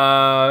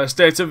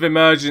 State of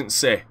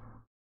Emergency,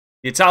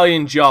 The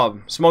Italian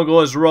Job,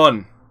 Smuggler's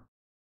Run,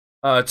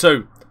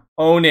 2,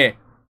 Oni,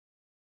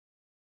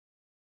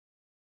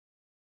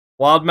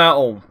 Wild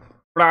Metal,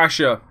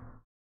 Thrasher.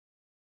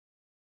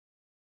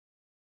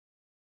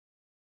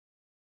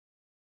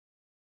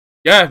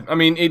 Yeah, I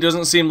mean, it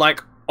doesn't seem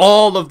like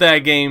all of their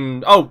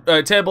games. Oh,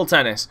 table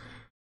tennis,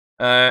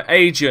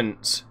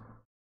 Agent.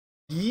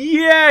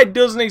 Yeah, it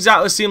doesn't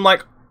exactly seem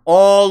like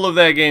all of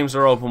their games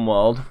are open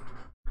world.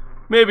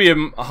 Maybe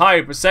a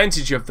higher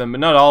percentage of them,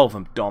 but not all of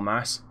them,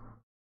 dumbass.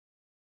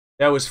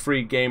 There was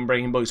 3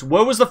 game-breaking bugs.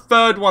 Where was the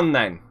third one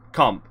then,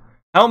 comp?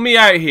 Help me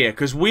out here,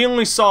 because we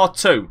only saw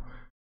 2.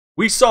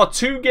 We saw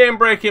 2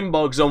 game-breaking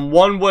bugs and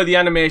 1 where the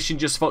animation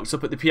just fucks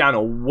up at the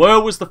piano. Where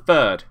was the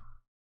third?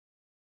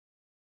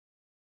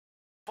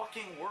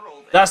 Fucking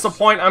world. That's the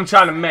point I'm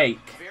trying to make.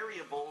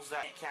 Variables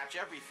that catch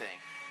everything.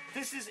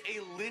 This is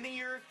a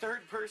linear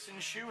third-person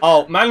shooter.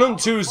 Oh, Manhunt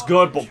 2 is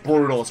good, but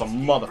brutal as a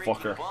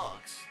motherfucker.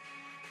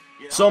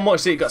 You know, So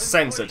much that it got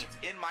censored.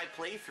 In my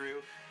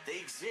playthrough, they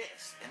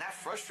exist, and that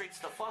frustrates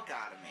the fuck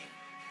out of me.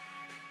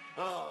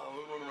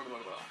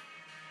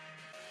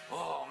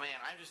 Oh man,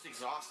 I'm just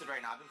exhausted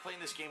right now. I've been playing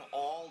this game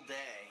all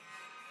day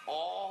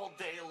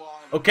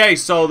long. Okay,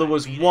 so there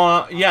was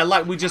one. Yeah,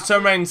 like we just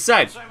turned around and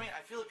said.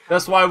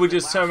 That's why we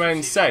just turned around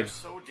and said.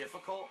 So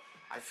difficult.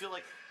 I feel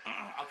like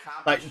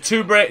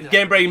 2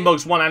 game-breaking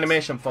bugs, 1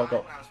 animation fuck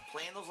up. When I was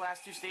playing those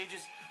last 2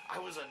 stages, I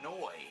was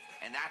annoyed,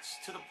 and that's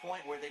to the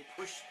point where they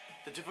push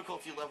the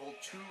difficulty level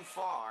too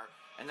far.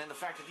 And then the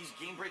fact that these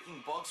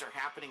game-breaking bugs are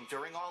happening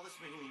during all this,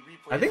 making me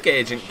replay. I think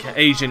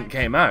Agent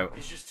came out.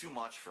 It's just too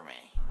much for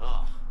me.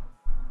 Ugh.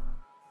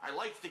 I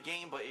liked the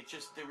game, but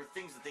there were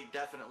things that they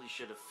definitely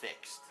should have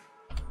fixed.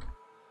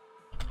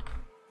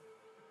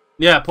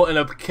 Yeah, putting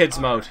up kids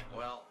mode.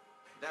 Well,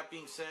 that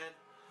being said,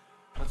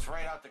 let's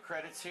write out the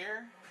credits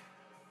here.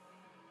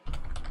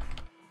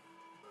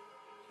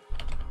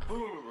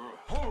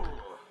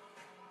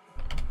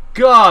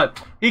 God,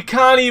 he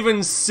can't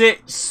even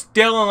sit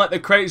still and let the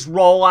credits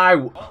roll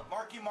out. Well,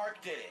 Marky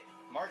Mark did it.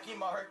 Marky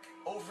Mark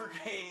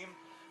overcame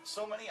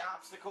so many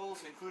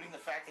obstacles, including the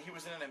fact that he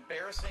was in an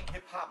embarrassing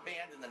hip-hop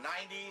band in the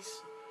 90s,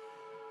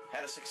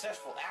 had a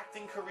successful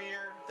acting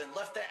career, then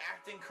left that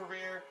acting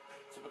career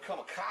to become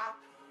a cop.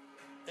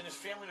 Then his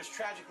family was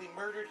tragically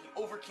murdered. He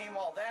overcame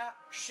all that,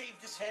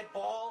 shaved his head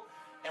bald,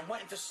 and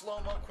went into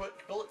slow-mo,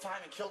 quick bullet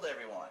time, and killed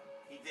everyone.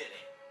 He did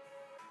it.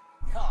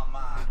 Come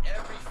on,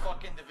 every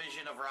fucking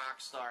division of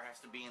Rockstar has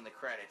to be in the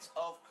credits,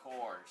 of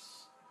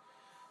course.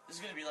 This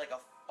is gonna be like a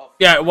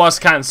yeah, it was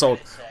cancelled,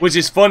 which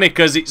is funny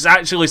because it's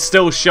actually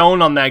still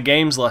shown on their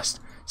games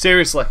list.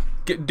 Seriously,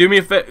 do me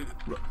a favor.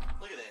 Look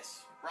at this: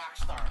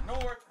 Rockstar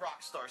North,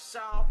 Rockstar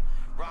South,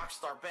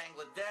 Rockstar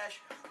Bangladesh,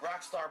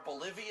 Rockstar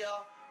Bolivia,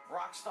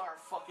 Rockstar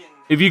fucking.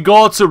 If you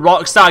go to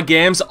Rockstar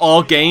Games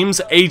or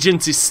Games,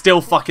 Agent is still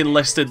fucking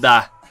listed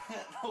there,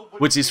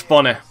 which is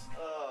funny.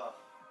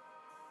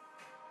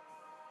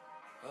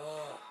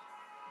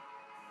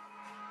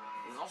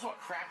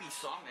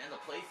 Song, man, to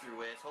play through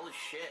with. Holy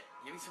shit.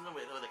 Give me something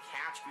with a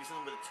catch, give me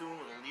something with a tune,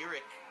 with a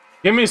lyric.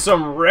 Give me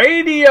some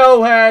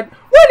Radiohead.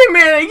 Wait a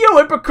minute, you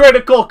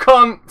hypocritical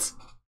cunt.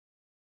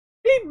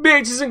 He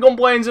bitches and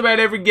complains about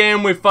every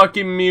game with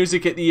fucking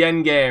music at the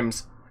end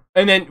games.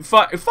 And then,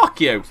 fuck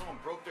you. Someone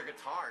broke their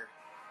guitar.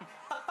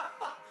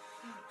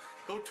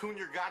 Go tune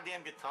your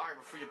goddamn guitar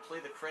before you play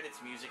the credits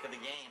music of the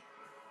game.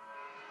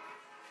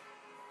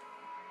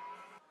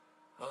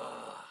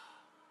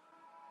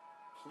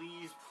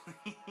 Please,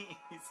 please,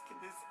 can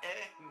this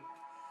end?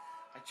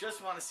 I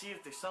just want to see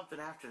if there's something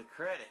after the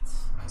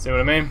credits. See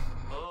what I mean?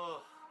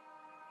 Ugh.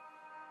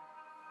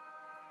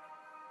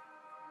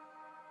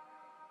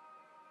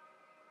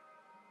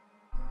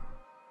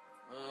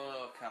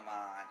 Oh, come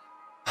on.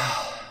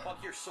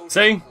 Fuck your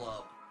social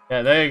club.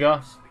 Yeah, there you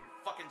go.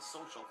 Fucking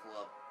social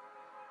club.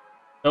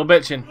 No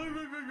bitching.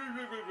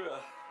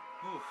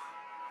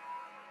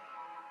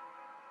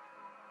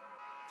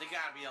 They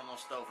gotta be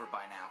almost over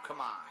by now. Come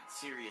on.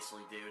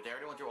 Seriously, dude. They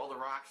already went through all the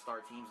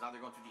Rockstar teams. Now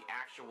they're going through the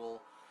actual,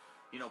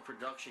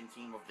 production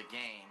team of the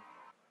game.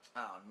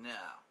 Oh,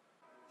 no.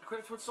 The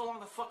credits went so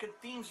long, the fucking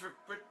theme's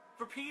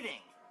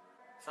repeating.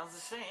 Sounds the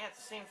same. Yeah,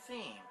 it's the same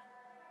theme.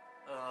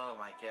 Oh,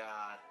 my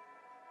God.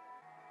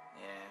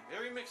 Yeah,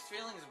 very mixed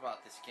feelings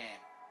about this game.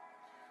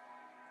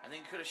 I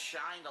think it could have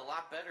shined a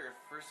lot better if,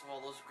 first of all,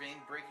 those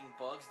game-breaking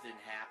bugs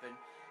didn't happen.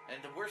 And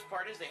the worst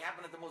part is they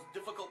happen at the most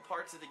difficult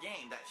parts of the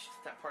game. That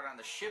part on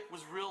the ship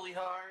was really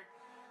hard,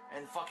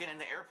 and fucking in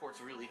the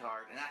airport's really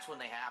hard, and that's when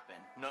they happen.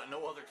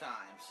 No other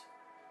times.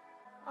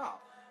 Oh,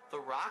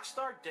 the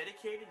Rockstar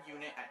dedicated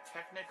unit at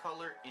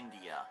Technicolor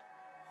India.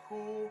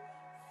 Who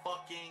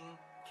fucking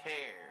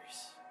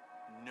cares?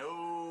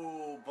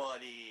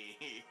 Nobody.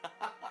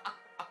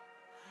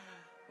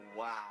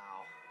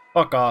 Wow.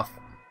 Fuck off.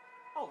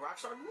 Oh,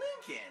 Rockstar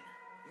Lincoln.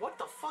 What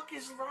the fuck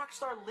is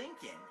Rockstar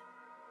Lincoln?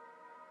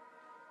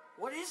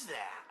 What is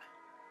that?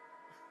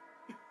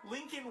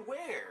 Lincoln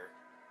where?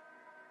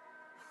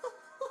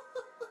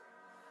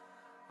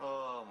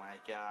 Oh my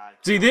God.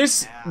 See,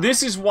 this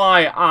is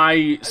why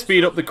I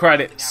speed up the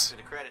credits.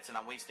 After the credits and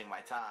I'm wasting my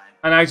time.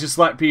 And I just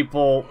let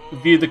people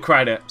view the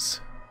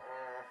credits.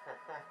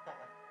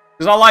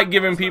 Because I like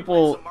giving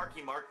people... Some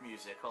Marky Mark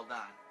music, hold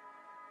on.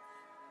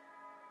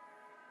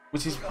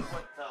 Which is... Look up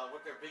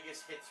what their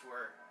biggest hits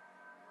were.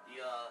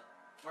 The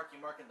Marky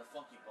Mark and the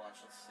Funky Bunch,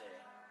 let's see.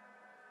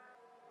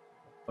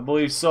 I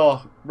believe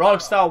so.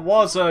 Rockstar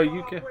was a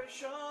UK. Yeah,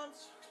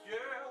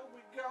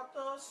 we got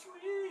the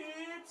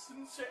sweet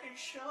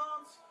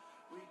sensations.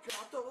 We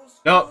got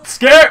those No, good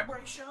skip!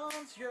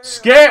 vibrations, yeah.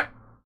 Skip!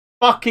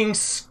 Fucking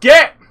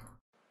skip!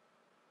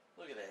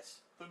 Look at this.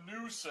 The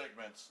news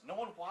segments. No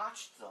one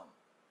watched them.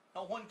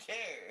 No one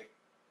cared.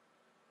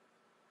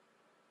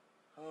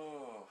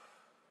 Oh.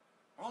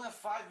 I only have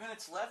 5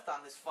 minutes left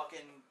on this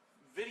fucking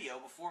video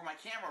before my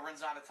camera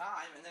runs out of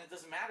time, and then it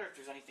doesn't matter if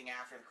there's anything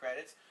after the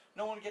credits.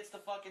 No one gets to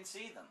fucking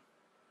see them.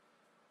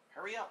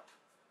 Hurry up.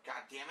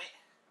 God damn it.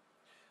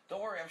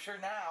 Don't worry, I'm sure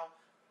now,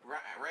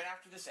 right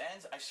after this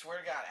ends, I swear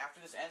to God, after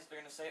this ends, they're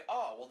going to say,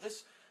 oh, well,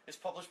 this is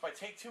published by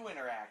Take-Two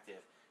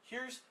Interactive.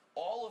 Here's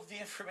all of the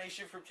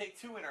information from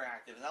Take-Two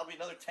Interactive, and that'll be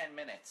another 10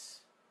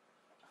 minutes.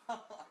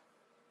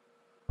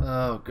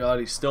 Oh god,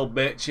 he's still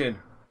bitching.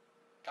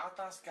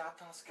 Gatas,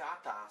 gatas,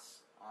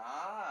 gatas.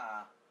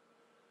 Ah.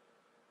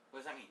 What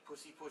does that mean?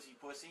 Pussy, pussy,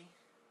 pussy?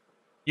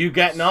 You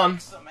getting on?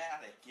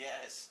 Sexomatic,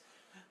 yes.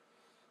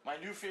 My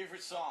new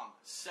favorite song,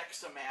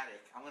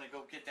 Sexomatic. I'm gonna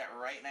go get that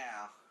right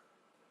now.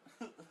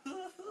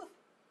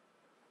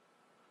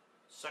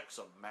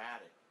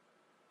 Sexomatic.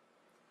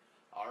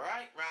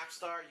 Alright,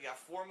 Rockstar, you got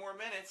 4 more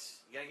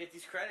minutes. You gotta get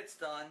these credits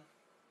done.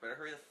 Better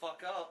hurry the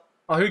fuck up.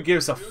 Oh, who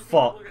gives a Really think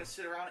fuck? We're gonna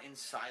sit around in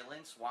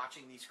silence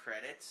watching these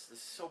credits? This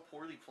is so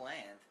poorly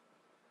planned.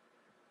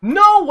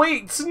 No,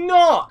 it's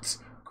not!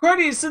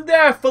 Credits are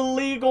there for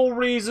legal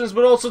reasons,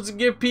 but also to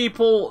give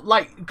people,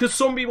 like, because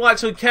some people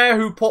actually care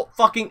who put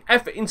fucking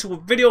effort into a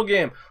video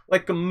game,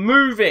 like a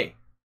movie.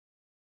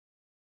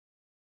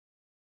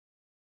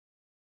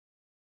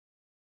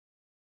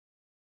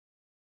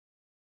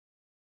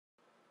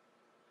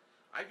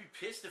 I'd be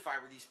pissed if I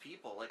were these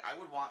people. Like, I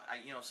would want,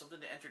 you know, something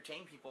to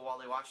entertain people while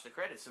they watch the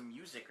credits, some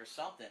music or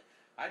something.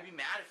 I'd be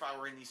mad if I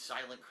were in these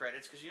silent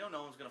credits, because you know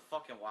no one's gonna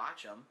fucking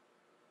watch them.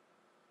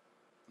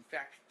 In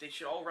fact, they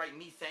should all write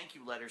me thank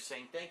you letters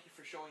saying, thank you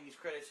for showing these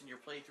credits in your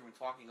playthrough and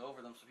talking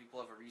over them so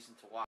people have a reason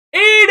to watch.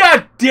 Eat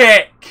a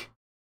dick!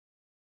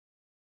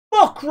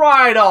 Fuck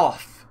right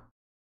off!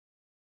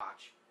 So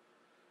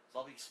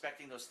I'll be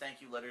expecting those thank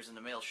you letters in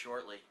the mail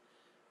shortly.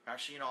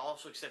 Actually, you know, I'll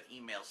also accept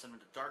emails. Send them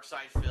to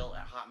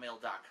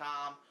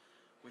darksidephil@hotmail.com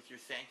with your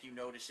thank you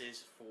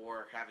notices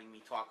for having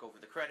me talk over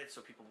the credits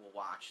so people will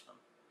watch them.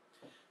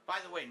 By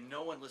the way,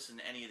 no one listened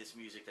to any of this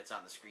music that's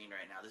on the screen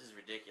right now. This is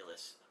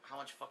ridiculous. How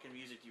much fucking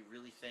music do you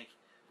really think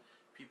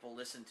people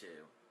listen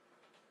to?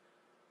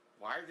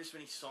 Why are this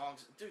many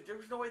songs? Dude, there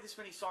was no way this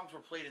many songs were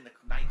played in the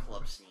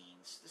nightclub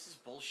scenes. This is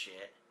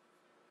bullshit.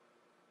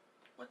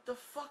 What the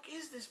fuck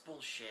is this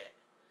bullshit?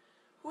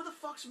 Who the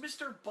fuck's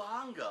Mr.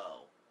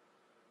 Bongo?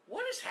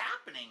 What is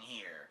happening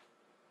here?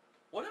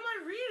 What am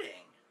I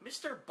reading?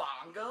 Mr.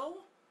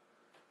 Bongo?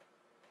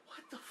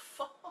 What the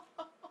fuck?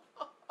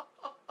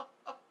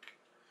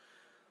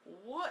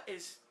 What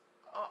is...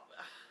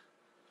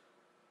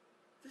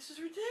 this is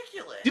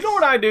ridiculous. Do you know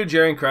what I do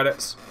during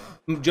credits?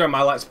 During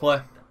my Let's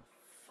Play?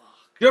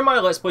 During my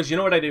Let's Plays, you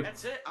know what I do?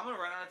 That's it. I'm gonna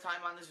run out of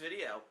time on this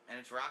video, and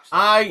it's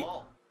Rockstar's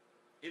fault.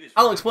 It is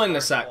I'll explain in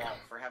a sec. fault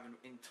for having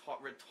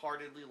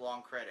retardedly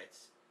long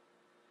credits.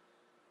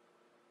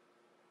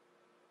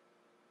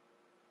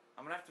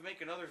 I'm gonna have to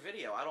make another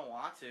video. I don't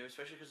want to,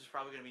 especially because there's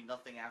probably gonna be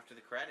nothing after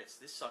the credits.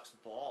 This sucks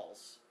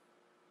balls.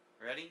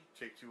 Ready?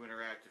 Take-Two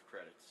Interactive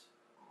credits.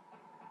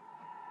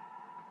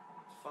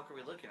 What the fuck are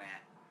we looking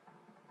at?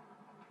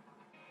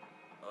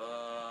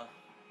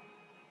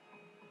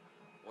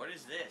 What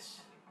is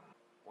this?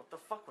 What the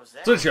fuck was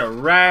that? Such a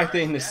rare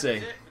thing to see.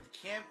 That's it for the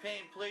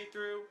campaign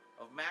playthrough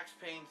of Max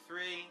Payne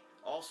 3,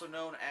 also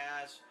known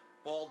as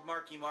Bald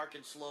Marky Mark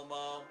in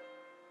Slow-Mo.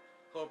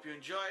 Hope you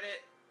enjoyed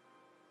it.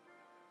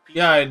 Peace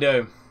Yeah, out. I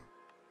do.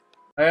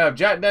 I have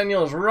Jack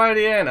Daniels right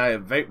here, and I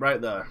have vape right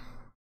there.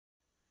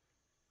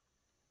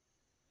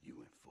 You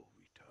went full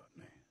retard,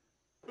 man.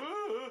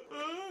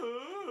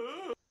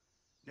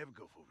 Never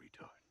go full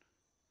retard.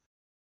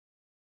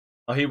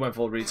 Oh, he went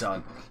full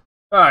retard.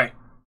 Alright.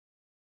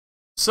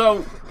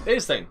 So,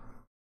 here's the thing.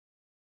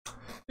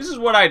 This is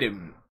what I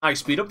do. I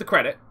speed up the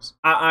credits.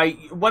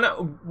 When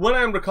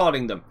I'm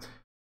recording them,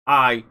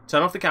 I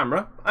turn off the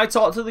camera. I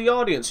talk to the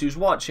audience who's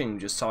watching.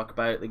 Just talk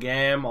about the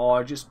game,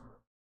 or just...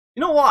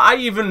 You know what? I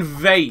even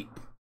vape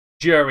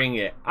during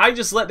it. I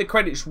just let the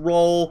credits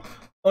roll,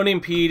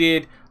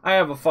 unimpeded. I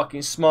have a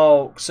fucking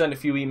smoke, send a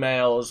few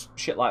emails,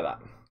 shit like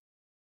that.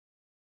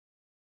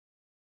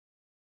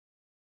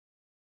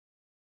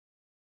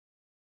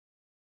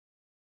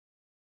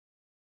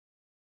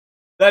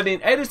 Then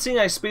in editing,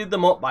 I speed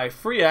them up by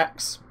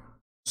 3x,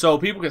 so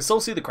people can still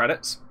see the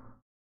credits,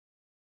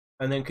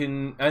 and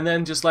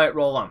then just let it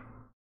roll on.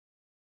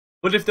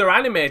 But if they're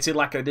animated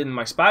like I did in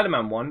my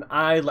Spider-Man one,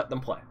 I let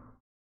them play.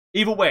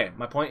 Either way,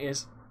 my point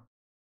is,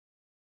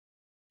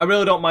 I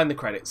really don't mind the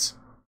credits.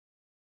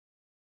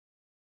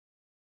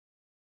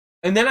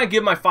 And then I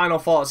give my final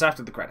thoughts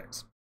after the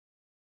credits.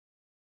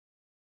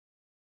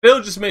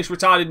 Phil just makes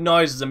retarded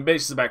noises and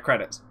bitches about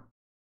credits.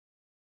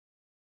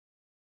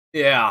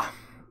 Yeah.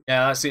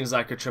 Yeah, that seems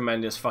like a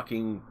tremendous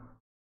fucking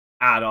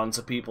add on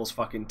to people's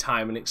fucking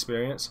time and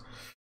experience.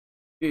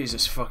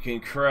 Jesus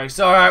fucking Christ.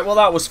 Alright, well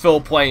that was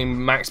Phil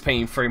playing Max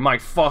Payne 3. My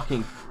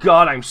fucking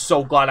god, I'm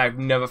so glad I've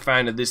never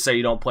found that this say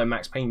you don't play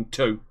Max Payne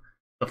 2.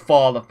 The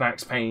fall of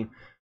Max Payne.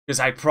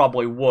 Because I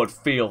probably would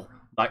feel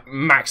like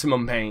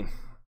maximum pain.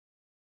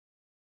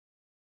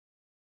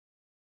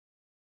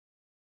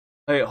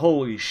 Hey,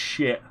 holy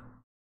shit.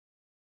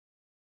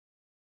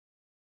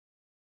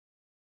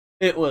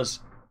 That was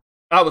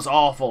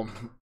awful.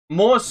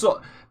 More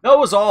so, that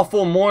was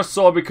awful more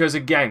so because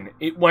again,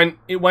 it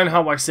went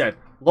how I said.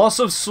 Lots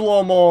of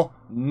slow-mo,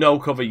 no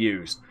cover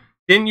used.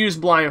 Didn't use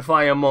blind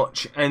fire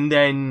much, and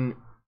then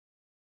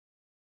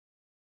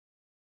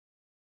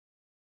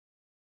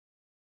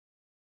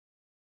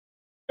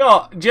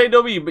no,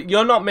 JW, but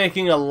you're not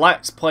making a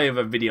let's play of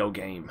a video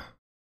game.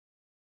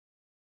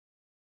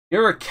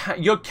 You're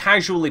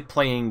casually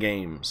playing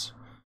games,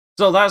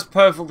 so that's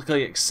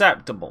perfectly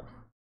acceptable.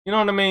 You know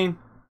what I mean?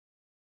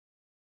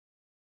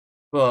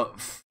 But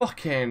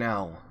fucking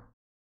hell.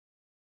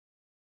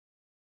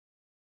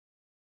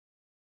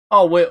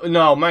 Oh wait,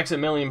 no,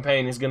 Maximilian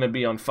Payne is gonna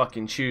be on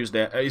fucking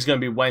Tuesday. It's gonna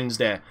be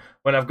Wednesday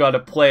when I've got to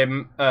play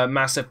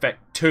Mass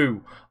Effect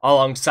 2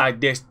 alongside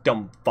this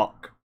dumb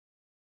fuck.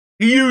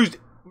 He used,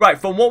 right,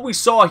 from what we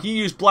saw, he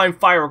used blind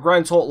fire a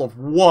grand total of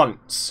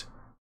once.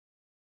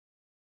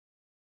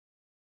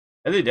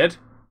 Yeah, they did.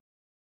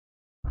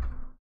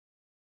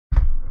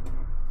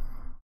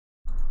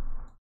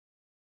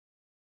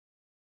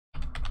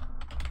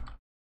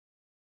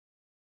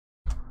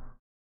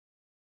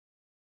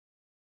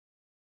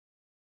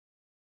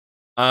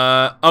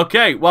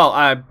 Okay,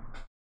 well,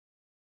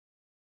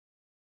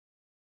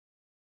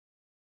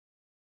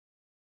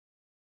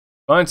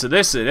 going to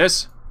this, it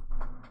is.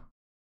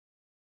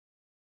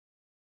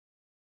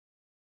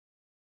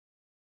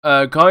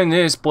 Going to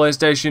this,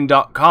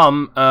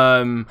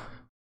 PlayStation.com,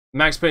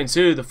 Max Payne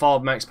 2, the fall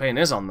of Max Payne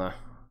is on there.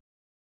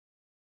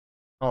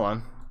 Hold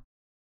on. For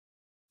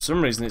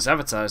some reason it's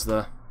advertised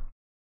there.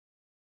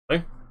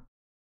 Hey?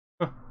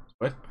 Huh, that's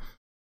weird.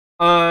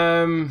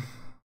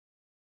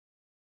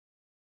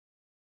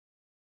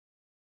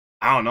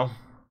 I don't know.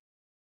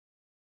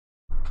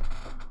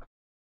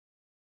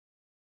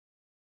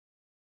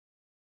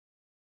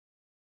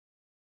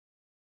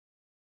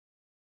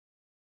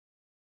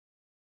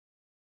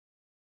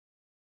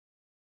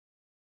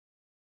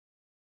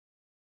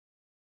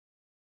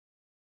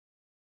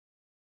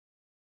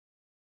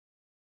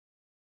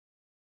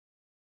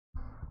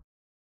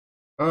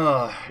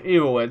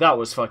 Either way, that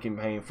was fucking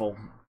painful.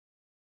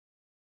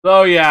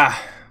 So yeah.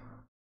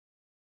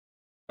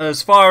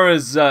 As far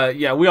as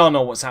yeah, we all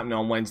know what's happening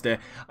on Wednesday.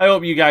 I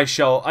hope you guys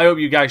show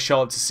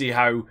up to see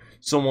how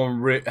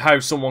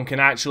someone can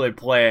actually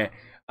play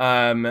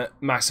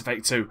Mass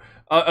Effect 2.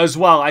 As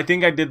well, I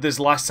think I did this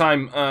last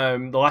time.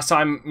 The last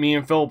time me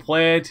and Phil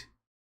played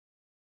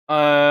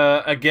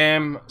a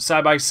game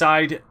side by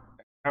side.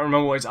 I can't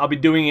remember what it's. I'll be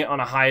doing it on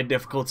a higher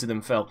difficulty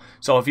than Phil.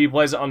 So if he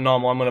plays it on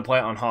normal, I'm gonna play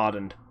it on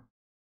hardened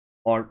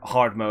or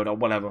hard mode or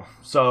whatever.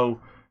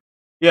 So.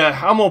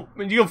 Yeah,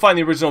 you can find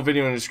the original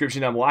video in the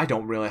description down below. I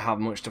don't really have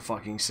much to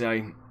fucking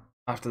say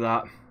after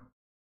that.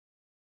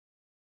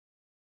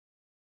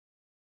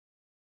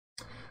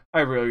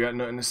 I really got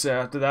nothing to say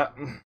after that.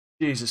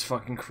 Jesus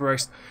fucking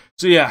Christ.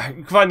 So yeah, you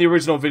can find the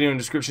original video in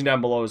the description down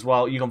below as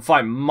well. You can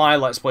find my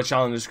Let's Play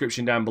channel in the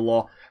description down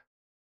below.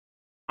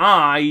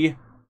 I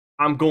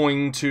am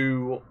going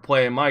to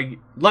play my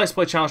Let's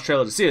Play challenge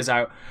trailer to see us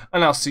out,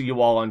 and I'll see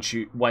you all on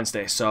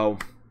Wednesday. So,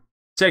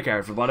 take care,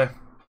 everybody.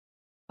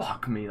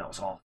 Fuck me, that was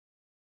awful.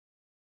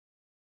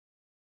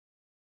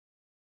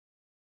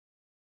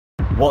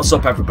 What's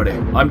up everybody,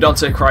 I'm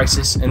Dante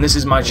Crisis, and this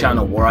is my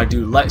channel where I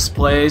do Let's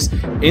Plays,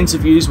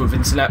 interviews with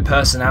internet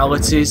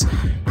personalities,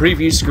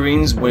 preview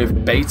screens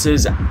with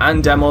betas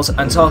and demos,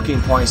 and talking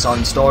points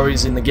on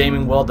stories in the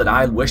gaming world that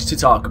I wish to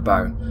talk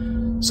about.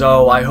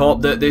 So I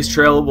hope that this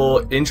trailer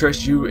will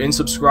interest you in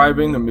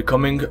subscribing and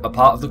becoming a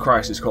part of the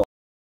Crisis Corps.